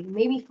accessibility.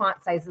 Maybe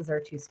font sizes are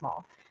too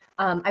small.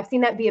 I've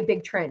seen that be a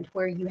big trend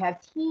where you have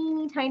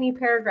teeny tiny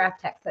paragraph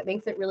text that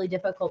makes it really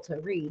difficult to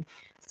read.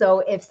 So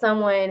if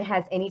someone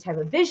has any type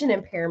of vision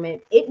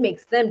impairment, it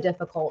makes them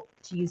difficult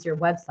to use your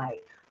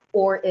website.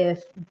 Or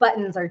if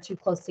buttons are too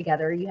close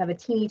together, you have a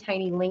teeny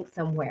tiny link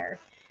somewhere.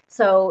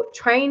 So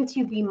trying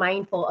to be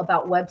mindful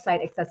about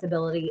website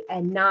accessibility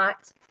and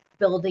not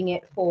building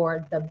it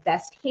for the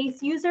best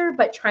case user,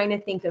 but trying to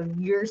think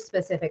of your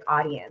specific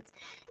audience.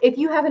 If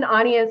you have an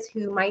audience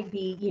who might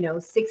be,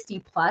 60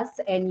 plus,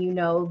 and you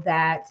know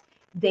that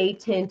they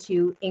tend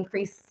to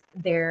increase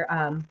their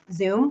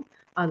zoom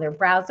on their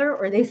browser,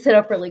 or they sit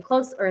up really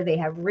close, or they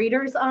have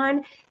readers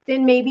on,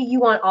 then maybe you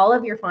want all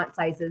of your font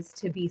sizes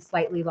to be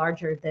slightly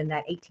larger than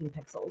that 18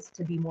 pixels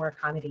to be more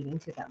accommodating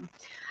to them.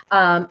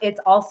 It's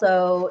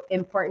also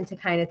important to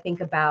kind of think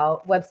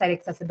about website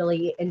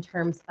accessibility in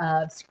terms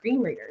of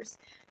screen readers.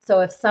 So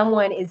if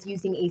someone is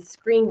using a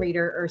screen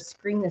reader or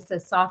screen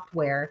assist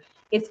software,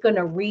 it's going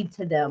to read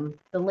to them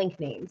the link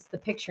names, the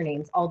picture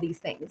names, all these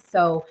things.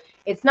 So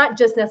it's not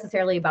just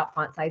necessarily about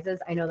font sizes.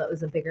 I know that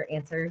was a bigger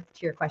answer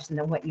to your question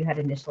than what you had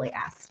initially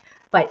asked,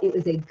 but it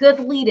was a good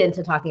lead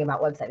into talking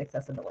about website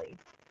accessibility.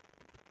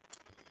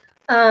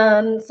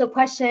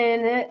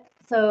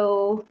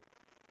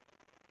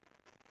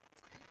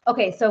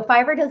 Okay, so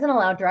Fiverr doesn't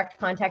allow direct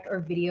contact or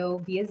video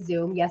via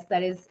Zoom. Yes,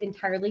 that is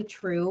entirely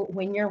true.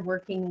 When you're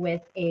working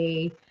with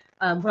a,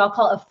 what I'll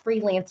call a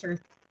freelancer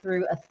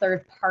through a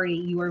third party,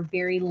 you are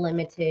very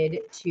limited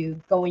to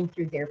going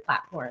through their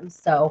platforms.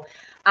 So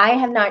I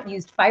have not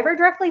used Fiverr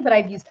directly, but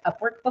I've used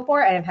Upwork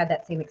before and I've had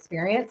that same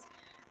experience.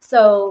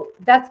 So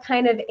that's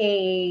kind of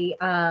a,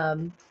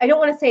 I don't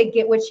want to say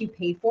get what you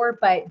pay for,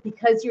 but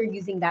because you're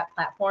using that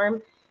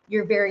platform,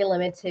 you're very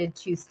limited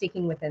to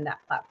sticking within that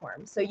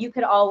platform. So you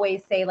could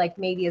always say, like,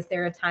 maybe is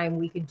there a time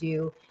we could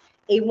do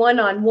a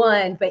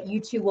one-on-one, but you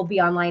two will be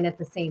online at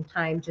the same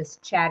time,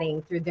 just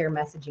chatting through their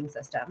messaging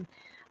system.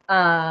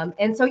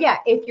 And so, yeah,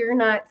 if you're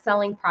not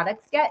selling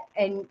products yet,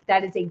 and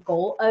that is a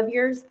goal of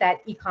yours,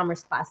 that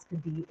e-commerce class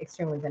could be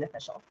extremely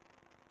beneficial.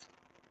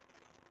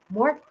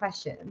 More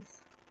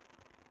questions?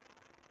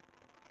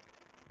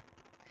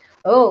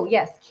 Oh,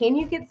 yes. Can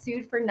you get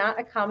sued for not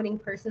accommodating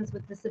persons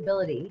with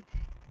disability?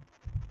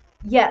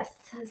 Yes.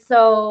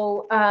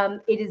 So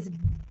it is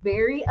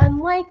very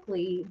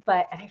unlikely,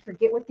 but I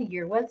forget what the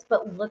year was,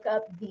 but look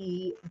up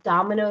the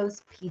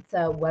Domino's Pizza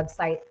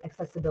website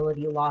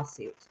accessibility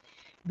lawsuit.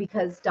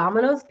 Because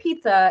Domino's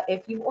Pizza,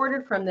 if you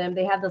ordered from them,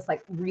 they have this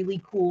like really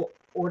cool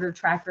order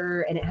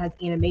tracker and it has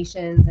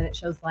animations and it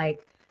shows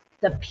like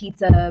the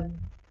pizza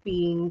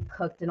being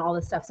cooked and all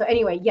this stuff. So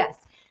anyway, yes,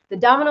 the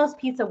Domino's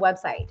Pizza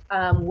website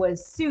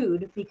was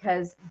sued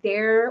because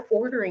their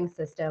ordering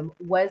system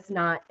was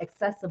not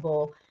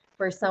accessible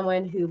for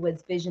someone who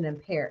was vision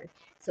impaired.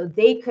 So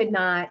they could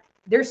not,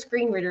 their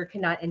screen reader could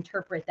not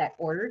interpret that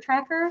order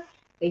tracker.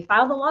 They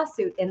filed a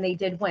lawsuit and they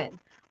did win.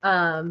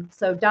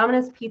 So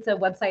Domino's Pizza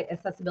website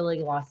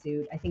accessibility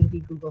lawsuit, I think if you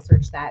Google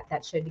search that,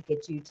 that should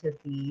get you to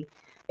the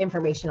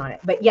information on it.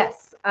 But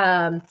yes,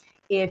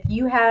 if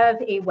you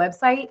have a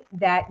website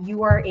that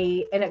you are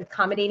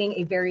accommodating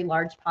a very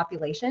large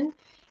population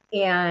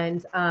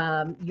and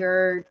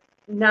you're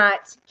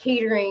not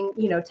catering,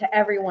 to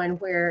everyone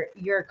where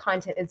your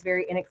content is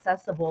very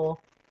inaccessible,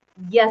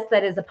 yes,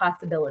 that is a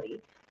possibility.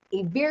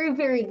 A very,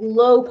 very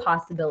low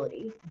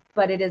possibility,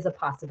 but it is a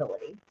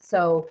possibility.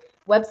 So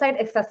website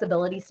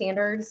accessibility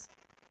standards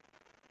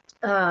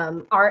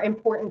are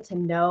important to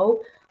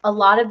know. A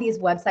lot of these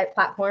website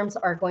platforms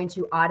are going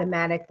to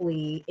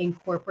automatically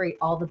incorporate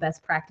all the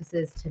best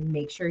practices to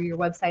make sure your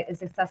website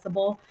is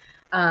accessible.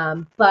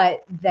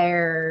 But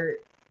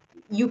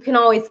you can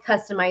always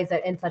customize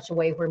it in such a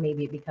way where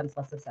maybe it becomes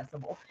less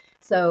accessible.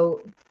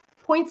 So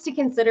points to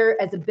consider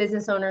as a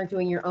business owner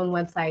doing your own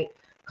website: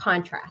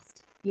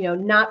 contrast,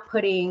 not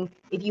putting,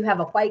 if you have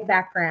a white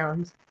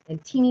background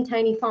and teeny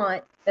tiny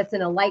font that's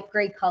in a light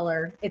gray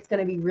color, it's going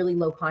to be really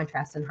low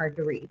contrast and hard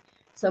to read.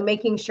 So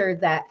making sure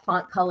that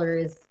font color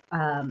is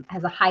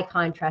has a high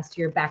contrast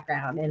to your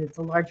background and it's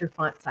a larger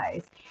font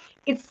size.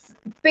 It's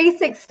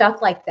basic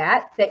stuff like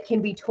that that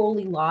can be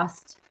totally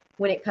lost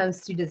when it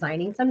comes to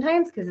designing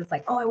sometimes, because it's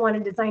like, oh, I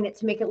want to design it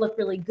to make it look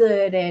really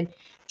good and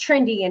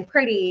trendy and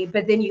pretty,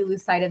 but then you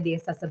lose sight of the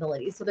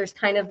accessibility. So there's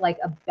kind of like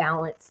a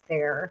balance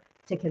there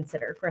to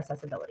consider for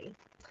accessibility.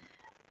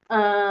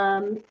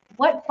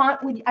 What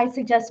font would I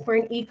suggest for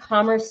an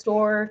e-commerce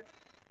store?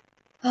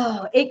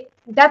 Oh,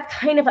 that's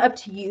kind of up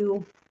to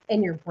you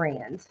and your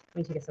brand. Let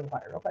me take a sip of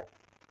water real quick.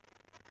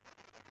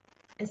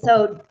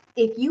 So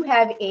if you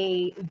have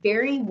a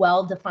very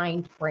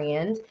well-defined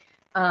brand,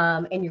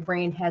 and your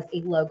brand has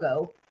a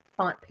logo,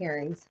 font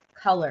pairings,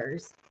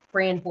 colors,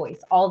 brand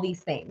voice, all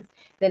these things,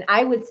 then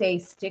I would say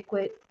stick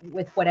with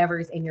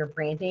whatever's in your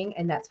branding,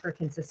 and that's for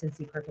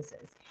consistency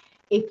purposes.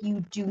 If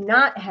you do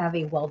not have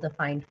a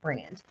well-defined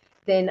brand,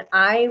 then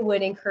I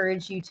would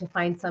encourage you to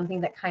find something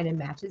that kind of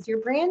matches your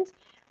brand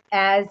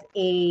as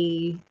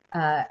a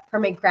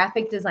from a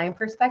graphic design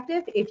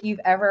perspective. If you've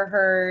ever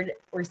heard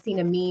or seen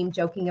a meme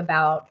joking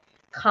about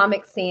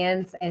Comic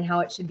Sans and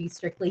how it should be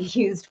strictly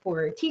used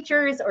for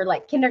teachers or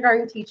like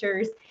kindergarten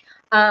teachers,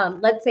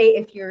 let's say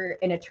if you're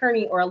an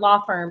attorney or a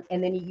law firm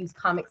and then you use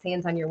Comic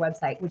Sans on your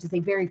website, which is a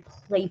very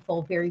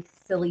playful, very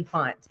silly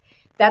font,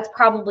 that's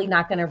probably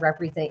not going to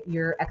represent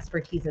your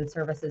expertise and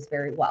services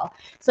very well.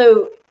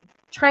 So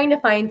trying to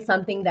find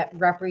something that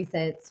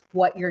represents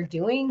what you're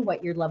doing,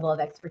 what your level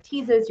of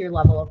expertise is, your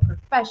level of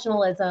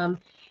professionalism,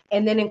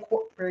 and then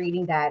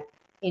incorporating that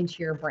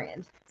into your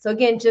brand. So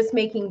again, just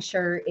making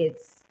sure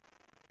it's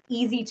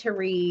easy to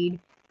read,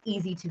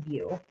 easy to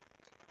view.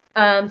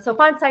 So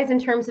font size in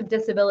terms of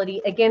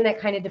disability, again, that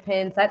kind of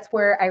depends. That's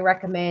where I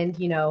recommend,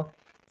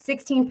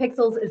 16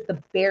 pixels is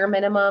the bare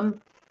minimum.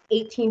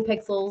 18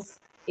 pixels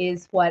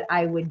is what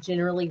I would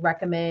generally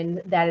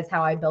recommend. That is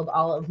how I build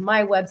all of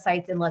my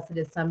websites, unless it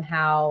is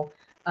somehow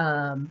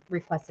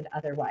requested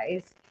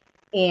otherwise.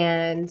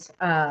 And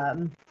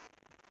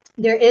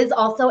there is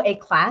also a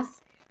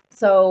class.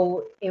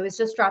 So it was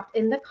just dropped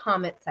in the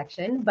comment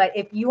section. But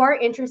if you are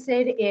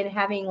interested in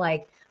having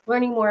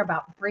learning more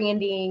about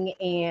branding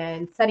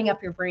and setting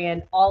up your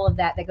brand, all of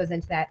that goes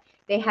into that,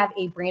 they have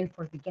a brand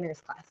for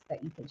beginners class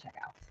that you can check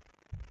out.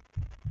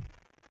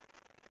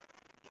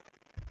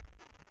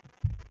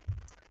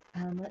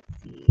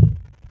 Let's see.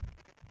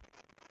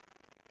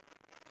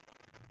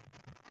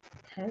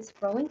 Kind of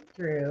scrolling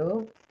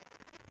through.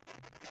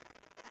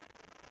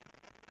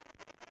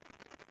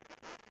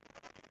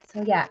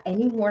 So yeah,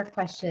 any more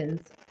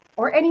questions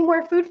or any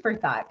more food for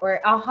thought or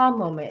aha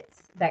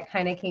moments that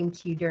kind of came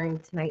to you during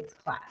tonight's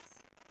class?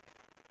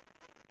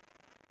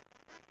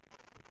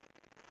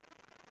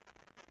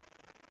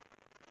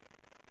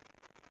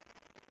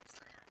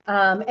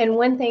 And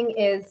one thing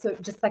is, so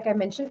just like I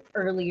mentioned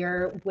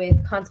earlier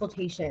with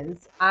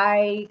consultations,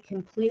 I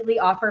completely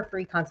offer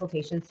free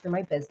consultations through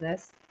my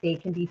business. They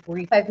can be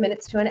 45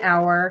 minutes to an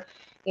hour,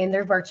 and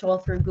they're virtual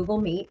through Google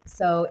Meet.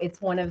 So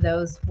it's one of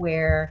those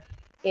where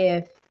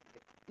if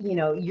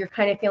you're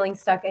kind of feeling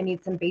stuck and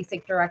need some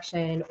basic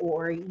direction,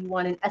 or you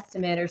want an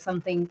estimate or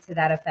something to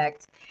that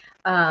effect,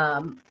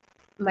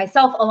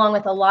 myself, along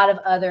with a lot of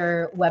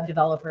other web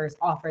developers,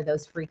 offer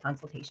those free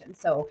consultations.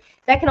 So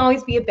that can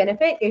always be a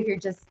benefit if you're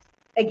just,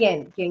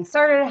 again, getting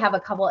started, have a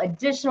couple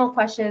additional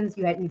questions,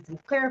 you need some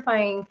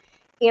clarifying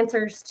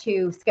answers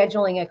to.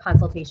 Scheduling a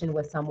consultation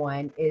with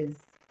someone is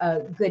a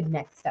good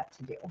next step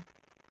to do.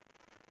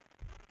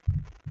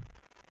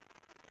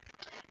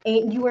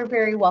 And you are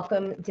very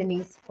welcome,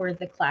 Denise, for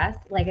the class.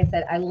 Like I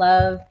said, I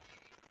love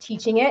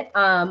teaching it.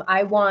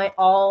 I want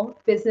all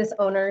business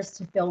owners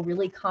to feel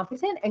really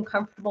competent and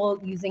comfortable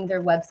using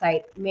their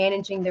website,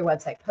 managing their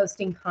website,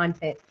 posting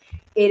content.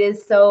 It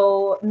is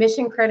so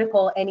mission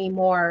critical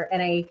anymore.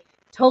 And I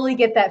totally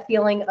get that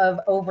feeling of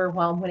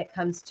overwhelm when it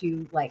comes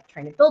to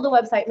trying to build a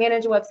website,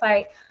 manage a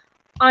website.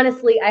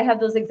 Honestly, I have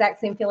those exact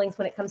same feelings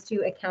when it comes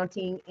to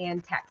accounting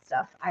and tax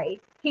stuff. I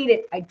hate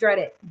it. I dread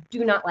it.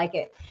 Do not like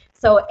it.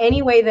 So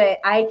any way that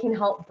I can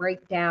help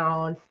break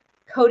down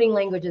coding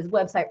languages,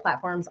 website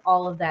platforms,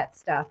 all of that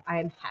stuff, I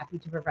am happy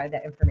to provide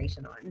that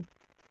information on.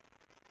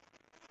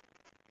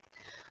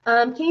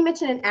 Can you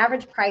mention an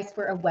average price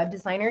for a web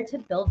designer to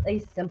build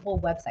a simple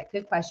website?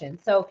 Good question.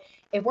 So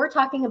if we're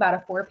talking about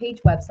a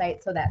 4-page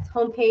website, so that's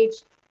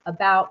homepage,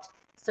 about,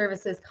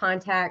 services,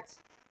 contact,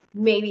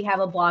 maybe have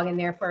a blog in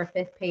there for a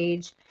 5th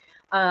page.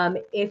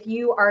 If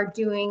you are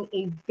doing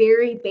a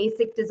very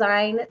basic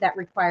design that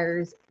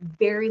requires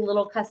very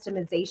little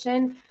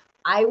customization,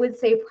 I would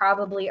say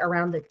probably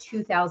around the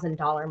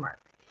 $2,000 mark.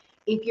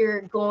 If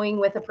you're going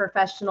with a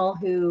professional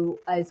who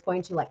is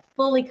going to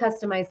fully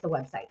customize the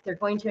website, they're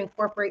going to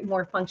incorporate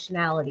more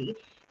functionality,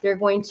 they're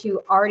going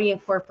to already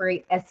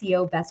incorporate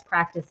SEO best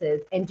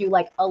practices and do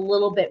a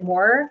little bit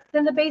more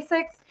than the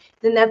basics,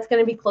 then that's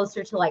going to be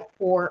closer to $4,000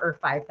 or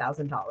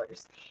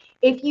 $5,000.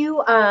 If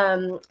you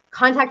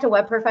contact a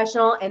web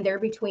professional and they're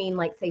between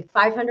say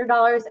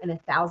 $500 and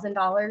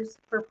 $1,000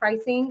 for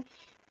pricing,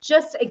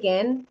 just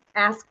again,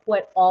 ask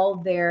what all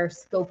their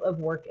scope of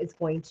work is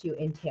going to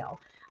entail.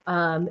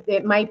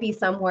 It might be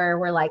somewhere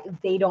where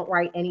they don't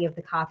write any of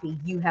the copy.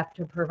 You have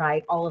to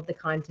provide all of the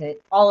content,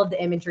 all of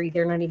the imagery.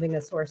 They're not even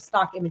going to source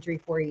stock imagery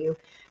for you.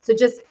 So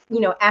just,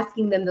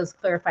 asking them those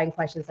clarifying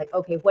questions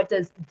okay, what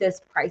does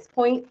this price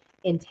point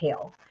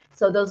entail?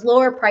 So those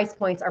lower price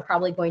points are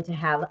probably going to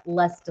have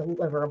less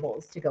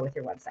deliverables to go with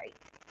your website.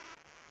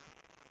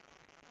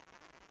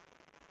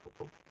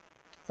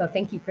 So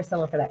thank you,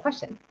 Priscilla, for that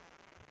question.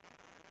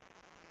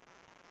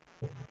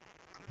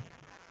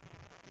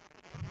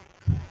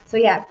 So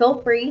yeah,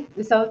 feel free.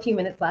 We still have a few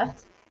minutes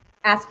left.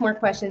 Ask more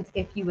questions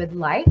if you would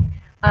like.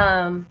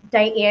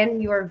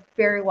 Diane, you are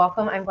very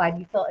welcome. I'm glad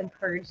you feel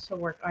encouraged to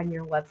work on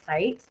your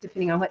website,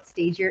 depending on what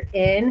stage you're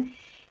in.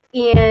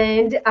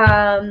 And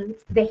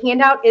the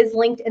handout is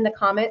linked in the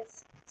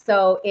comments.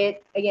 So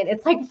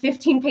it's like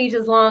 15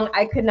 pages long.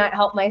 I could not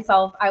help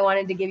myself. I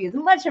wanted to give you as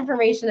much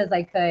information as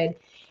I could.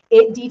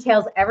 It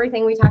details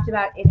everything we talked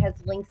about. It has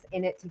links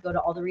in it to go to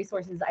all the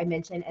resources I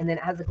mentioned, and then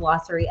it has a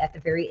glossary at the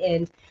very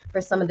end for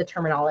some of the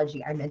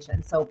terminology I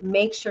mentioned. So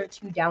make sure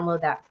to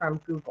download that from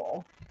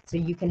Google so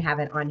you can have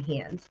it on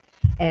hand.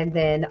 And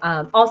then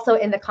also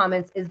in the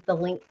comments is the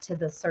link to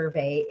the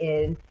survey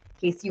in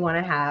case you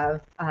want to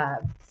have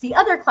see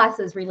other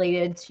classes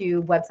related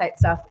to website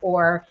stuff,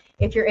 or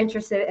if you're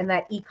interested in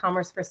that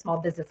e-commerce for small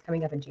business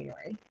coming up in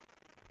January.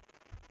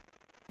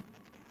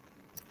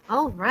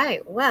 All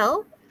right.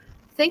 Well,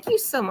 thank you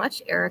so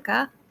much,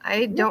 Erica.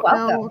 I don't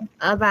know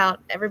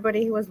about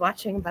everybody who was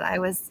watching, but I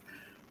was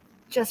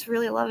just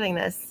really loving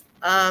this.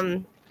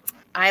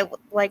 I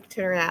like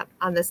to nerd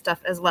on this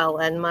stuff as well.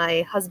 And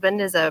my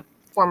husband is a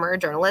former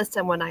journalist.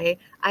 And when I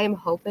am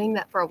hoping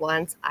that for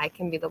once I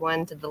can be the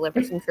one to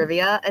deliver some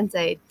trivia and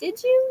say,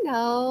 did you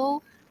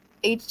know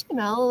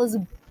HTML is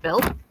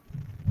built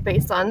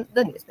based on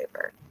the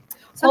newspaper?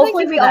 So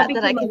hopefully we all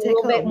become a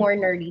little bit more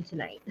nerdy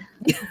tonight.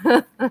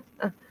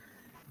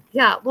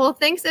 Yeah, well,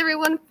 thanks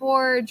everyone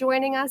for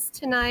joining us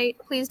tonight.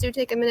 Please do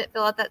take a minute,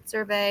 fill out that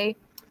survey.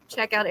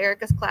 Check out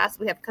Erica's class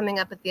we have coming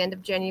up at the end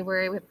of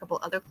January. We have a couple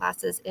other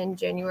classes in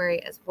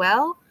January as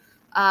well.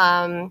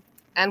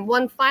 And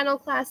one final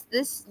class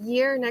this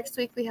year. Next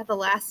week, we have the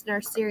last in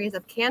our series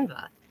of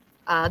Canva.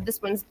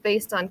 This one's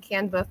based on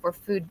Canva for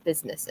food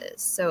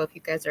businesses. So if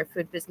you guys are a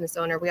food business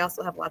owner, we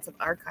also have lots of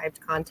archived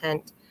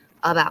content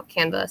about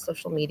Canva,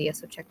 social media.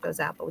 So check those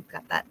out. But we've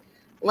got that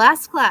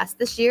last class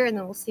this year, and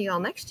then we'll see you all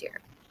next year.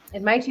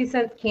 In my 2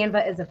 cents,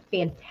 Canva is a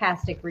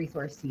fantastic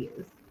resource to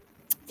use.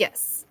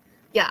 Yes.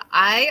 Yeah,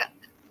 I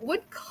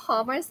would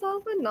call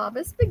myself a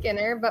novice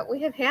beginner, but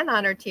we have Hannah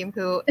on our team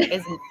who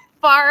is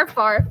far,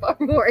 far, far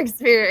more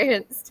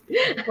experienced.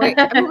 Wait,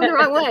 I'm moving the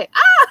wrong way.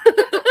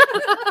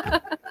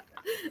 Ah!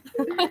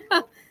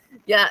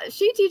 Yeah,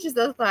 she teaches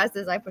those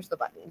classes. I push the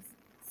buttons.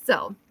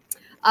 So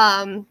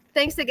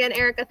thanks again,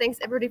 Erica. Thanks,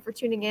 everybody, for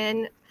tuning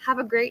in. Have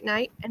a great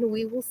night, and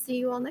we will see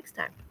you all next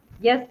time.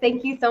 Yes,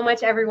 thank you so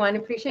much, everyone.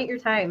 Appreciate your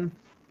time.